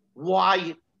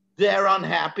why they're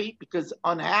unhappy, because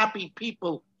unhappy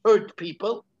people hurt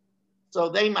people. So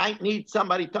they might need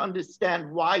somebody to understand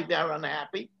why they're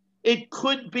unhappy. It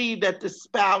could be that the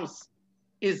spouse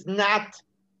is not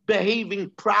behaving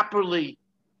properly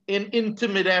in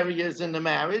intimate areas in the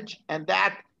marriage, and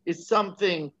that is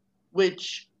something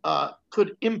which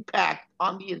could impact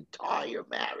on the entire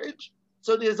marriage.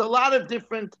 So there's a lot of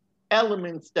different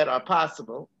elements that are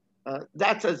possible.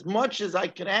 That's as much as I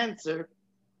can answer,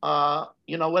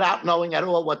 without knowing at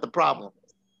all what the problem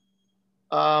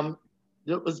is.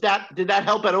 Did that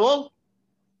help at all?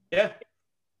 Yeah,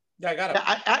 I got it.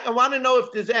 I want to know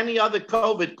if there's any other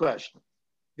COVID question.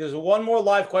 There's one more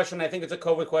live question. I think it's a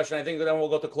COVID question. I think then we'll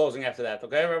go to closing after that.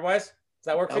 Okay, Rabbi Weiss? Does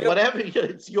that work for you? Whatever,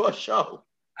 it's your show.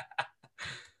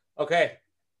 Okay.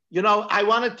 I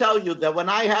want to tell you that when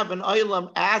I have an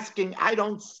oilam asking, I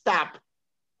don't stop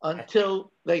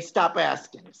until they stop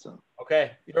asking. So.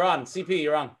 Okay, you're on. CP,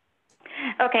 you're on.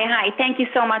 Okay, hi. Thank you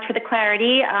so much for the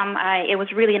clarity. It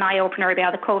was really an eye-opener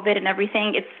about the COVID and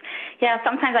everything.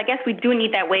 Sometimes I guess we do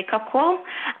need that wake-up call.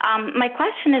 My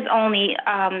question is only,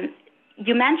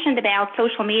 you mentioned about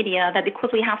social media, that because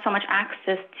we have so much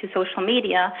access to social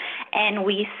media and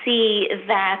we see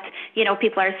that,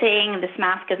 people are saying this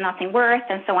mask is nothing worth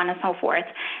and so on and so forth.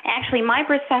 Actually, my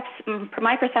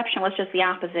perception was just the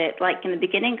opposite. Like in the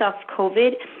beginning of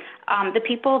COVID, the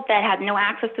people that had no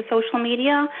access to social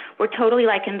media were totally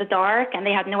like in the dark and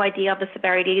they had no idea of the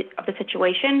severity of the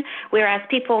situation, whereas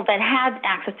people that had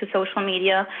access to social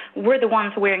media were the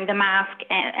ones wearing the mask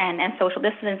and social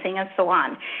distancing and so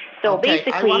on. So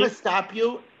basically, I want to stop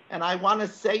you and I want to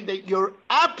say that you're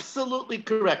absolutely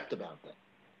correct about that.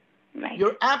 Right.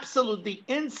 You're absolutely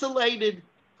insulated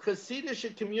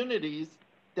Hasidic communities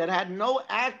that had no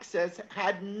access,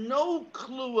 had no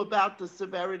clue about the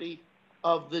severity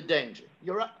of the danger.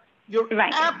 You're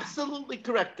right. Absolutely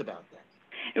correct about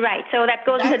that. Right. So that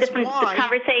goes into different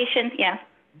conversations. Yeah.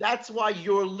 That's why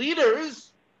your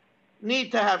leaders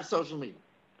need to have social media.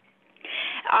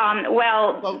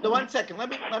 Well, 1 second.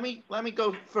 Let me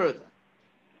go further.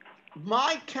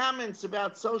 My comments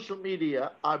about social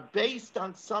media are based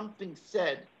on something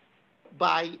said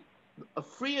by a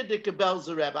Friedrich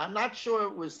Belzer Rebbe. I'm not sure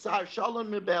it was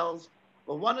Shalom Belz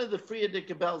or one of the Friedrich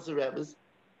Belzer Rebbes.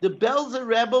 The Belzer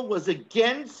Rebbe was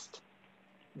against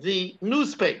the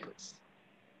newspapers.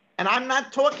 And I'm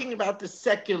not talking about the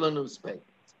secular newspapers.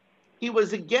 He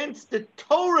was against the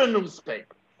Torah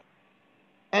newspapers.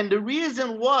 And the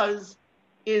reason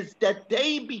is that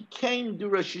they became the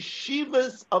Rosh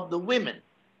Yeshivas of the women.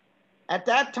 At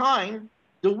that time,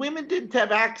 the women didn't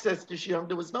have access to Shiurim.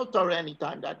 There was no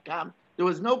TorahAnytime.com. There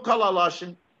was no Kol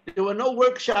HaLashon. There were no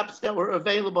workshops that were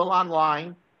available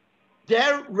online.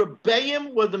 Their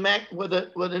rebbeim were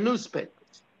the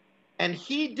newspapers. And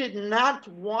he did not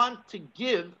want to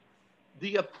give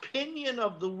the opinion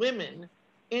of the women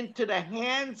into the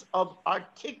hands of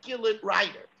articulate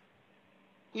writers.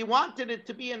 He wanted it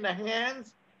to be in the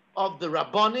hands of the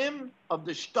Rabbonim, of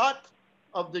the Shtat,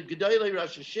 of the Gedolei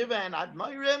Rosh Hashiva and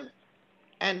Admairim.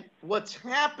 And what's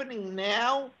happening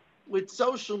now with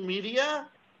social media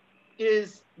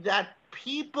is that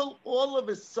people all of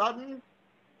a sudden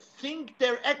think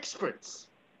they're experts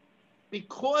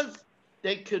because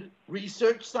they could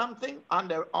research something on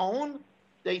their own.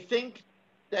 They think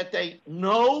that they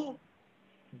know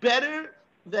better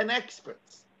than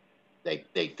experts. They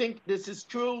think this is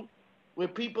true where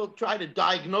people try to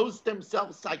diagnose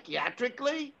themselves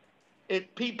psychiatrically.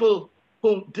 People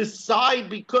who decide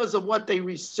because of what they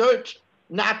research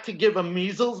not to give a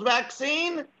measles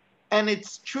vaccine. And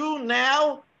it's true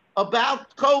now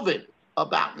about COVID,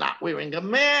 about not wearing a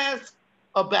mask,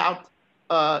 about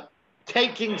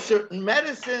taking certain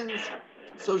medicines.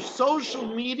 So social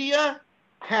media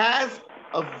has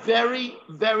a very,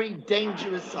 very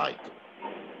dangerous cycle.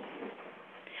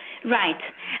 Right.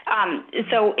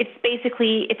 So it's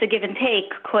basically, it's a give and take,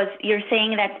 because you're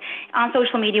saying that on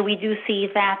social media we do see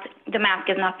that the mask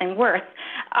is nothing worth.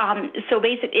 So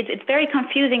basically it's very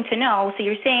confusing to know. So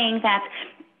you're saying that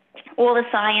all the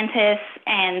scientists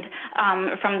and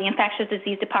from the infectious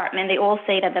disease department, they all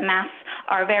say that the masks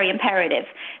are very imperative.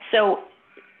 So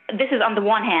this is on the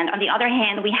one hand. On the other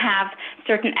hand, we have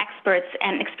certain experts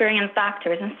and experienced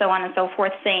doctors and so on and so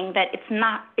forth saying that it's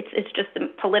not, it's just a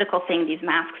political thing, these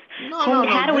masks.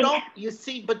 You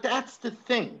see, but that's the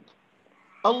thing.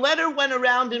 A letter went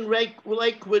around in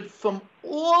Lakewood from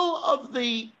all of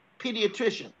the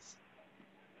pediatricians.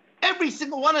 Every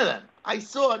single one of them. I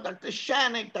saw Dr.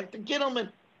 Shanik, Dr. Gittleman,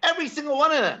 every single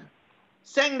one of them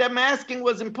saying that masking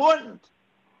was important.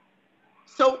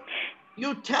 So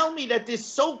you tell me that these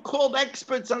so-called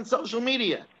experts on social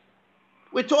media,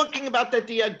 we're talking about that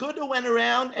the Aguda went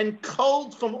around and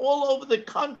culled from all over the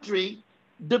country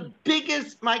the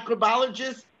biggest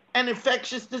microbiologists and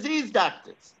infectious disease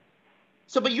doctors.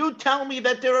 So, but you tell me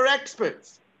that there are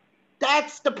experts.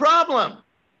 That's the problem.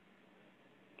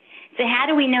 So how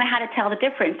do we know how to tell the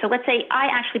difference? So let's say I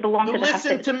actually belong to the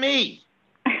Listen Hasid. to me.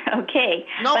 Okay.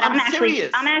 No, but I'm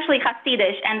serious. I'm actually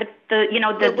Hasidish, and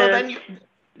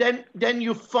then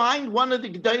you find one of the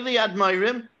Gedolei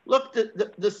Admirim. Look,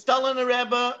 the Stalin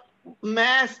Rebbe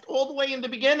masked all the way in the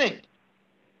beginning.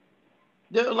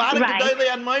 A lot of Gedolei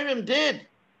Admirim did.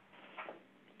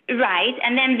 Right,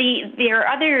 and then there are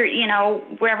other,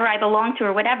 wherever I belong to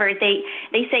or whatever, they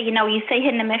say, you say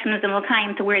hidden emissions and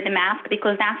L'chaim to wear the mask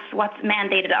because that's what's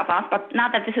mandated of us, but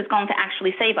not that this is going to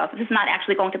actually save us. This is not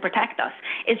actually going to protect us.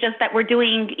 It's just that we're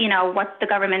doing, what the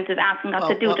government is asking us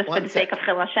to do just for the sake of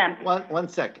Chil Hashem. One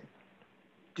second.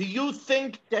 Do you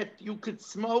think that you could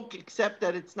smoke except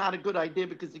that it's not a good idea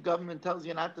because the government tells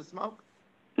you not to smoke?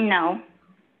 No.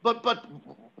 But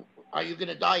are you going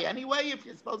to die anyway if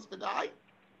you're supposed to die?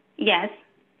 Yes.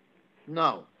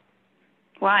 No.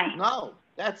 Why? No,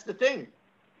 that's the thing.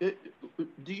 Do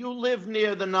you live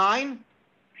near the 9?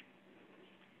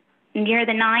 Near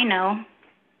the 9, no.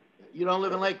 You don't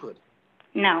live in Lakewood?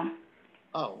 No.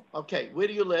 Oh, okay. Where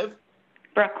do you live?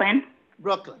 Brooklyn.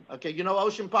 Brooklyn. Okay. You know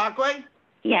Ocean Parkway?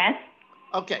 Yes.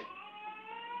 Okay.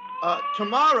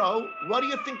 Tomorrow, what do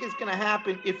you think is going to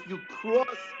happen if you cross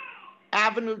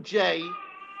Avenue J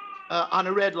on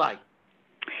a red light?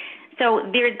 So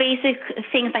there's basic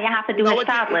things that you have to do with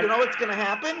toddlers. You know what's going to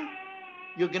happen?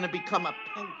 You're going to become a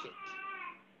pancake.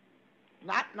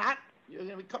 Not, you're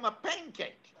going to become a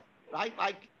pancake, right?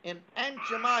 Like in Aunt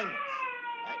Jemima's,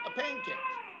 right? A pancake.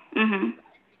 Mm-hmm.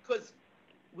 Because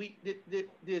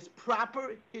there's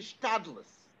proper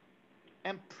hishtadlus.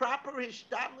 And proper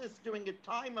hishtadlus during a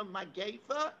time of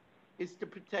Mageifa is to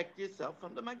protect yourself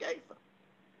from the Mageifa.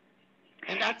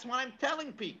 And that's what I'm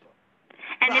telling people.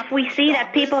 And if we see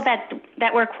that people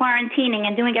that were quarantining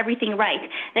and doing everything right,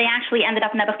 they actually ended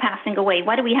up never passing away,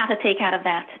 what do we have to take out of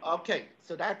that? Okay,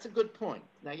 so that's a good point.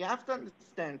 Now you have to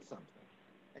understand something,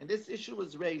 and this issue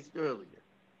was raised earlier.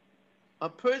 A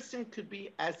person could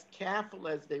be as careful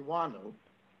as they want to,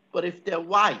 but if their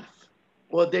wife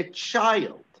or their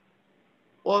child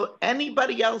or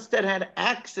anybody else that had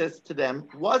access to them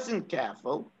wasn't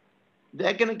careful,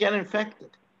 they're going to get infected.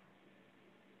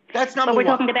 That's number one.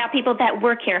 But we're talking about people that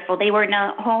were careful. They were in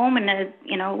a home and live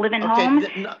in homes.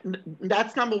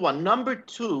 That's number one. Number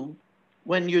two,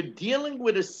 when you're dealing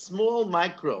with a small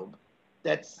microbe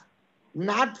that's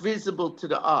not visible to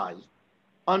the eye,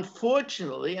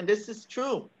 unfortunately, and this is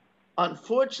true,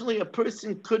 unfortunately, a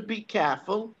person could be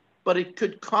careful, but it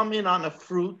could come in on a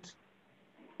fruit.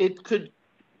 It could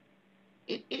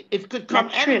come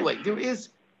anyway.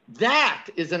 That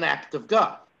is an act of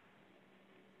God.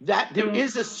 That there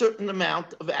is a certain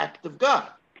amount of act of God.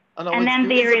 And then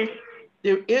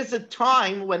there is a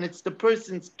time when it's the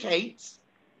person's case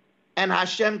and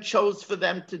Hashem chose for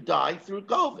them to die through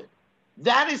COVID.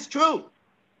 That is true.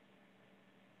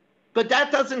 But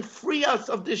that doesn't free us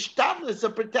of the shtadlus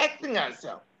of protecting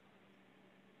ourselves.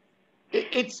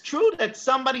 It's true that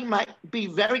somebody might be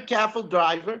very careful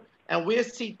driver and wear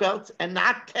seatbelts and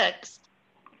not text,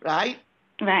 right?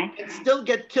 Right. And still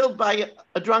get killed by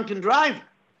a drunken driver.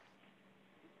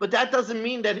 But that doesn't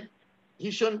mean that he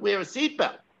shouldn't wear a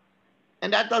seatbelt.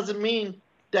 And that doesn't mean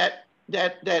that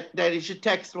he should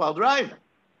text while driving.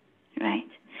 Right.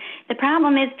 The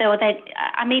problem is, though, that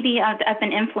maybe I've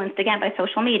been influenced again by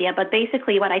social media, but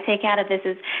basically what I take out of this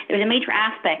is there's a major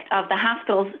aspect of the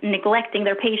hospitals neglecting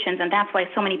their patients, and that's why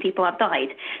so many people have died.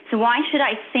 So why should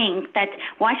I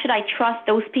trust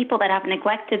those people that have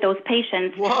neglected those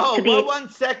patients? Whoa, 1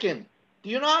 second.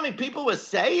 Do you know how many people were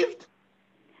saved?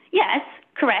 Yes,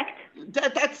 correct.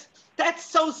 That's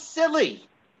so silly.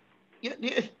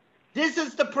 This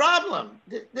is the problem.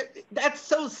 That's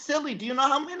so silly. Do you know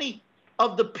how many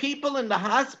of the people in the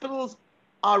hospitals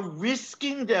are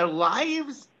risking their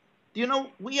lives? Do you know,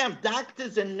 we have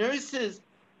doctors and nurses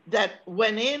that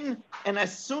went in, and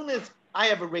as soon as I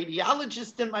have a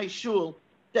radiologist in my shul,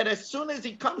 that as soon as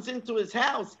he comes into his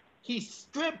house, he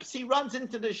strips, he runs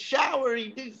into the shower,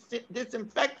 he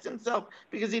disinfects himself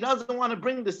because he doesn't want to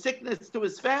bring the sickness to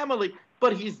his family,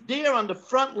 but he's there on the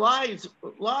front lines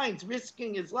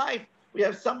risking his life. We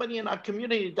have somebody in our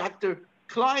community, Dr.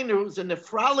 Kleiner, who's a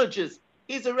nephrologist.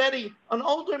 He's already an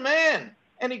older man,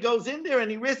 and he goes in there and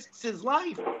he risks his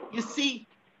life. You see,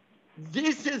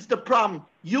 this is the problem.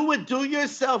 You would do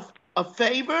yourself a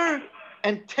favor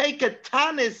and take a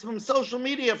tanis from social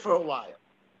media for a while.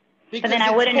 But then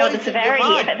I wouldn't know the severity.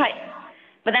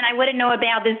 But then I wouldn't know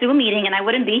about the Zoom meeting, and I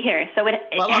wouldn't be here. So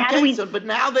but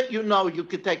now that you know, you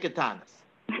could take a tanis.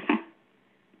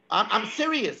 I'm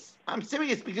serious. I'm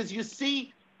serious because you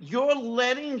see, you're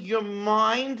letting your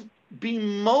mind be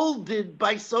molded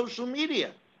by social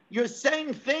media. You're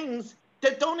saying things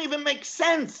that don't even make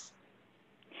sense.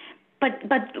 But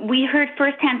we heard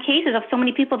firsthand cases of so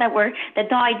many people that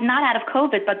died not out of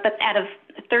COVID, but out of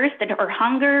thirst or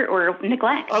hunger or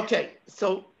neglect. Okay,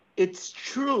 so it's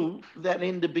true that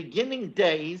in the beginning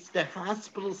days, the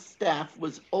hospital staff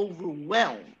was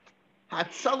overwhelmed.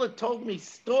 Hatzalah told me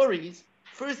stories.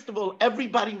 First of all,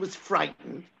 everybody was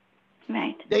frightened.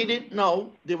 Right. They didn't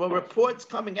know. There were reports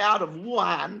coming out of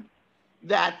Wuhan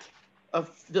that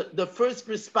the first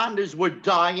responders were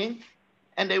dying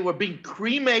and they were being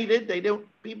cremated.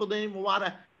 People didn't even want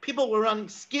to, people were running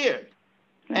scared.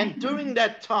 And during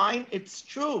that time, it's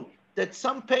true that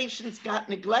some patients got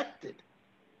neglected.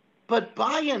 But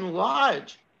by and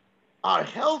large, our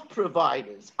health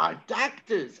providers, our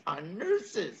doctors, our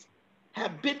nurses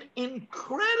have been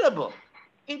incredible.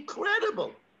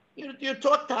 Incredible. You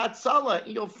talk to Hatzalah,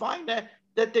 you'll find that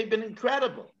they've been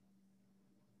incredible.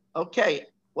 Okay,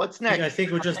 what's next? I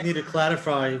think we just need to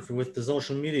clarify with the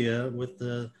social media, with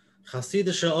the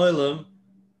Hasidische Olam,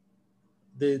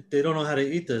 they don't know how to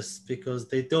eat this because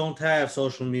they don't have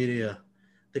social media.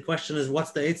 The question is, what's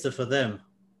the eitzah for them?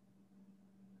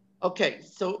 Okay,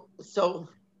 so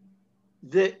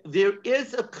there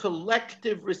is a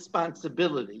collective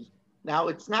responsibility. Now,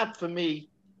 it's not for me,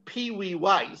 Pee Wee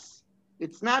Weiss,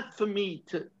 it's not for me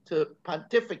to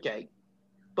pontificate,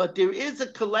 but there is a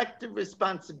collective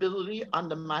responsibility on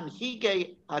the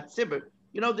Manhige HaTzibur.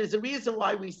 You know, there's a reason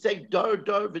why we say Dor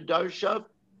Dor V'Darshav,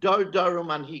 Dor Dor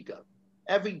Manhiga.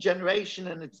 Every generation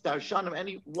and its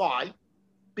Darshanim. Why?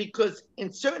 Because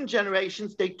in certain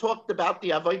generations, they talked about the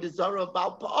Avodah Zarah of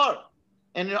Baal Pa'ar.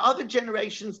 And in other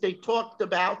generations, they talked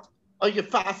about a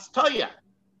Yefas Toya.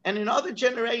 And in other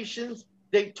generations,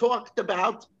 they talked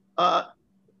about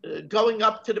going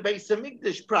up to the Beis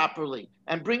HaMikdash properly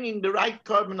and bringing the right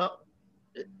carbon up.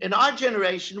 In our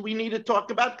generation, we need to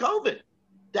talk about COVID.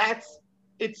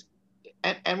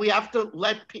 And we have to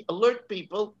alert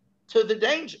people to the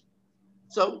danger.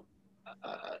 So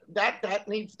that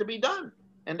needs to be done.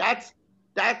 And it's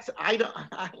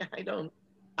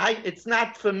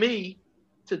not for me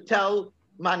to tell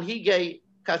Manhige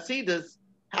Hasidus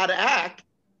how to act,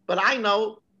 but I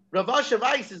know Rav Asher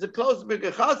Weiss is a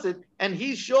Klosberger Chassid, and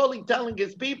he's surely telling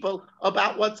his people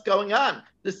about what's going on.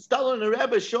 The Stoliner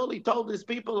Rebbe surely told his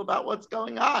people about what's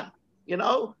going on, you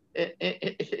know?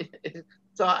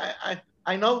 So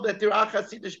I know that there are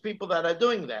Hasidic people that are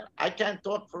doing that. I can't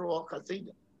talk for all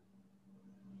Hasidim.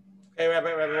 Okay,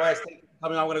 Rabbi Weiss, thank you for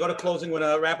coming on. I'm going to go to closing. We're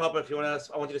going to wrap up. If you want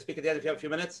to, I want you to speak at the end if you have a few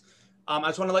minutes. I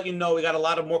just want to let you know we got a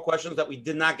lot of more questions that we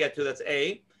did not get to. That's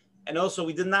A. And also,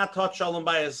 we did not touch Shalom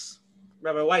Bayis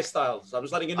Rabbi Weiss style. So I'm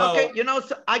just letting you know. Okay, you know,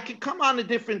 so I could come on a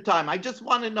different time. I just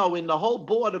want to know, in the whole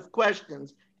board of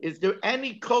questions, is there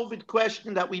any COVID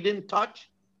question that we didn't touch?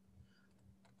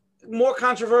 More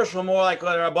controversial, more like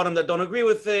Rabbanim that don't agree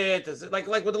with it. Like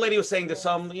what the lady was saying, there's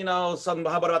some,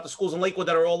 how about the schools in Lakewood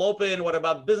that are all open? What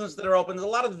about business that are open? There's a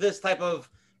lot of this type of,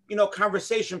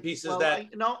 conversation pieces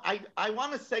I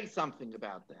want to say something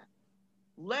about that.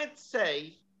 Let's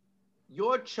say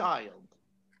your child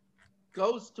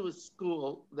goes to a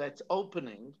school that's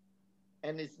opening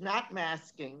and is not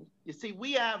masking. You see,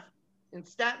 we have, in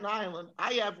Staten Island,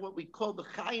 I have what we call the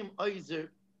Chaim Oizer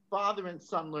father and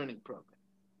son learning program.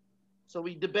 So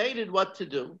we debated what to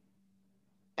do,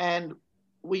 and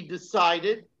we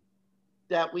decided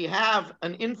that we have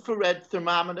an infrared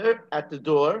thermometer at the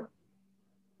door.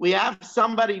 We have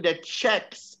somebody that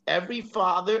checks every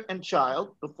father and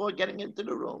child before getting into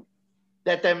the room,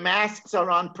 that their masks are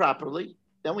on properly.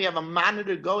 Then we have a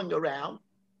monitor going around.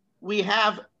 We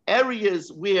have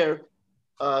areas where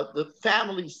the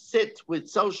family sit with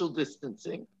social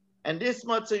distancing. And this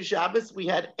Motzei Shabbos, we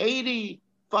had 80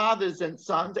 fathers and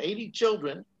sons, 80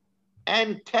 children,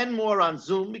 and 10 more on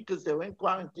Zoom because they were in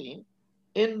quarantine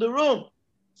in the room.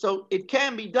 So it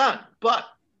can be done. But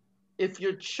if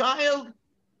your child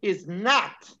is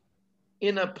not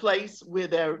in a place where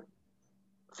they're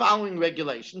following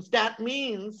regulations, that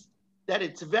means that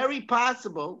it's very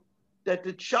possible that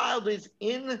the child is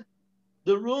in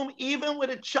the room, even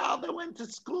with a child that went to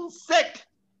school sick.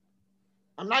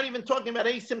 I'm not even talking about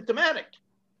asymptomatic,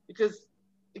 because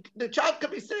the child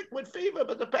could be sick with fever,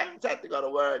 but the parents had to go to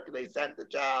work. They sent the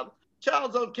child.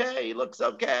 Child's okay, he looks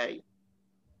okay.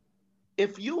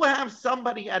 If you have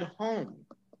somebody at home,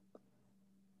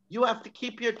 you have to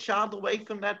keep your child away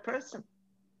from that person.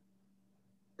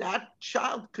 That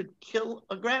child could kill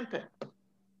a grandparent.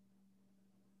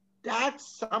 That's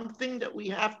something that we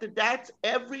have to, that's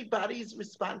everybody's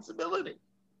responsibility.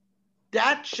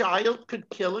 That child could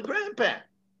kill a grandparent.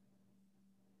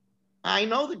 I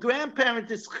know the grandparent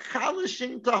is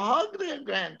chalishing to hug their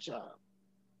grandchild,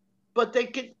 but they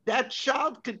could, that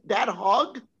child could, that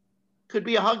hug could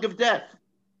be a hug of death.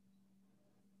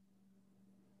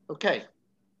 Okay.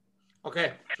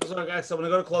 Okay. First of all, guys, so when I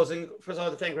go to closing, first of all, I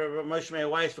want to thank Rabbi Moshe Meir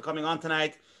Weiss for coming on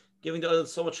tonight, giving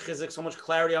so much chizuk, so much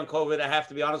clarity on COVID. I have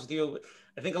to be honest with you.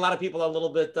 I think a lot of people are a little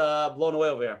bit blown away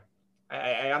over here.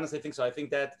 I honestly think so. I think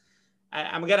that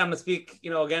I'm going to speak,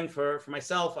 again, for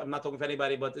myself. I'm not talking for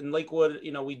anybody, but in Lakewood,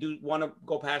 we do want to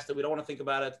go past it. We don't want to think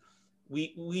about it.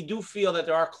 We do feel that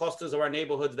there are clusters of our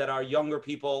neighborhoods that are younger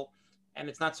people, and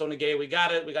it's not so negay. We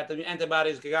got it. We got the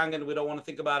antibodies gegangen. We don't want to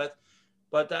think about it.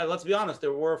 But let's be honest.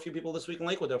 There were a few people this week in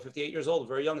Lakewood. They were 58 years old,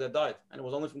 very young, that died, and it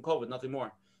was only from COVID, nothing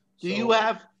more. Do you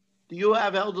have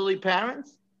elderly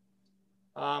parents?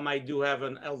 I do have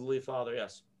an elderly father.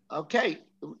 Yes. Okay.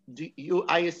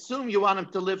 I assume you want him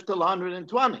to live till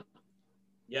 120.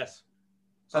 Yes.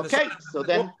 Okay. So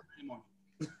then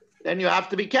you have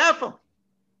to be careful.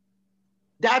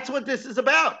 That's what this is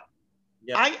about.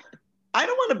 Yep. I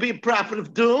don't want to be a prophet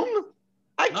of doom.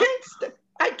 I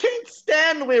can't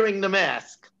stand wearing the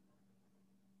mask.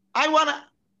 I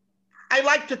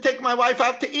like to take my wife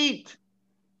out to eat.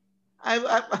 I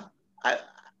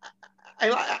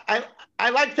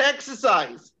like to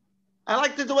exercise. I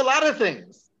like to do a lot of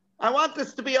things. I want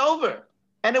this to be over,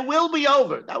 and it will be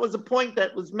over. That was a point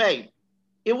that was made.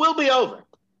 It will be over.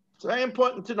 It's very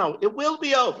important to know. It will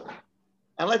be over.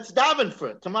 And let's daven for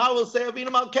it. Tomorrow we'll say Avinu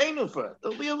Malkeinu for it.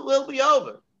 It will be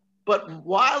over. But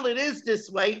while it is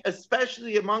this way,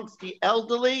 especially amongst the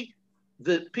elderly,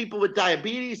 the people with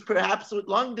diabetes, perhaps with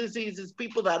lung diseases,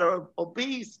 people that are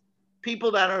obese,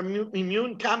 people that are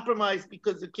immune compromised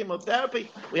because of chemotherapy,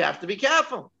 we have to be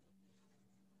careful.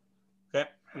 Okay,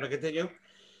 I'm going to continue.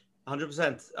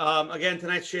 100%. Again,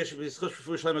 tonight's share should be Schush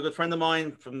Refuah Shlema, a good friend of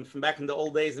mine from back in the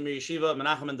old days in Mir Yeshiva,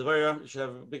 Menachem and Devorah. You should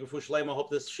have a big Refuah Shlema. I hope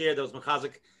this share, there was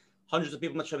Mechazik, hundreds of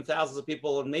people, not sure, thousands of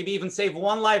people, and maybe even save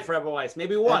one life for Rabbi Weiss.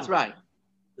 Maybe one. That's right.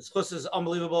 This Schush is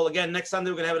unbelievable. Again, next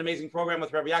Sunday, we're going to have an amazing program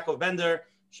with Rabbi Yaakov Bender,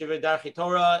 Shiva Darchi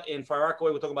Torah in Far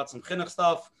Rockaway. We're talking about some chinuch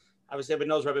stuff. Obviously, everybody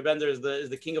knows Rabbi Bender is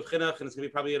the king of chinuch, and it's going to be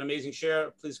probably an amazing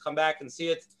share. Please come back and see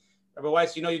it. Rabbi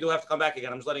Weiss, you do have to come back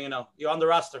again. I'm just letting you know. You're on the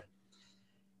roster.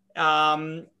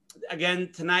 Again,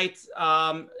 tonight,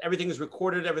 everything is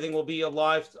recorded. Everything will be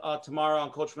live tomorrow on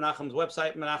Coach Menachem's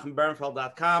website,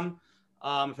 menachembernfeld.com.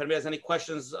 If anybody has any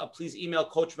questions, please email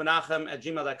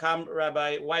coachmenachem@gmail.com.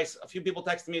 Rabbi Weiss, a few people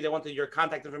texted me. They wanted your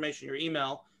contact information, your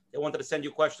email. They wanted to send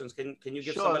you questions. Can you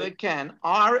give somebody? Sure, they can.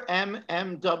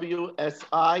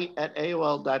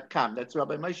 rmmwsi@aol.com. That's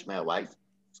Rabbi Moshe Meir Weiss,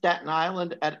 Staten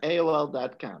Island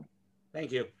 @aol.com.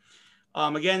 Thank you.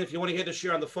 Again, if you want to hear the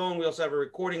share on the phone, we also have a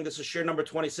recording. This is share number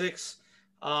 26.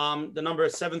 The number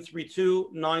is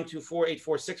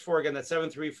 732-924-8464. Again, that's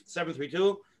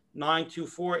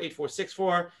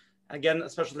 732-924-8464. Again, a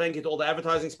special thank you to all the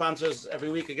advertising sponsors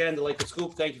every week. Again, the Lakewood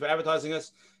Scoop, thank you for advertising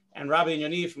us. And Rabbi and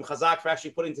Yaniv from Chazak for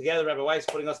actually putting together, Rabbi Weiss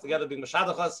putting us together, being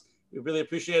Mashadachas. We really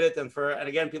appreciate it. And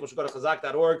again, people should go to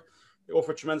chazak.org. They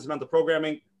offer a tremendous amount of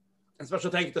programming. And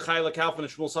special thank you to Chayla Kaufman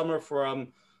and Shmuel Summer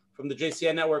from the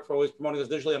JCN network for always promoting us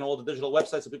digitally on all the digital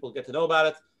websites so people get to know about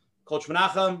it. Coach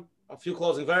Menachem, a few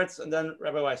closing words, and then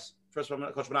Rabbi Weiss. First,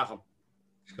 Coach Menachem.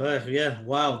 Yeah,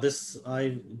 wow. This,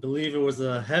 I believe it was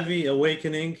a heavy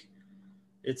awakening.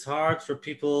 It's hard for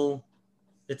people.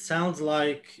 It sounds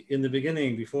like in the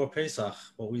beginning, before Pesach,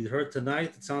 what we heard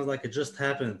tonight, it sounds like it just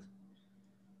happened.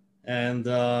 And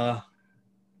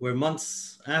we're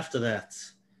months after that.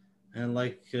 And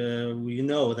we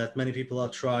know that many people are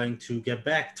trying to get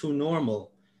back to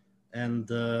normal. And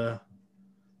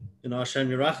Hashem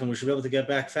Yerachim, we should be able to get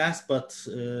back fast. But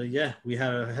yeah, we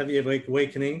had a heavy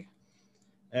awakening.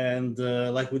 And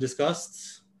like we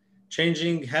discussed,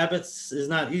 changing habits is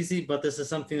not easy, but this is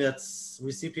something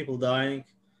we see people dying,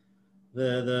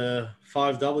 the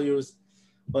 5 W's.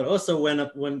 But also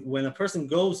when a person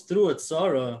goes through a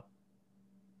tzara,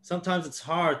 sometimes it's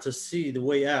hard to see the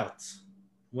way out.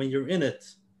 When you're in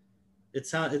it,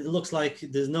 it looks like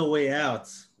there's no way out,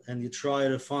 and you try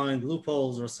to find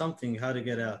loopholes or something how to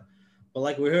get out. But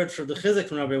like we heard from the chizuk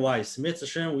from Rabbi Weiss, Mitzvah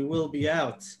Shem, we will be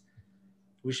out.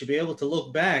 We should be able to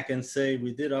look back and say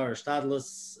we did our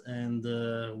shtadlus, and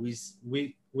we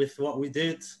with what we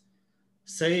did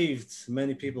saved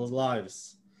many people's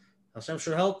lives. Hashem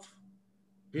should help.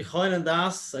 Bichoin and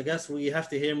Das, I guess we have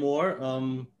to hear more.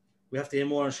 We have to hear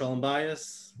more on Shalom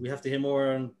Bayis. We have to hear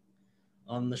more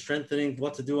on the strengthening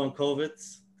what to do on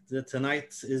COVID.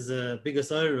 Tonight is the biggest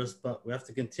virus, but we have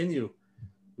to continue.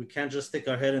 We can't just stick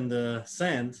our head in the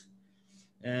sand.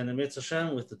 And in Mitzvah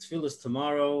Hashem, with the tefillas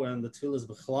tomorrow and the tefillas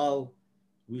b'chlal,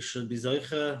 we should be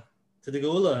zoicha to the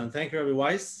geula. And thank you, Rabbi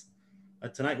Weiss.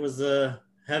 Tonight was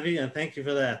heavy, and thank you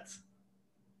for that.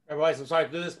 Rabbi Weiss, I'm sorry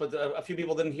to do this, but a few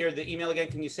people didn't hear the email again.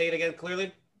 Can you say it again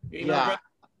clearly? Yeah,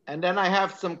 and then I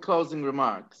have some closing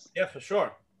remarks. Yeah, for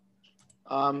sure.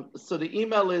 So the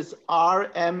email is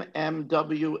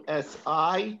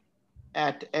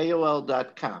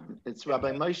rmmwsi@aol.com. It's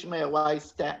Rabbi Moshe Meir Weiss,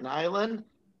 Staten Island,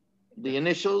 the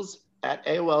initials at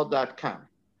AOL.com.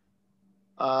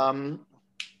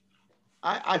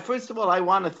 I first of all, I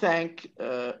want to thank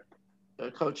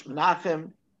Coach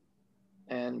Menachem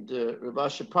and Rabbi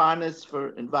Shaparnis for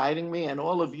inviting me, and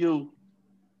all of you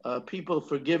people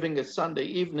for giving a Sunday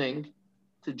evening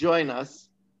to join us.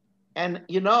 And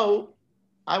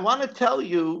I want to tell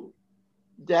you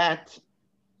that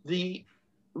the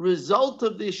result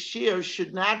of this year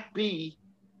should not be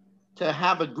to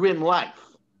have a grim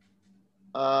life.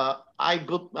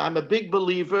 I'm a big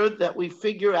believer that we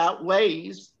figure out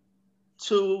ways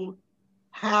to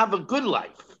have a good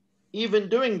life, even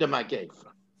during the Mageifa.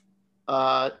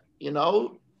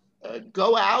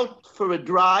 Go out for a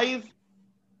drive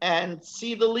and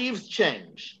see the leaves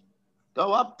change.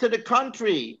 Go up to the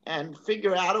country and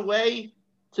figure out a way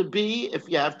to be, if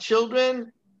you have children,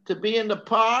 to be in the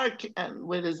park and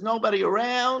where there's nobody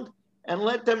around, and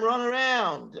let them run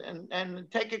around and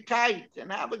take a kite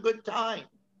and have a good time.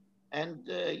 And,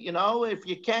 if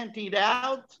you can't eat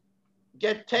out,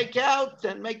 get takeout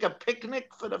and make a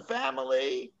picnic for the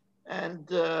family, and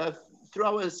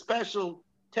throw a special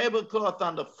tablecloth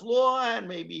on the floor, and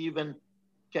maybe even,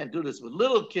 can't do this with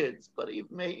little kids, but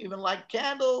even light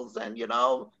candles, and,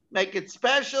 make it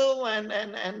special,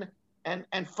 and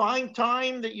find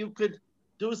time that you could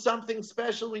do something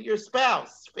special with your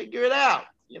spouse. Figure it out.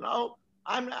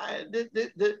 I'm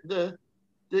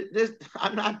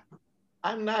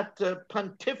not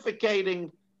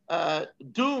pontificating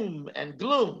doom and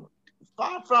gloom.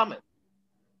 Far from it.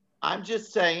 I'm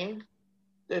just saying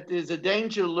that there's a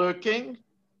danger lurking,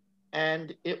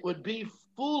 and it would be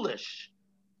foolish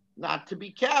not to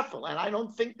be careful. And I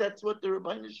don't think that's what the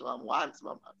Ribbono Shel Olam wants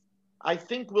from us. I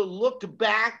think we'll look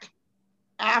back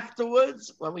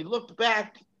afterwards. When we look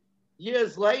back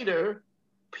years later,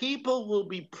 people will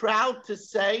be proud to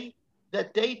say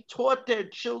that they taught their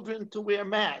children to wear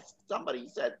masks. Somebody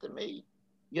said to me,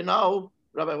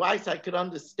 Rabbi Weiss, I could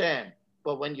understand,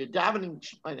 but when you're davening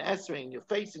and esrei and you're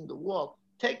facing the wall,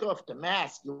 take off the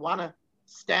mask. You want to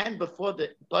stand before the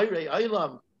Borei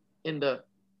Olam in the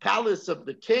palace of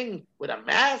the king with a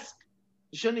mask?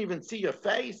 You shouldn't even see your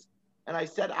face. And I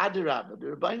said, Adarabah, the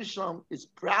Ribbono Shel Olam is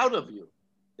proud of you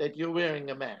that you're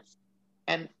wearing a mask.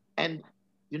 And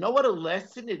you know what a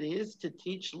lesson it is to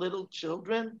teach little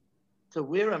children to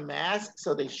wear a mask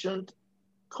so they shouldn't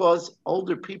cause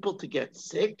older people to get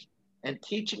sick, and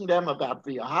teaching them about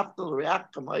V'ahavta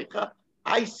l'reach kamocha.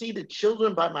 I see the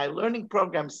children by my learning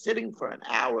program sitting for an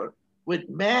hour with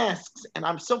masks, and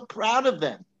I'm so proud of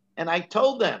them. And I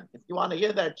told them, if you want to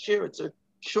hear that shir, it's a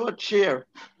short shir,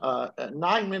 a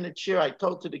 9-minute shir I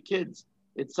told to the kids.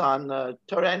 It's on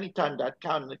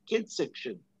TorahAnytime.com in the kids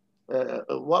section.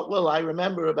 What will I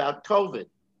remember about COVID?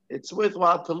 It's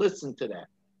worthwhile to listen to that.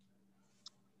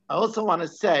 I also want to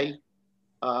say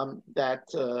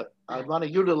that I want to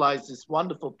utilize this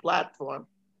wonderful platform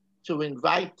to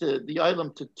invite the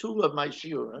Olam to 2 of my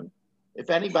shiurim. If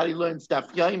anybody learns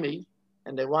Daf Yomi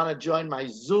and they want to join my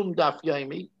Zoom Daf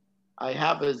Yomi, I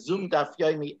have a Zoom Daf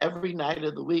Yomi every night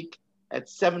of the week at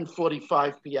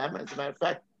 7:45 p.m. As a matter of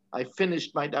fact, I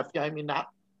finished my Daf Yomi not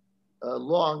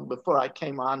long before I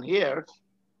came on here.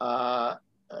 At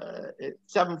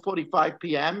 7:45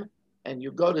 p.m. and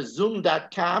you go to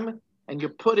zoom.com and you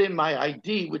put in my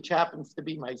ID, which happens to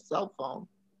be my cell phone,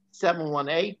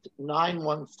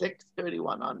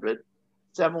 718-916-3100,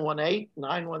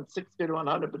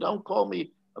 718-916-3100. But don't call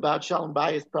me about Shalom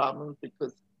Bayis problems,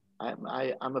 because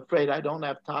I'm afraid I don't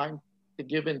have time to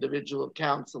give individual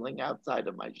counseling outside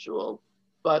of my shul.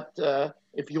 But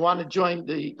if you want to join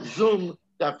the Zoom,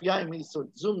 Daf Yomi, so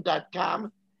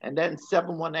zoom.com, and then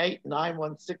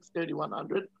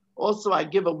 718-916-3100. Also, I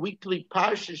give a weekly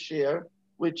Parsha share,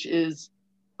 which is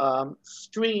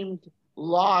streamed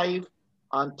live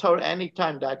on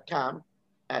TorahAnytime.com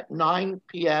at 9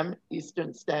 p.m.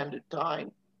 Eastern Standard Time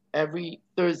every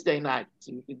Thursday night.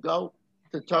 So you can go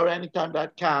to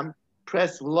TorahAnytime.com,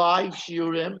 press live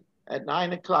shiurim at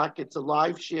 9 o'clock. It's a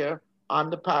live share on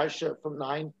the Parsha from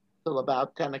 9 till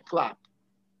about 10 o'clock.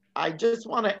 I just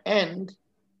want to end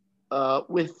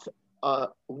with a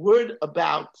word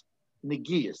about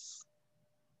Negias.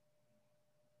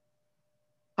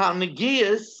 How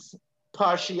Negias,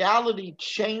 partiality,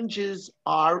 changes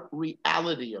our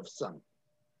reality of something.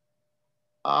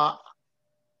 My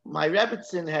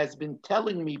Rebbetzin has been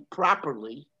telling me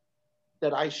properly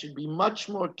that I should be much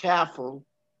more careful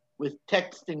with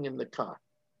texting in the car.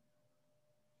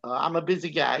 I'm a busy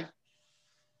guy,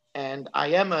 and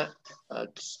I am an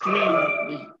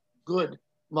extremely good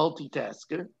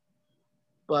multitasker,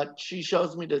 but she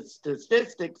shows me the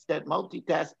statistics that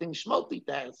multitasking,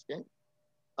 schmultitasking,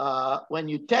 when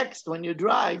you text, when you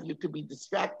drive, you could be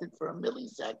distracted for a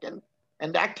millisecond,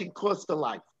 and that can cost a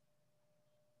life.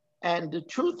 And the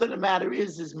truth of the matter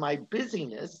is my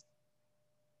busyness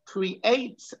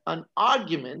creates an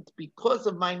argument because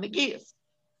of my negias.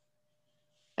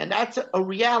 And that's a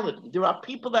reality. There are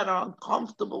people that are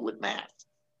uncomfortable with masks.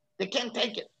 They can't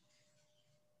take it.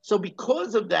 So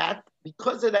because of that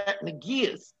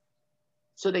negias,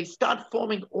 so they start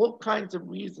forming all kinds of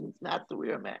reasons not to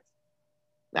wear a mask.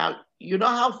 Now, you know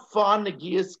how far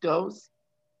negias goes?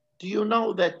 Do you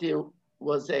know that there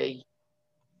was a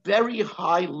very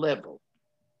high level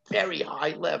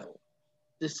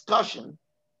discussion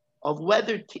of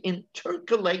whether to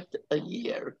intercalate a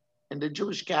year in the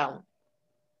Jewish calendar?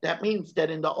 That means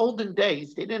that in the olden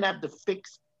days, they didn't have the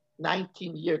fixed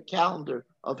 19-year calendar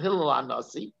of Hillel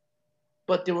HaNasi,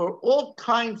 but there were all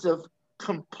kinds of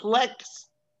complex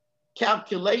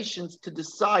calculations to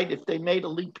decide if they made a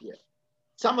leap year.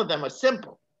 Some of them are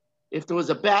simple. If there was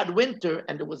a bad winter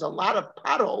and there was a lot of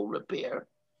pothole repair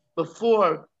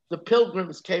before the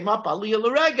pilgrims came up, Aliyah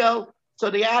L'Regel,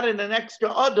 so they added an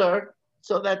extra order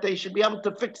so that they should be able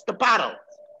to fix the potholes.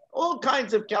 All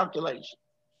kinds of calculations.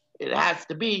 It has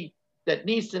to be that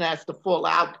Nisan has to fall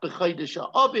out b'chodesh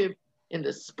ha'aviv in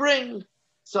the spring.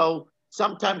 So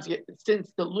sometimes,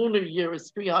 since the lunar year is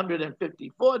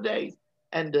 354 days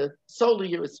and the solar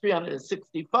year is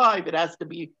 365, it has to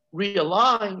be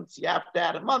realigned. So you have to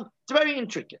add a month. It's very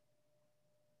intricate.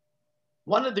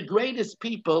 One of the greatest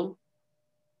people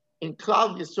in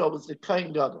Klal Yisrael was the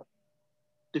Kohen Gadol.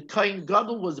 The Kohen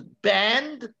Gadol was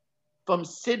banned from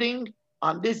sitting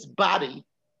on this body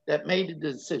that made the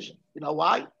decision. You know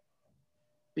why?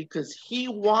 Because he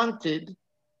wanted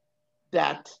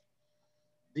that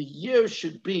the year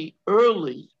should be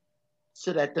early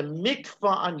so that the mikvah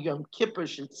on Yom Kippur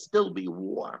should still be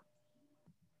warm.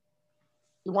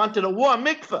 He wanted a warm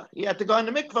mikvah. He had to go in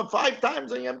the mikvah 5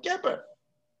 times on Yom Kippur.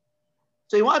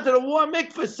 So he wanted a warm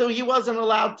mikvah, so he wasn't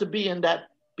allowed to be in that.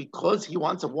 Because he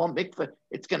wants a warm mikvah,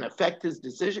 it's going to affect his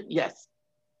decision? Yes.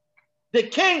 The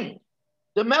king,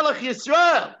 the Melech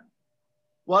Yisrael,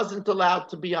 wasn't allowed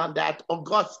to be on that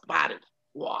august body.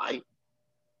 Why?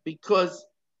 Because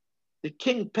the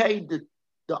king paid the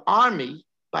army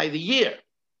by the year.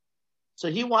 So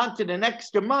he wanted an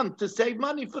extra month to save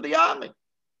money for the army.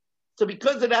 So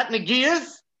because of that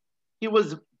negias, he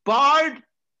was barred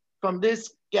from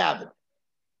this gathering.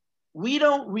 We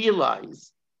don't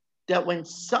realize that when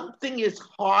something is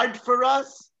hard for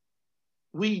us,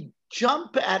 we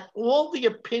jump at all the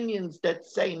opinions that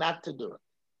say not to do it.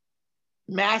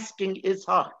 Masking is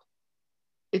hard.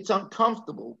 It's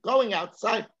uncomfortable. Going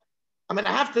outside. I'm going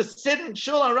to have to sit in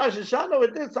shul on Rosh Hashanah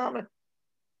with this on.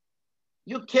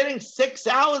 You kidding? 6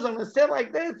 hours I'm going to sit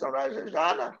like this on Rosh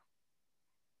Hashanah?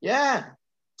 Yeah,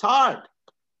 it's hard.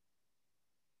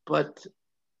 But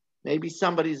maybe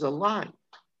somebody's alive.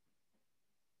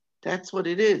 That's what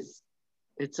it is.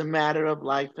 It's a matter of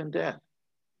life and death.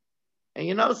 And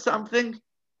you know something?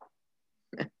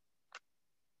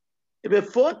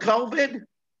 Before COVID,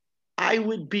 I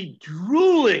would be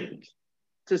drooling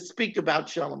to speak about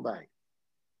Shalom Bayis.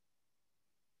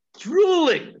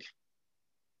 Drooling.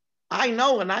 I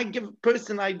know when I give a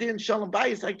person an idea in Shalom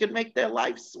Bayis, I can make their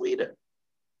life sweeter.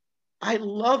 I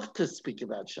love to speak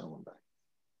about Shalom Bayis.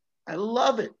 I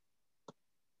love it.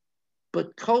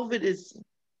 But COVID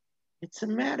it's a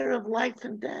matter of life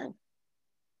and death.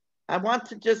 I want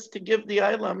to just to give the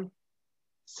Ilam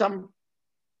some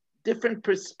different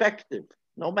perspective,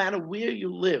 no matter where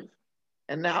you live,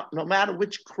 and now no matter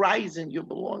which Kreisen you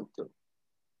belong to.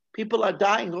 People are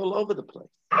dying all over the place.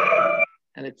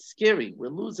 And it's scary. We're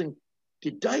losing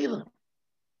Gedalim.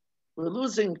 We're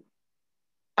losing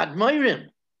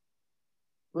Admirim.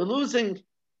 We're losing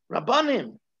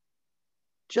Rabbanim.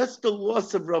 Just the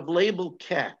loss of Rav Label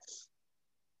Katz.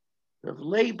 Rav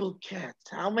Label Katz.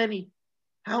 How many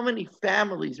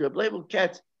families, Rav Label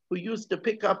Katz, who used to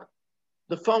pick up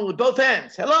the phone with both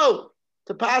hands, hello,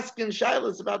 to Paskin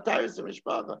Shilas about Tyrus and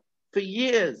Mishpacha for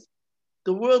years.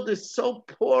 The world is so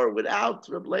poor without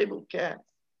Rav Label Katz.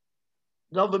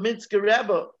 Novominsker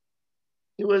Rebbe,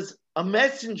 he was a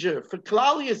messenger for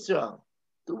Klal Yisrael.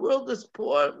 The world is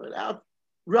poor without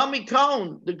Rami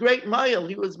Cohn, the great Mail.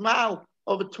 He was Mal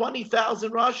over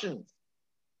 20,000 Russians.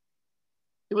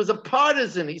 He was a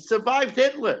partisan. He survived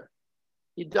Hitler.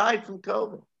 He died from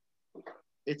COVID.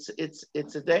 It's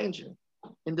a danger.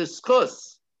 In the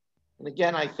schus, and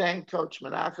again, I thank Coach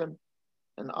Menachem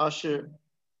and Usher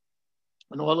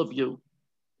and all of you.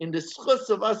 In the schus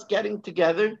of us getting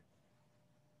together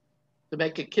to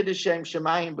make a Kiddush Shem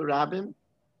Shemayim Barabim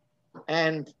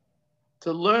and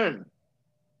to learn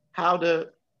how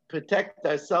to protect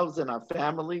ourselves and our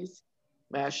families.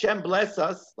 May Hashem bless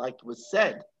us, like was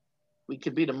said. We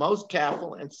could be the most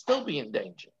careful and still be in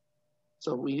danger.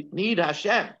 So we need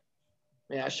Hashem.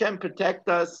 May Hashem protect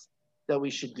us, that we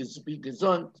should be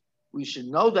gesund. We should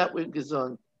know that we're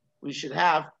gesund. We should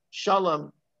have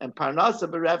shalom and parnasa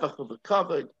berevach of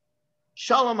covered.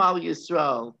 Shalom al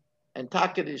Yisrael, and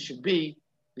taked should be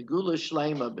the gula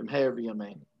shleima b'mher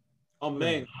v'yamein.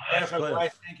 Amen.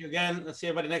 Thank you again. Let's see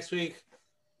everybody next week.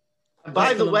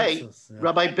 By the way,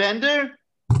 Rabbi Bender,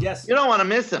 yes, you don't want to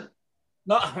miss him.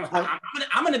 No,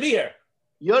 I'm going to be here.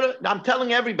 I'm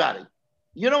telling everybody,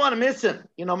 you don't want to miss him.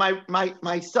 You know,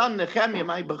 my son Nehemiah,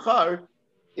 my Bachar,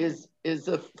 is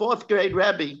a 4th grade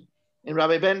Rebbe in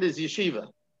Rabbi Bender's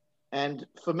yeshiva, and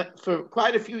for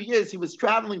quite a few years he was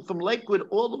traveling from Lakewood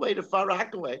all the way to Far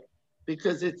Rockaway,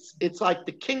 because it's like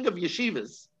the king of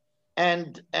yeshivas,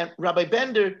 and Rabbi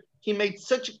Bender, he made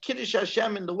such a Kiddush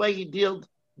Hashem in the way he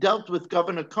dealt with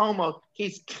Governor Cuomo.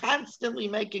 He's constantly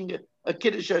making a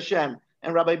Kiddush Hashem.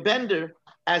 And Rabbi Bender,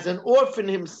 as an orphan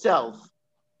himself,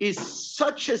 is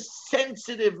such a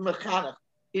sensitive mechanech.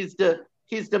 He's the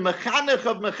mechanech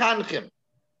of mechanechim.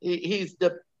 He's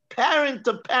the parent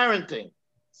of parenting.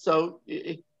 So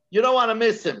you don't want to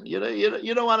miss him. You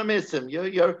don't want to miss him.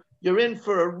 You're in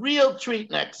for a real treat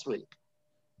next week.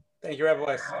 Thank you,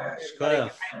 Rabbi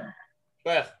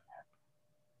Weiss.